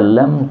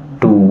dalam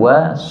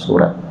 2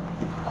 surat.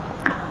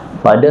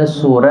 Pada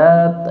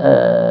surat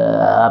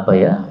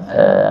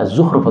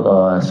Az-Zukhruf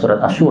atau surat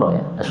Asyura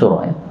ya,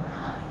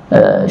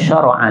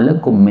 syara'a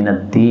lakum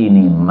minad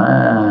dini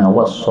ma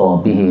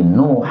wassa bihi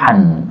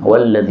Nuhan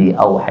walladzi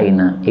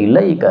auhayna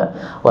ilaika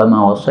wa ma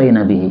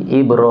wassayna bihi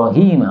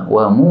Ibrahim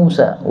wa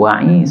Musa wa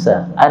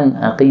Isa an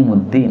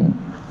aqimud din.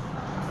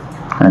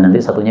 Nah,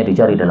 nanti satunya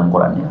dicari dalam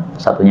Quran ya.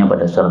 Satunya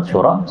pada surat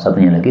Syura,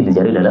 satunya lagi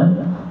dicari dalam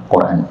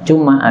Quran.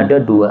 Cuma ada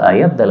 2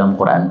 ayat dalam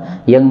Quran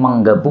yang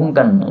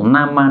menggabungkan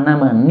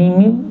nama-nama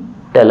mim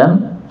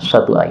dalam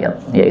satu ayat,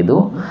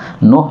 yaitu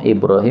Nuh,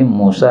 Ibrahim,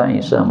 Musa,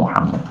 Isa,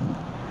 Muhammad.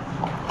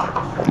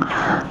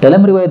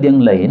 Dalam riwayat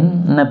yang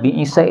lain,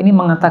 Nabi Isa ini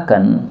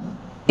mengatakan,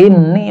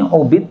 inni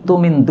ubidtu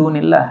min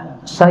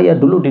dunillah, saya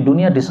dulu di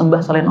dunia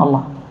disembah selain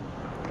Allah.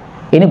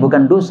 Ini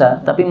bukan dosa,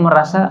 tapi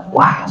merasa,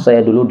 wah,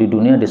 saya dulu di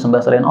dunia disembah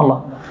selain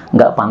Allah,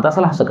 nggak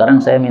pantaslah sekarang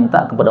saya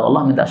minta kepada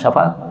Allah, minta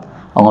syafaat.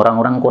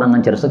 Orang-orang kurang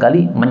ajar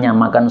sekali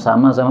menyamakan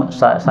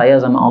saya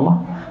sama Allah.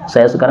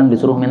 Saya sekarang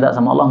disuruh minta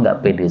sama Allah,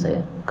 nggak pede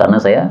saya,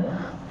 karena saya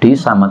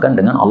disamakan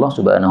dengan Allah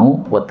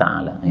subhanahu wa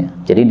ta'ala ya.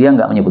 Jadi dia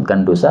nggak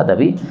menyebutkan dosa,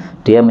 tapi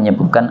dia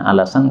menyebutkan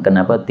alasan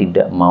kenapa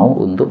tidak mau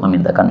untuk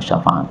memintakan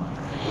syafaat.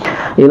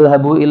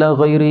 Ilhabu ila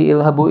ghairi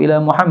ilhabu ila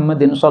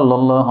Muhammadin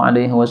sallallahu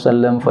alaihi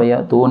wasallam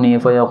fayatuni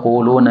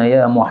fayaquluna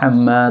ya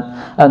Muhammad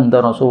anta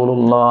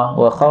Rasulullah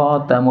wa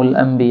khatamul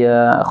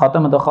anbiya.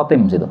 Khatam atau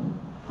khatim situ?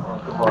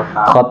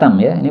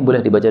 Khatam ya, ini boleh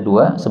dibaca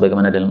 2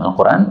 sebagaimana dalam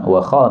Al-Qur'an, wa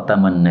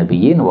khataman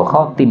nabiyyin wa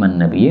khatiman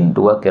nabiyyin,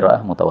 2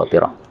 qiraah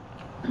mutawatirah.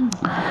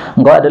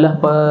 Engkau adalah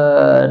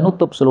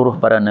penutup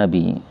seluruh para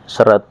nabi,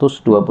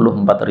 124.000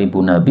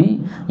 nabi,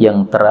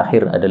 yang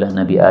terakhir adalah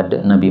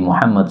Nabi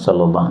Muhammad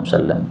sallallahu alaihi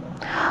wasallam.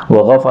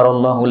 Wa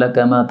ghafarallahu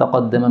laka ma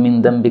taqaddama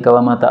min dhanbika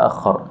wa ma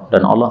ta'akhkhar,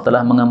 dan Allah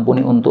telah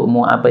mengampuni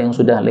untukmu apa yang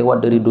sudah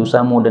lewat dari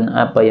dosamu dan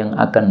apa yang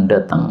akan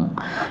datang.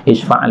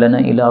 Isfa'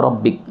 lana ila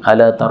rabbik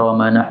ala tara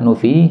ma nahnu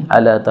fi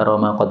ala tara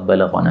ma qad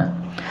balaghana.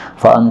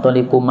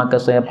 Fa'antaliku, maka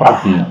saya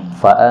pergi,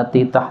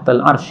 fa'ati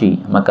tahtal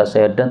arsy, maka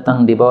saya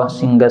datang di bawah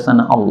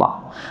singgasana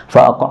Allah,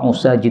 fa'aqa'u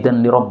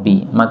sajidan li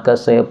rabbi, maka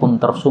saya pun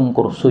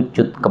tersungkur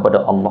sujud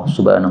kepada Allah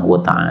subhanahu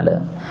wa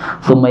ta'ala.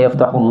 Thumma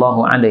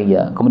yaftahullahu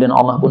alayya, kemudian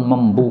Allah pun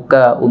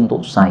membuka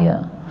untuk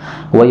saya,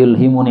 wa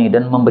yulhimuni,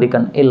 dan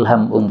memberikan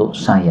ilham untuk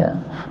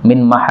saya,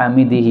 min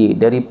mahamidihi,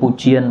 dari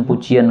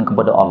pujian-pujian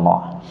kepada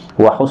Allah,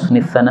 wa husni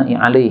tsana'i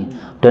alaih,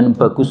 dan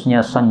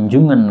bagusnya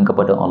sanjungan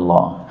kepada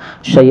Allah,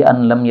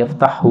 syai'an lam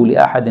yaftahu li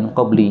ahadin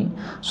qabli,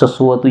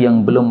 sesuatu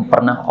yang belum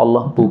pernah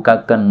Allah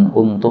bukakan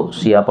untuk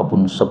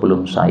siapapun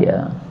sebelum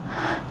saya.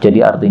 Jadi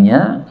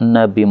artinya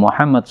Nabi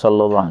Muhammad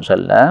SAW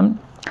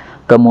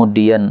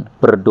kemudian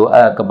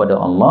berdoa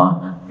kepada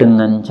Allah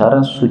dengan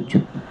cara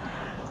sujud.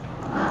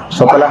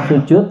 Setelah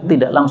sujud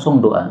tidak langsung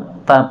doa,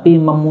 tapi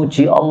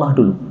memuji Allah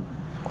dulu.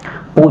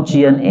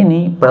 Pujian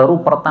ini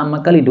baru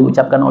pertama kali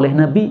diucapkan oleh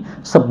Nabi,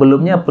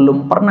 sebelumnya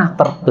belum pernah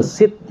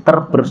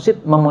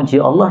terbersit memuji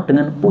Allah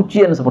dengan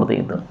pujian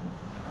seperti itu.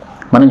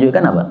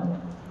 Menunjukkan apa?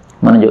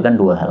 Menunjukkan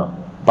 2 hal.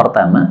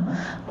 Pertama,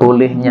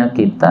 bolehnya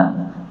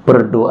kita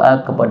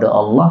berdoa kepada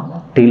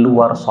Allah di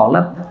luar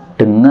sholat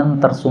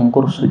dengan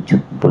tersungkur sujud,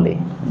 boleh.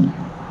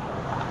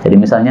 Jadi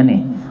misalnya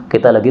nih,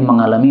 kita lagi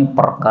mengalami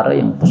perkara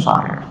yang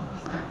besar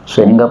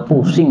sehingga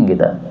pusing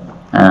kita,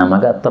 nah,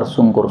 maka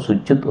tersungkur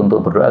sujud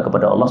untuk berdoa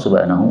kepada Allah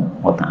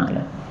subhanahu wa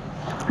ta'ala.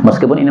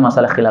 Meskipun ini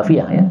masalah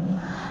khilafiyah ya.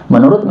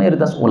 Menurut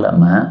mayoritas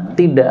ulama,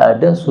 tidak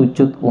ada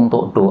sujud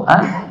untuk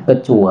doa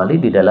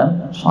kecuali di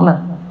dalam sholat.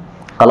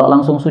 Kalau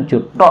langsung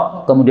sujud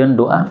tok kemudian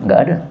doa, nggak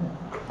ada.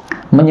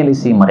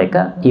 Menyelisih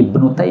mereka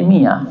Ibnu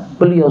Taimiyah,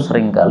 beliau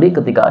seringkali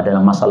ketika ada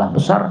masalah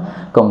besar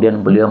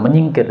kemudian beliau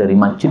menyingkir dari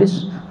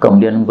majelis,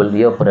 kemudian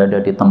beliau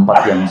berada di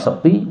tempat yang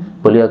sepi,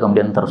 beliau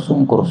kemudian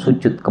tersungkur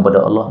sujud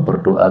kepada Allah,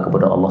 berdoa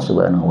kepada Allah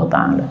Subhanahu wa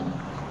taala.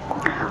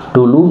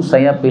 Dulu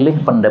saya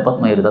pilih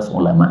pendapat mayoritas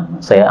ulama.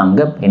 Saya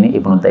anggap ini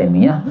Ibnu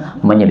Taimiyah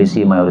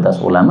menyelisih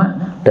mayoritas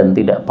ulama dan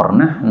tidak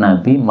pernah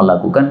Nabi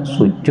melakukan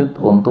sujud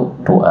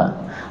untuk doa.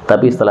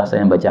 Tapi setelah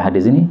saya baca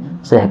hadis ini,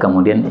 saya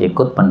kemudian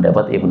ikut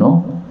pendapat Ibnu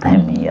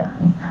Taimiyah.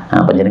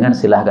 Nah, panjenengan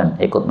silahkan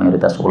ikut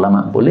mayoritas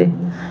ulama boleh,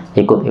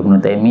 ikut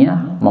Ibnu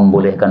Taimiyah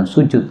membolehkan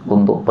sujud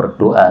untuk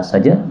berdoa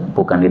saja,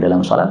 bukan di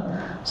dalam salat.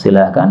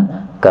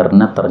 Silahkan,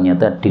 karena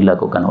ternyata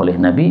dilakukan oleh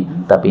Nabi,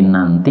 tapi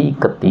nanti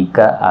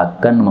ketika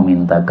akan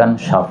memintakan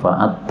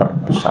syafaat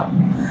terbesar.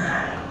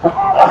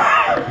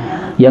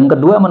 Yang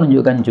kedua,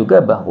 menunjukkan juga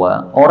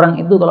bahwa orang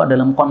itu kalau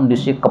dalam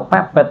kondisi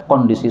kepepet,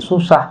 kondisi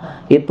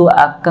susah, itu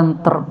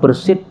akan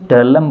terbersit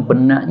dalam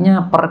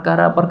benaknya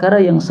perkara-perkara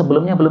yang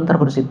sebelumnya belum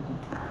terbersit.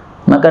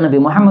 Maka Nabi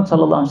Muhammad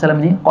SAW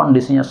ini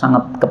kondisinya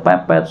sangat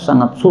kepepet,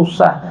 sangat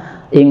susah,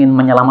 ingin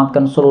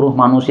menyelamatkan seluruh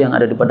manusia yang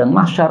ada di padang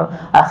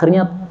mahsyar.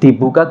 Akhirnya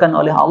dibukakan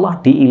oleh Allah,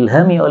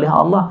 diilhami oleh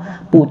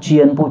Allah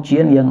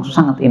pujian-pujian yang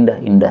sangat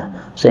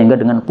indah-indah, sehingga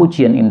dengan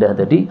pujian indah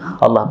tadi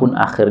Allah pun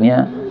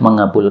akhirnya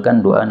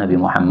mengabulkan doa Nabi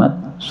Muhammad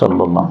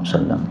sallallahu alaihi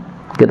wasallam.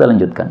 Kita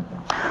lanjutkan.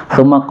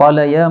 Tsumma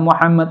qala ya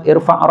Muhammad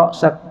irfa'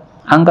 ra'sak,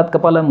 angkat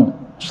kepalamu,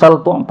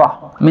 sal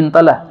tu'tah,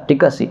 mintalah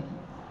dikasih,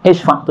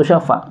 isfa'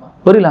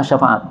 tusyafa', berilah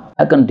syafaat,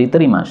 akan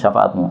diterima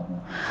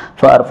syafaatmu.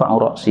 Fa'arfa'u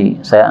ra'si,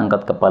 saya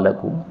angkat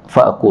kepalaku,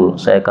 fa'akul,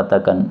 saya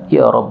katakan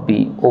ya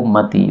Rabbi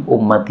ummati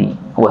ummati,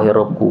 wahai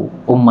Rabbku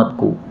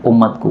umatku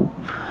umatku.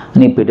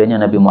 Ini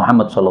bedanya Nabi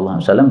Muhammad SAW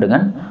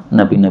dengan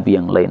nabi-nabi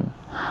yang lain.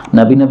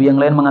 Nabi-nabi yang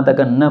lain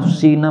mengatakan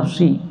nafsi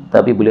nafsi,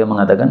 tapi beliau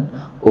mengatakan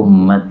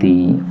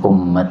ummati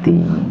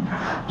ummati.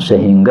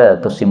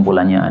 Sehingga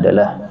kesimpulannya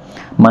adalah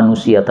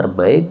manusia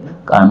terbaik,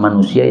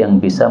 manusia yang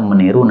bisa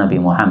meniru Nabi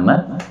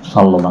Muhammad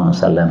SAW.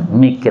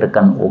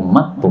 Mikirkan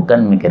umat,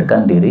 bukan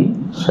mikirkan diri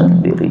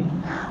sendiri.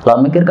 Kalau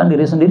mikirkan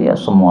diri sendiri, ya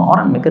semua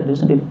orang mikir diri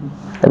sendiri.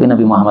 Tapi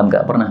Nabi Muhammad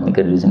gak pernah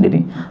mikir diri sendiri,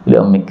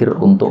 beliau mikir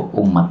untuk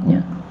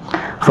umatnya.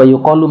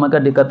 Fayuqalu,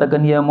 maka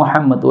dikatakan ya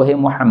Muhammad, wahai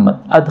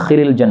Muhammad,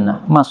 adkhilil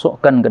jannah,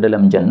 masukkan ke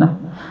dalam jannah,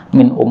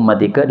 min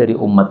ummatika, dari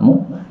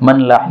umatmu,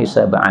 man la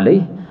hisab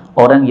alaih,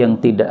 orang yang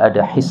tidak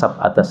ada hisab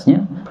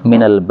atasnya,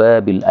 minal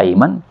babil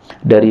aiman,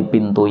 dari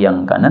pintu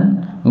yang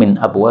kanan, min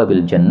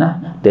abwabil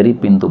jannah, dari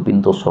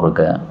pintu-pintu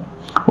surga.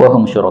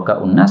 Wahum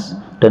syuraka'un nas,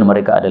 dan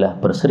mereka adalah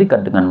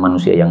berserikat dengan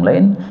manusia yang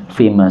lain,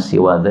 fima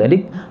siwa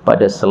dzalik,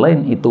 pada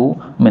selain itu,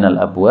 minal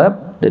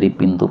abwab, dari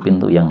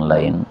pintu-pintu yang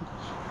lain.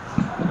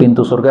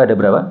 Pintu surga ada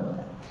berapa?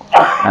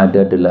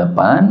 Ada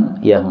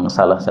 8, yang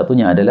salah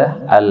satunya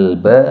adalah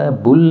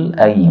al-babul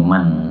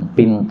aiman,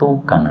 pintu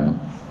kanan.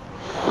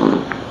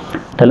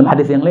 Dalam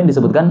hadis yang lain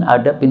disebutkan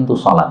ada pintu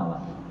salat,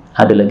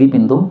 ada lagi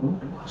pintu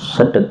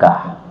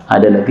sedekah,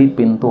 ada lagi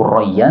pintu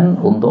royan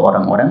untuk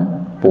orang-orang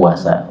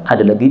puasa,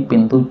 ada lagi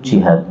pintu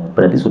jihad.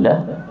 Berarti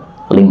sudah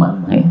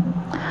 5 ya.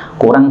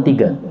 Kurang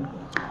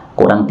 3.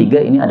 Kurang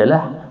 3 ini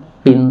adalah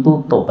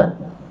pintu tobat.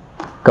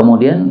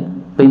 Kemudian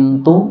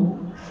pintu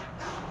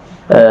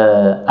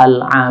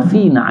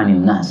al-afina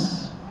 'anin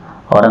nas,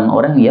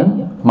 orang-orang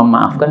yang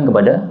memaafkan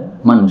kepada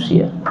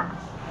manusia.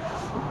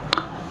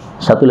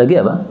 Satu lagi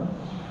apa?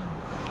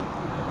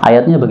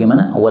 Ayatnya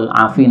bagaimana? Wal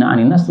afina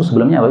 'anin nas, itu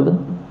sebelumnya apa itu?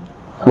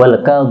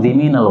 Wal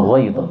kadhiminal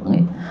ghaidh.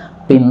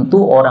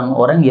 Pintu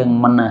orang-orang yang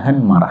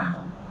menahan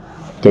marah.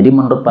 Jadi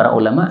menurut para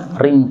ulama,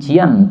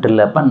 rincian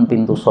 8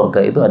 pintu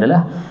surga itu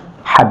adalah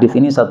hadis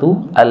ini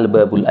 1,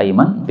 al-babul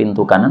aiman,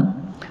 pintu kanan.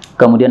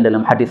 Kemudian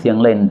dalam hadis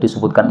yang lain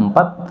disebutkan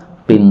 4,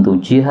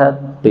 pintu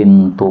jihad,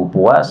 pintu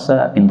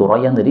puasa, pintu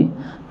royan tadi,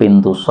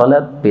 pintu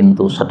salat,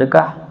 pintu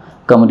sedekah.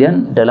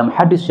 Kemudian dalam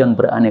hadis yang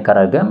beraneka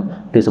ragam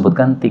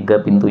disebutkan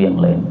 3 pintu yang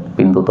lain.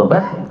 Pintu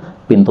tobat,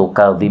 pintu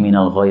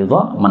kadhiminal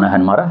ghaidha,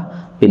 menahan marah,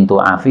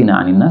 pintu afina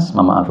 'anin nas,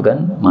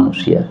 memaafkan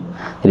manusia.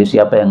 Jadi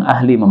siapa yang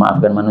ahli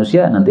memaafkan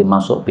manusia nanti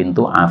masuk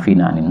pintu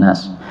afina 'anin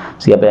nas.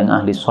 Siapa yang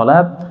ahli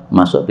salat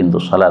masuk pintu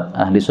salat,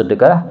 ahli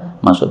sedekah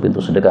masuk pintu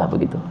sedekah,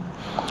 begitu.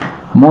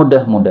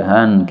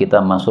 Mudah-mudahan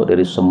kita masuk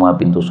dari semua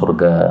pintu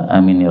surga.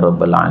 Amin ya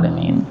rabbal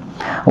alamin.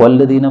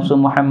 Walladzi nafsu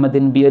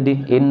Muhammadin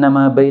biyadih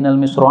innama bainal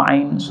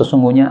misra'ain,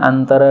 sesungguhnya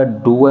antara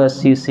 2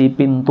 sisi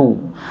pintu,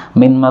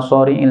 min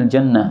masari'il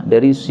jannah,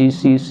 dari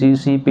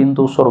sisi-sisi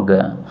pintu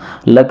surga,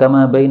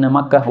 lakama baina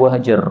Makkah wa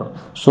Hajar,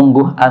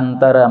 sungguh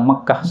antara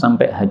Makkah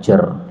sampai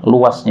Hajar,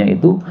 luasnya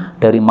itu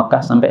dari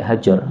Makkah sampai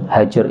Hajar.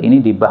 Hajar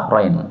ini di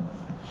Bahrain.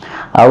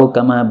 Au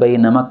kama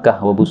baina Makkah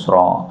wa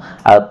Busra,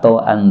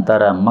 atau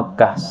antara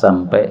Makkah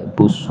sampai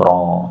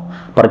Busra.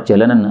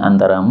 Perjalanan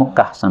antara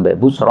Makkah sampai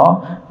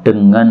Busra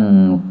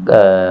dengan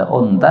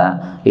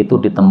unta itu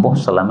ditempuh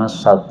selama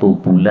 1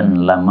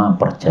 bulan lama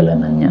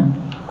perjalanannya.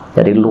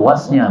 Jadi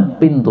luasnya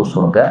pintu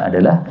surga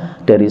adalah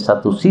dari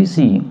satu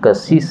sisi ke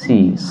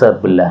sisi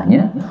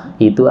sebelahnya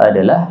itu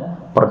adalah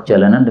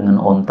perjalanan dengan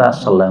onta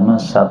selama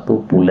 1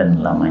 bulan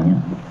lamanya.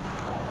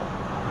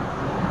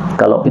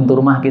 Kalau pintu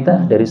rumah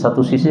kita dari satu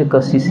sisi ke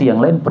sisi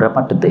yang lain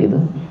berapa detik itu?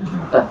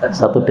 1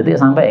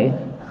 detik sampai.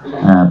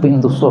 Nah,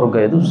 pintu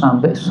surga itu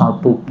sampai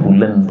 1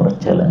 bulan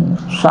perjalanan.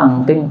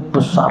 Saking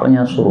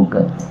besarnya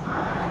surga.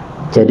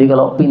 Jadi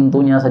kalau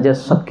pintunya saja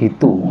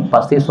segitu,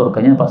 pasti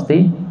surganya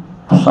pasti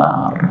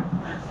besar.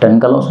 Dan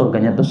kalau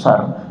surganya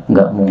besar,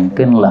 nggak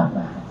mungkin lah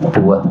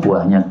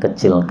buah-buahnya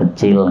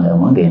kecil-kecil, nggak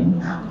mungkin.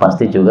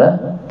 Pasti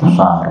juga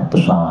besar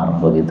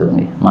begitu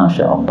nih.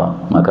 Masya Allah.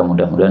 Maka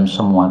mudah-mudahan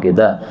semua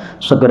kita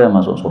segera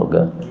masuk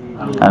surga.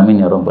 Amin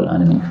ya rabbal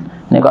alamin.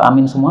 Ini kok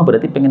amin semua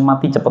berarti pengen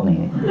mati cepet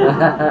nih.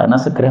 Karena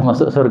segera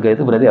masuk surga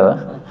itu berarti apa?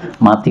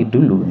 Mati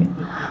dulu nih.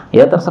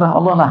 Ya terserah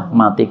Allah lah,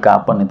 mati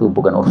kapan itu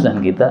bukan urusan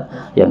kita.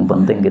 Yang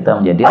penting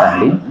kita menjadi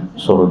ahli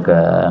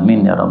surga.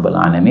 Amin ya rabbal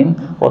alamin.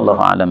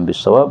 Wallahu a'lam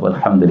bishawab.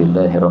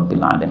 Walhamdulillahi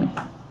rabbil alamin.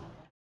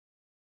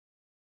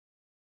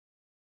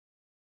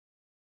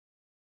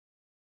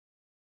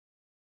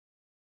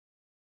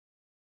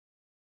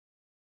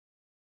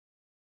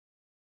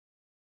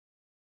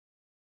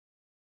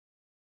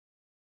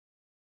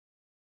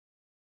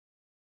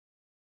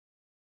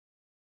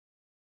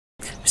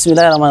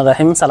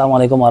 Bismillahirrahmanirrahim.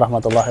 Assalamualaikum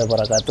warahmatullahi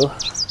wabarakatuh.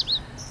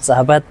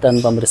 Sahabat dan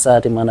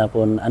pemirsa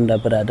dimanapun Anda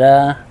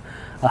berada,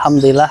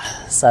 alhamdulillah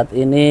saat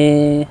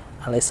ini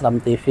Alislam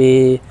TV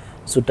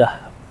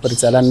sudah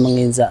berjalan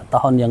menginjak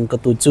tahun yang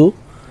ke-7,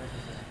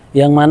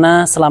 yang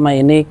mana selama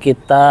ini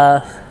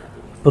kita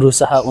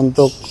berusaha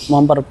untuk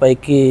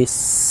memperbaiki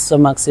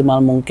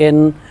semaksimal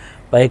mungkin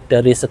baik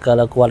dari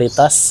segala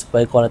kualitas,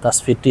 baik kualitas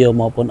video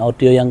maupun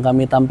audio yang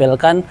kami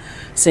tampilkan,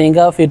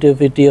 sehingga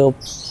video-video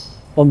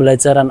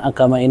pembelajaran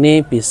agama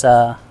ini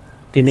bisa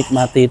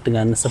dinikmati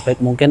dengan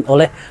sebaik mungkin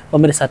oleh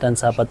pemirsa dan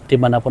sahabat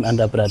dimanapun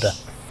Anda berada.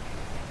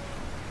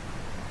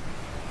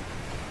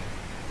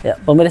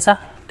 Ya, pemirsa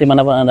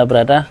dimanapun Anda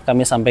berada,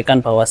 kami sampaikan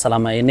bahwa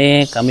selama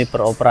ini kami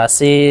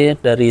beroperasi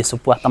dari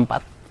sebuah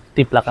tempat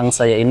di belakang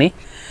saya ini,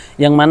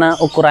 yang mana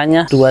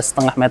ukurannya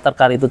 2,5 meter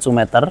kali 7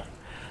 meter,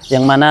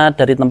 yang mana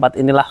dari tempat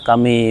inilah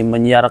kami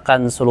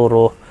menyiarkan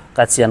seluruh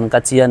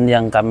kajian-kajian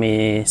yang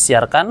kami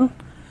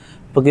siarkan.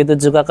 Begitu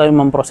juga kami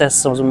memproses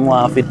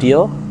semua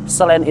video.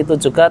 Selain itu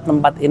juga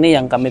tempat ini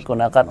yang kami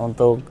gunakan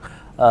untuk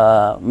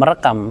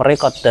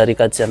merekod dari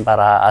kajian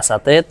para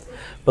asatid.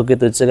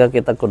 Begitu juga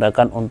kita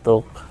gunakan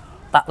untuk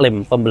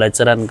taklim,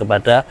 pembelajaran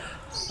kepada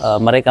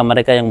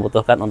mereka-mereka yang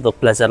membutuhkan untuk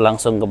belajar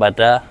langsung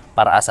kepada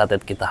para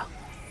asatid kita.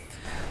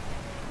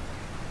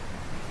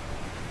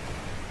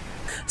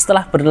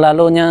 Setelah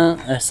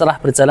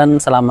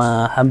berjalan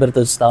selama hampir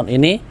 7 tahun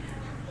ini,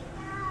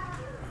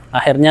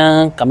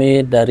 akhirnya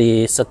kami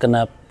dari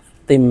segenap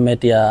tim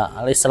media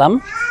Alislam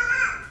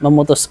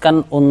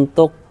memutuskan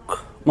untuk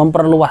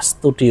memperluas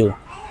studio,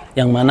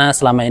 yang mana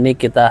selama ini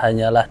kita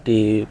hanyalah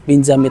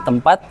dipinjami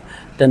tempat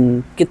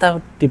dan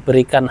kita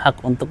diberikan hak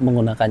untuk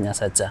menggunakannya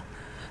saja.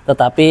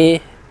 Tetapi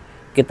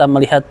kita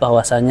melihat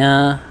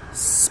bahwasanya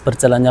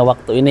berjalannya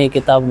waktu ini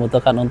kita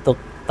membutuhkan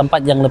untuk tempat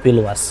yang lebih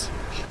luas.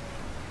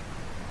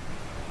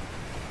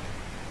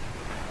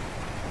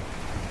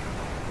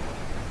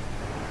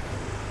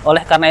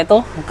 Oleh karena itu,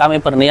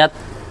 kami berniat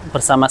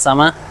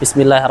bersama-sama,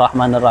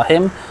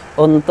 bismillahirrahmanirrahim,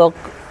 untuk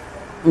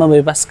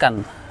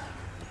membebaskan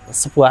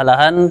sebuah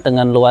lahan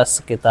dengan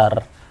luas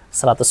sekitar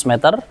 100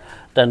 meter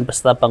dan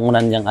beserta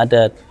bangunan yang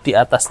ada di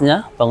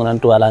atasnya, bangunan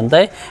 2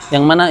 lantai,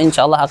 yang mana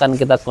insya Allah akan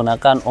kita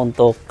gunakan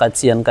untuk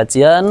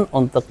kajian-kajian,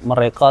 untuk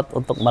merekod,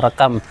 untuk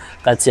merekam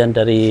kajian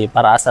dari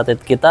para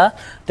asatid kita,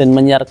 dan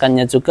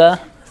menyiarkannya juga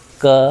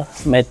ke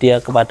media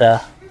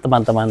kepada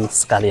teman-teman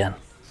sekalian.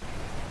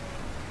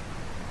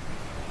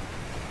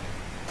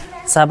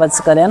 Sahabat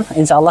sekalian,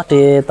 insya Allah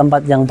di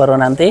tempat yang baru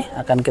nanti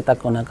akan kita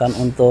gunakan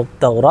untuk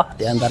daurah,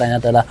 diantaranya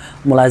adalah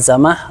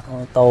mulazamah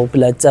atau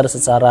belajar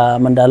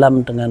secara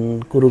mendalam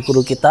dengan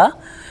guru-guru kita.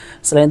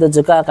 Selain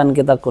itu juga akan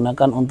kita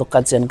gunakan untuk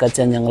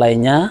kajian-kajian yang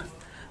lainnya.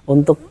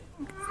 Untuk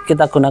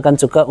kita gunakan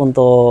juga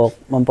untuk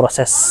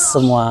memproses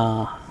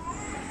semua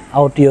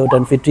audio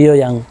dan video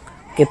yang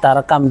kita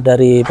rekam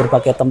dari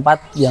berbagai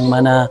tempat yang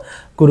mana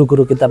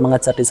guru-guru kita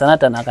mengajar di sana,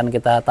 dan akan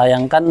kita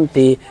tayangkan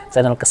di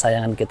channel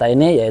kesayangan kita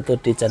ini, yaitu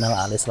di channel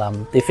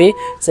Alislam TV,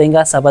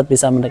 sehingga sahabat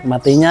bisa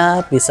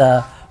menikmatinya,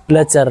 bisa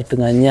belajar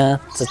dengannya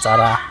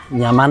secara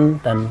nyaman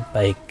dan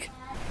baik.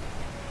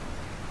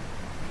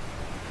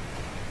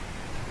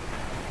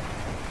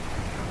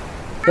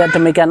 Ya,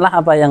 demikianlah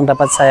apa yang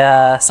dapat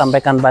saya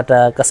sampaikan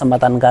pada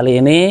kesempatan kali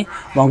ini.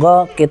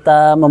 Monggo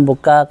kita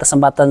membuka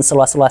kesempatan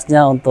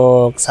seluas-luasnya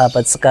untuk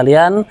sahabat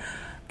sekalian.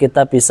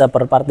 Kita bisa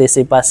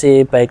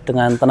berpartisipasi baik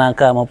dengan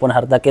tenaga maupun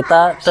harta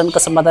kita, dan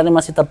kesempatan ini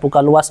masih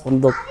terbuka luas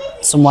untuk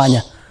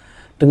semuanya.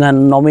 Dengan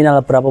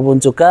nominal berapapun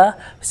juga,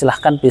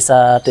 silahkan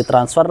bisa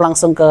ditransfer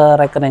langsung ke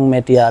rekening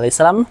media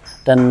Alislam,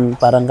 dan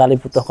barangkali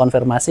butuh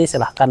konfirmasi,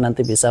 silahkan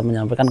nanti bisa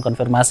menyampaikan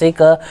konfirmasi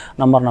ke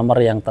nomor-nomor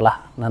yang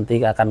telah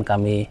nanti akan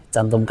kami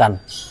cantumkan.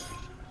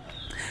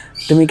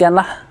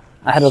 Demikianlah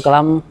Akhirul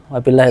kalam,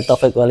 wabillahi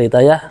taufiq wal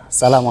hidayah.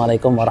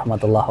 Assalamualaikum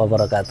warahmatullahi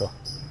wabarakatuh.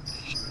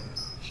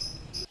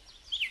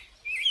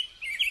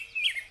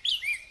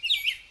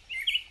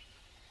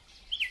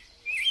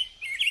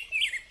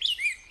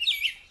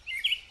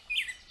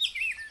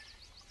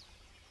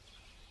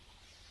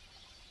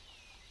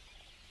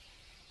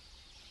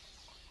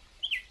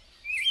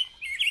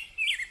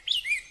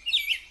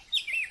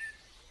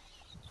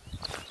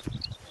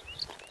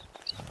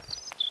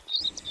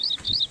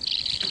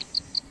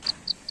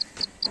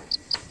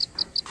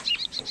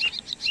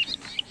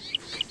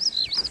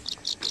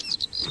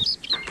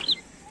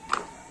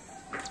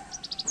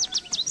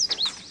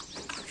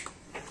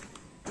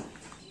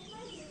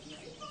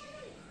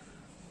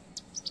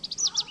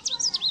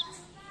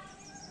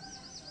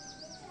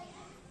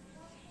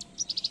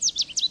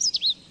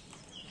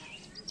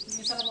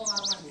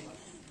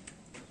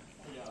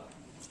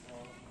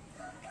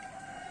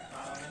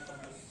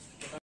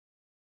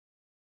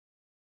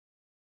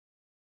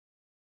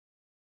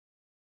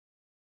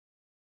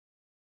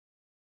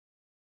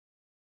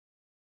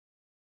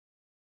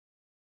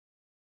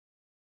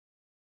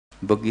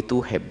 Begitu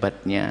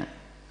hebatnya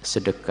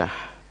sedekah.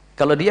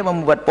 Kalau dia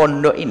membuat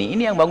pondok ini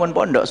yang bangun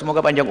pondok,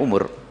 semoga panjang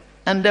umur.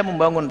 Anda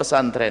membangun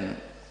pesantren,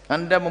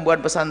 Anda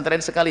membuat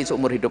pesantren sekali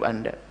seumur hidup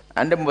Anda.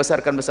 Anda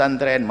membesarkan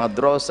pesantren,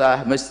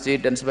 madrasah, masjid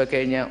dan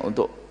sebagainya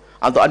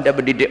atau Anda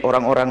mendidik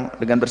orang-orang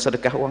dengan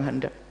bersedekah uang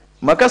Anda.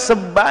 Maka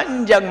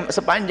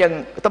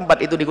sepanjang tempat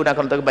itu digunakan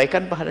untuk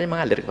kebaikan, pahalanya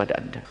mengalir kepada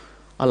Anda.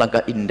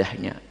 Alangkah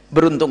indahnya.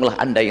 Beruntunglah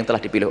Anda yang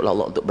telah dipilih oleh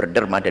Allah untuk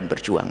berderma dan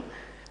berjuang.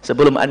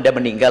 Sebelum Anda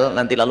meninggal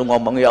nanti lalu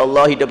ngomong, ya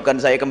Allah hidupkan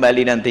saya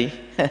kembali nanti.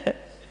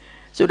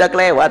 Sudah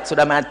kelewat,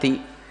 sudah mati.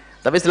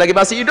 Tapi selagi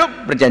masih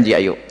hidup berjanji,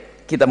 ayo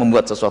kita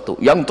membuat sesuatu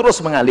yang terus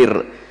mengalir.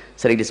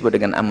 Sering disebut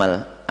dengan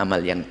amal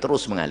yang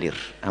terus mengalir,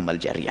 amal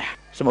jariah.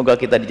 Semoga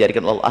kita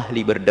dijadikan Allah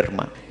ahli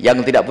berderma.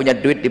 Yang tidak punya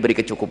duit diberi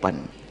kecukupan,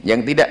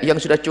 yang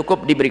sudah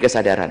cukup diberi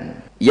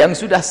kesadaran, yang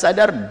sudah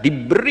sadar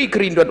diberi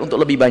kerinduan untuk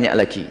lebih banyak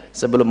lagi.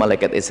 Sebelum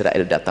malaikat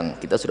Israel datang,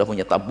 kita sudah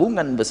punya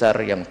tabungan besar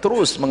yang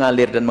terus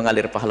mengalir dan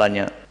mengalir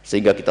pahalanya,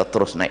 sehingga kita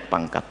terus naik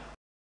pangkat.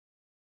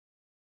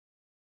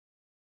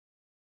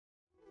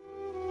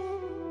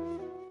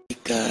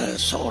 Jika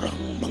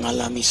seorang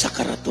mengalami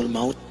sakaratul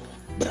maut,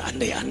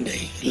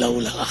 berandai-andai,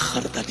 laulah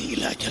akhartani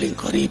ila ajalin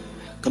qarib,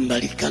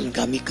 kembalikan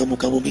kami ke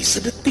muka bumi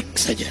sedetik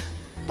saja,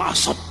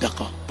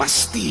 fa'asaddaqah,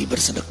 pasti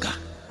bersedekah.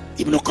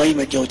 Ibnu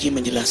Qayyim al-Jauziyah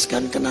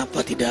menjelaskan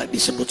kenapa tidak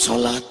disebut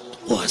sholat,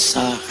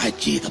 puasa,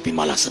 haji, tapi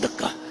malah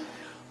sedekah.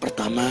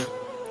 Pertama,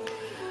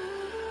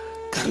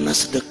 karena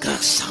sedekah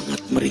sangat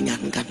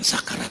meringankan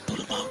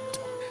sakaratul maut.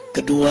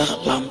 Kedua,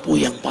 lampu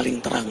yang paling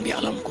terang di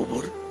alam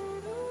kubur.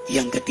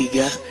 Yang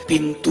ketiga,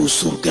 pintu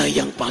surga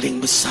yang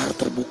paling besar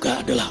terbuka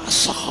adalah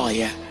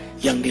as-shahih,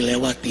 yang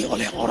dilewati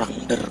oleh orang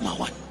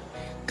dermawan.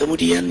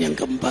 Kemudian yang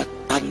keempat,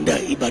 tanda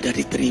ibadah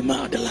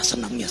diterima adalah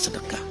senangnya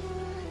sedekah.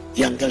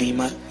 Yang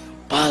kelima,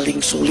 paling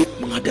sulit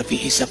menghadapi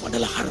hisab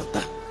adalah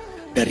harta.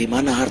 Dari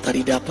mana harta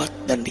didapat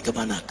dan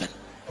dikemanakan.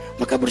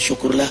 Maka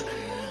bersyukurlah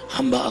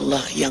hamba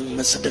Allah yang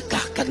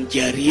mensedekahkan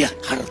jariah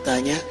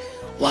hartanya,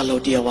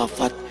 walau dia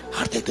wafat,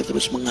 harta itu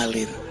terus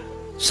mengalir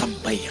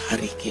sampai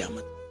hari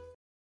kiamat.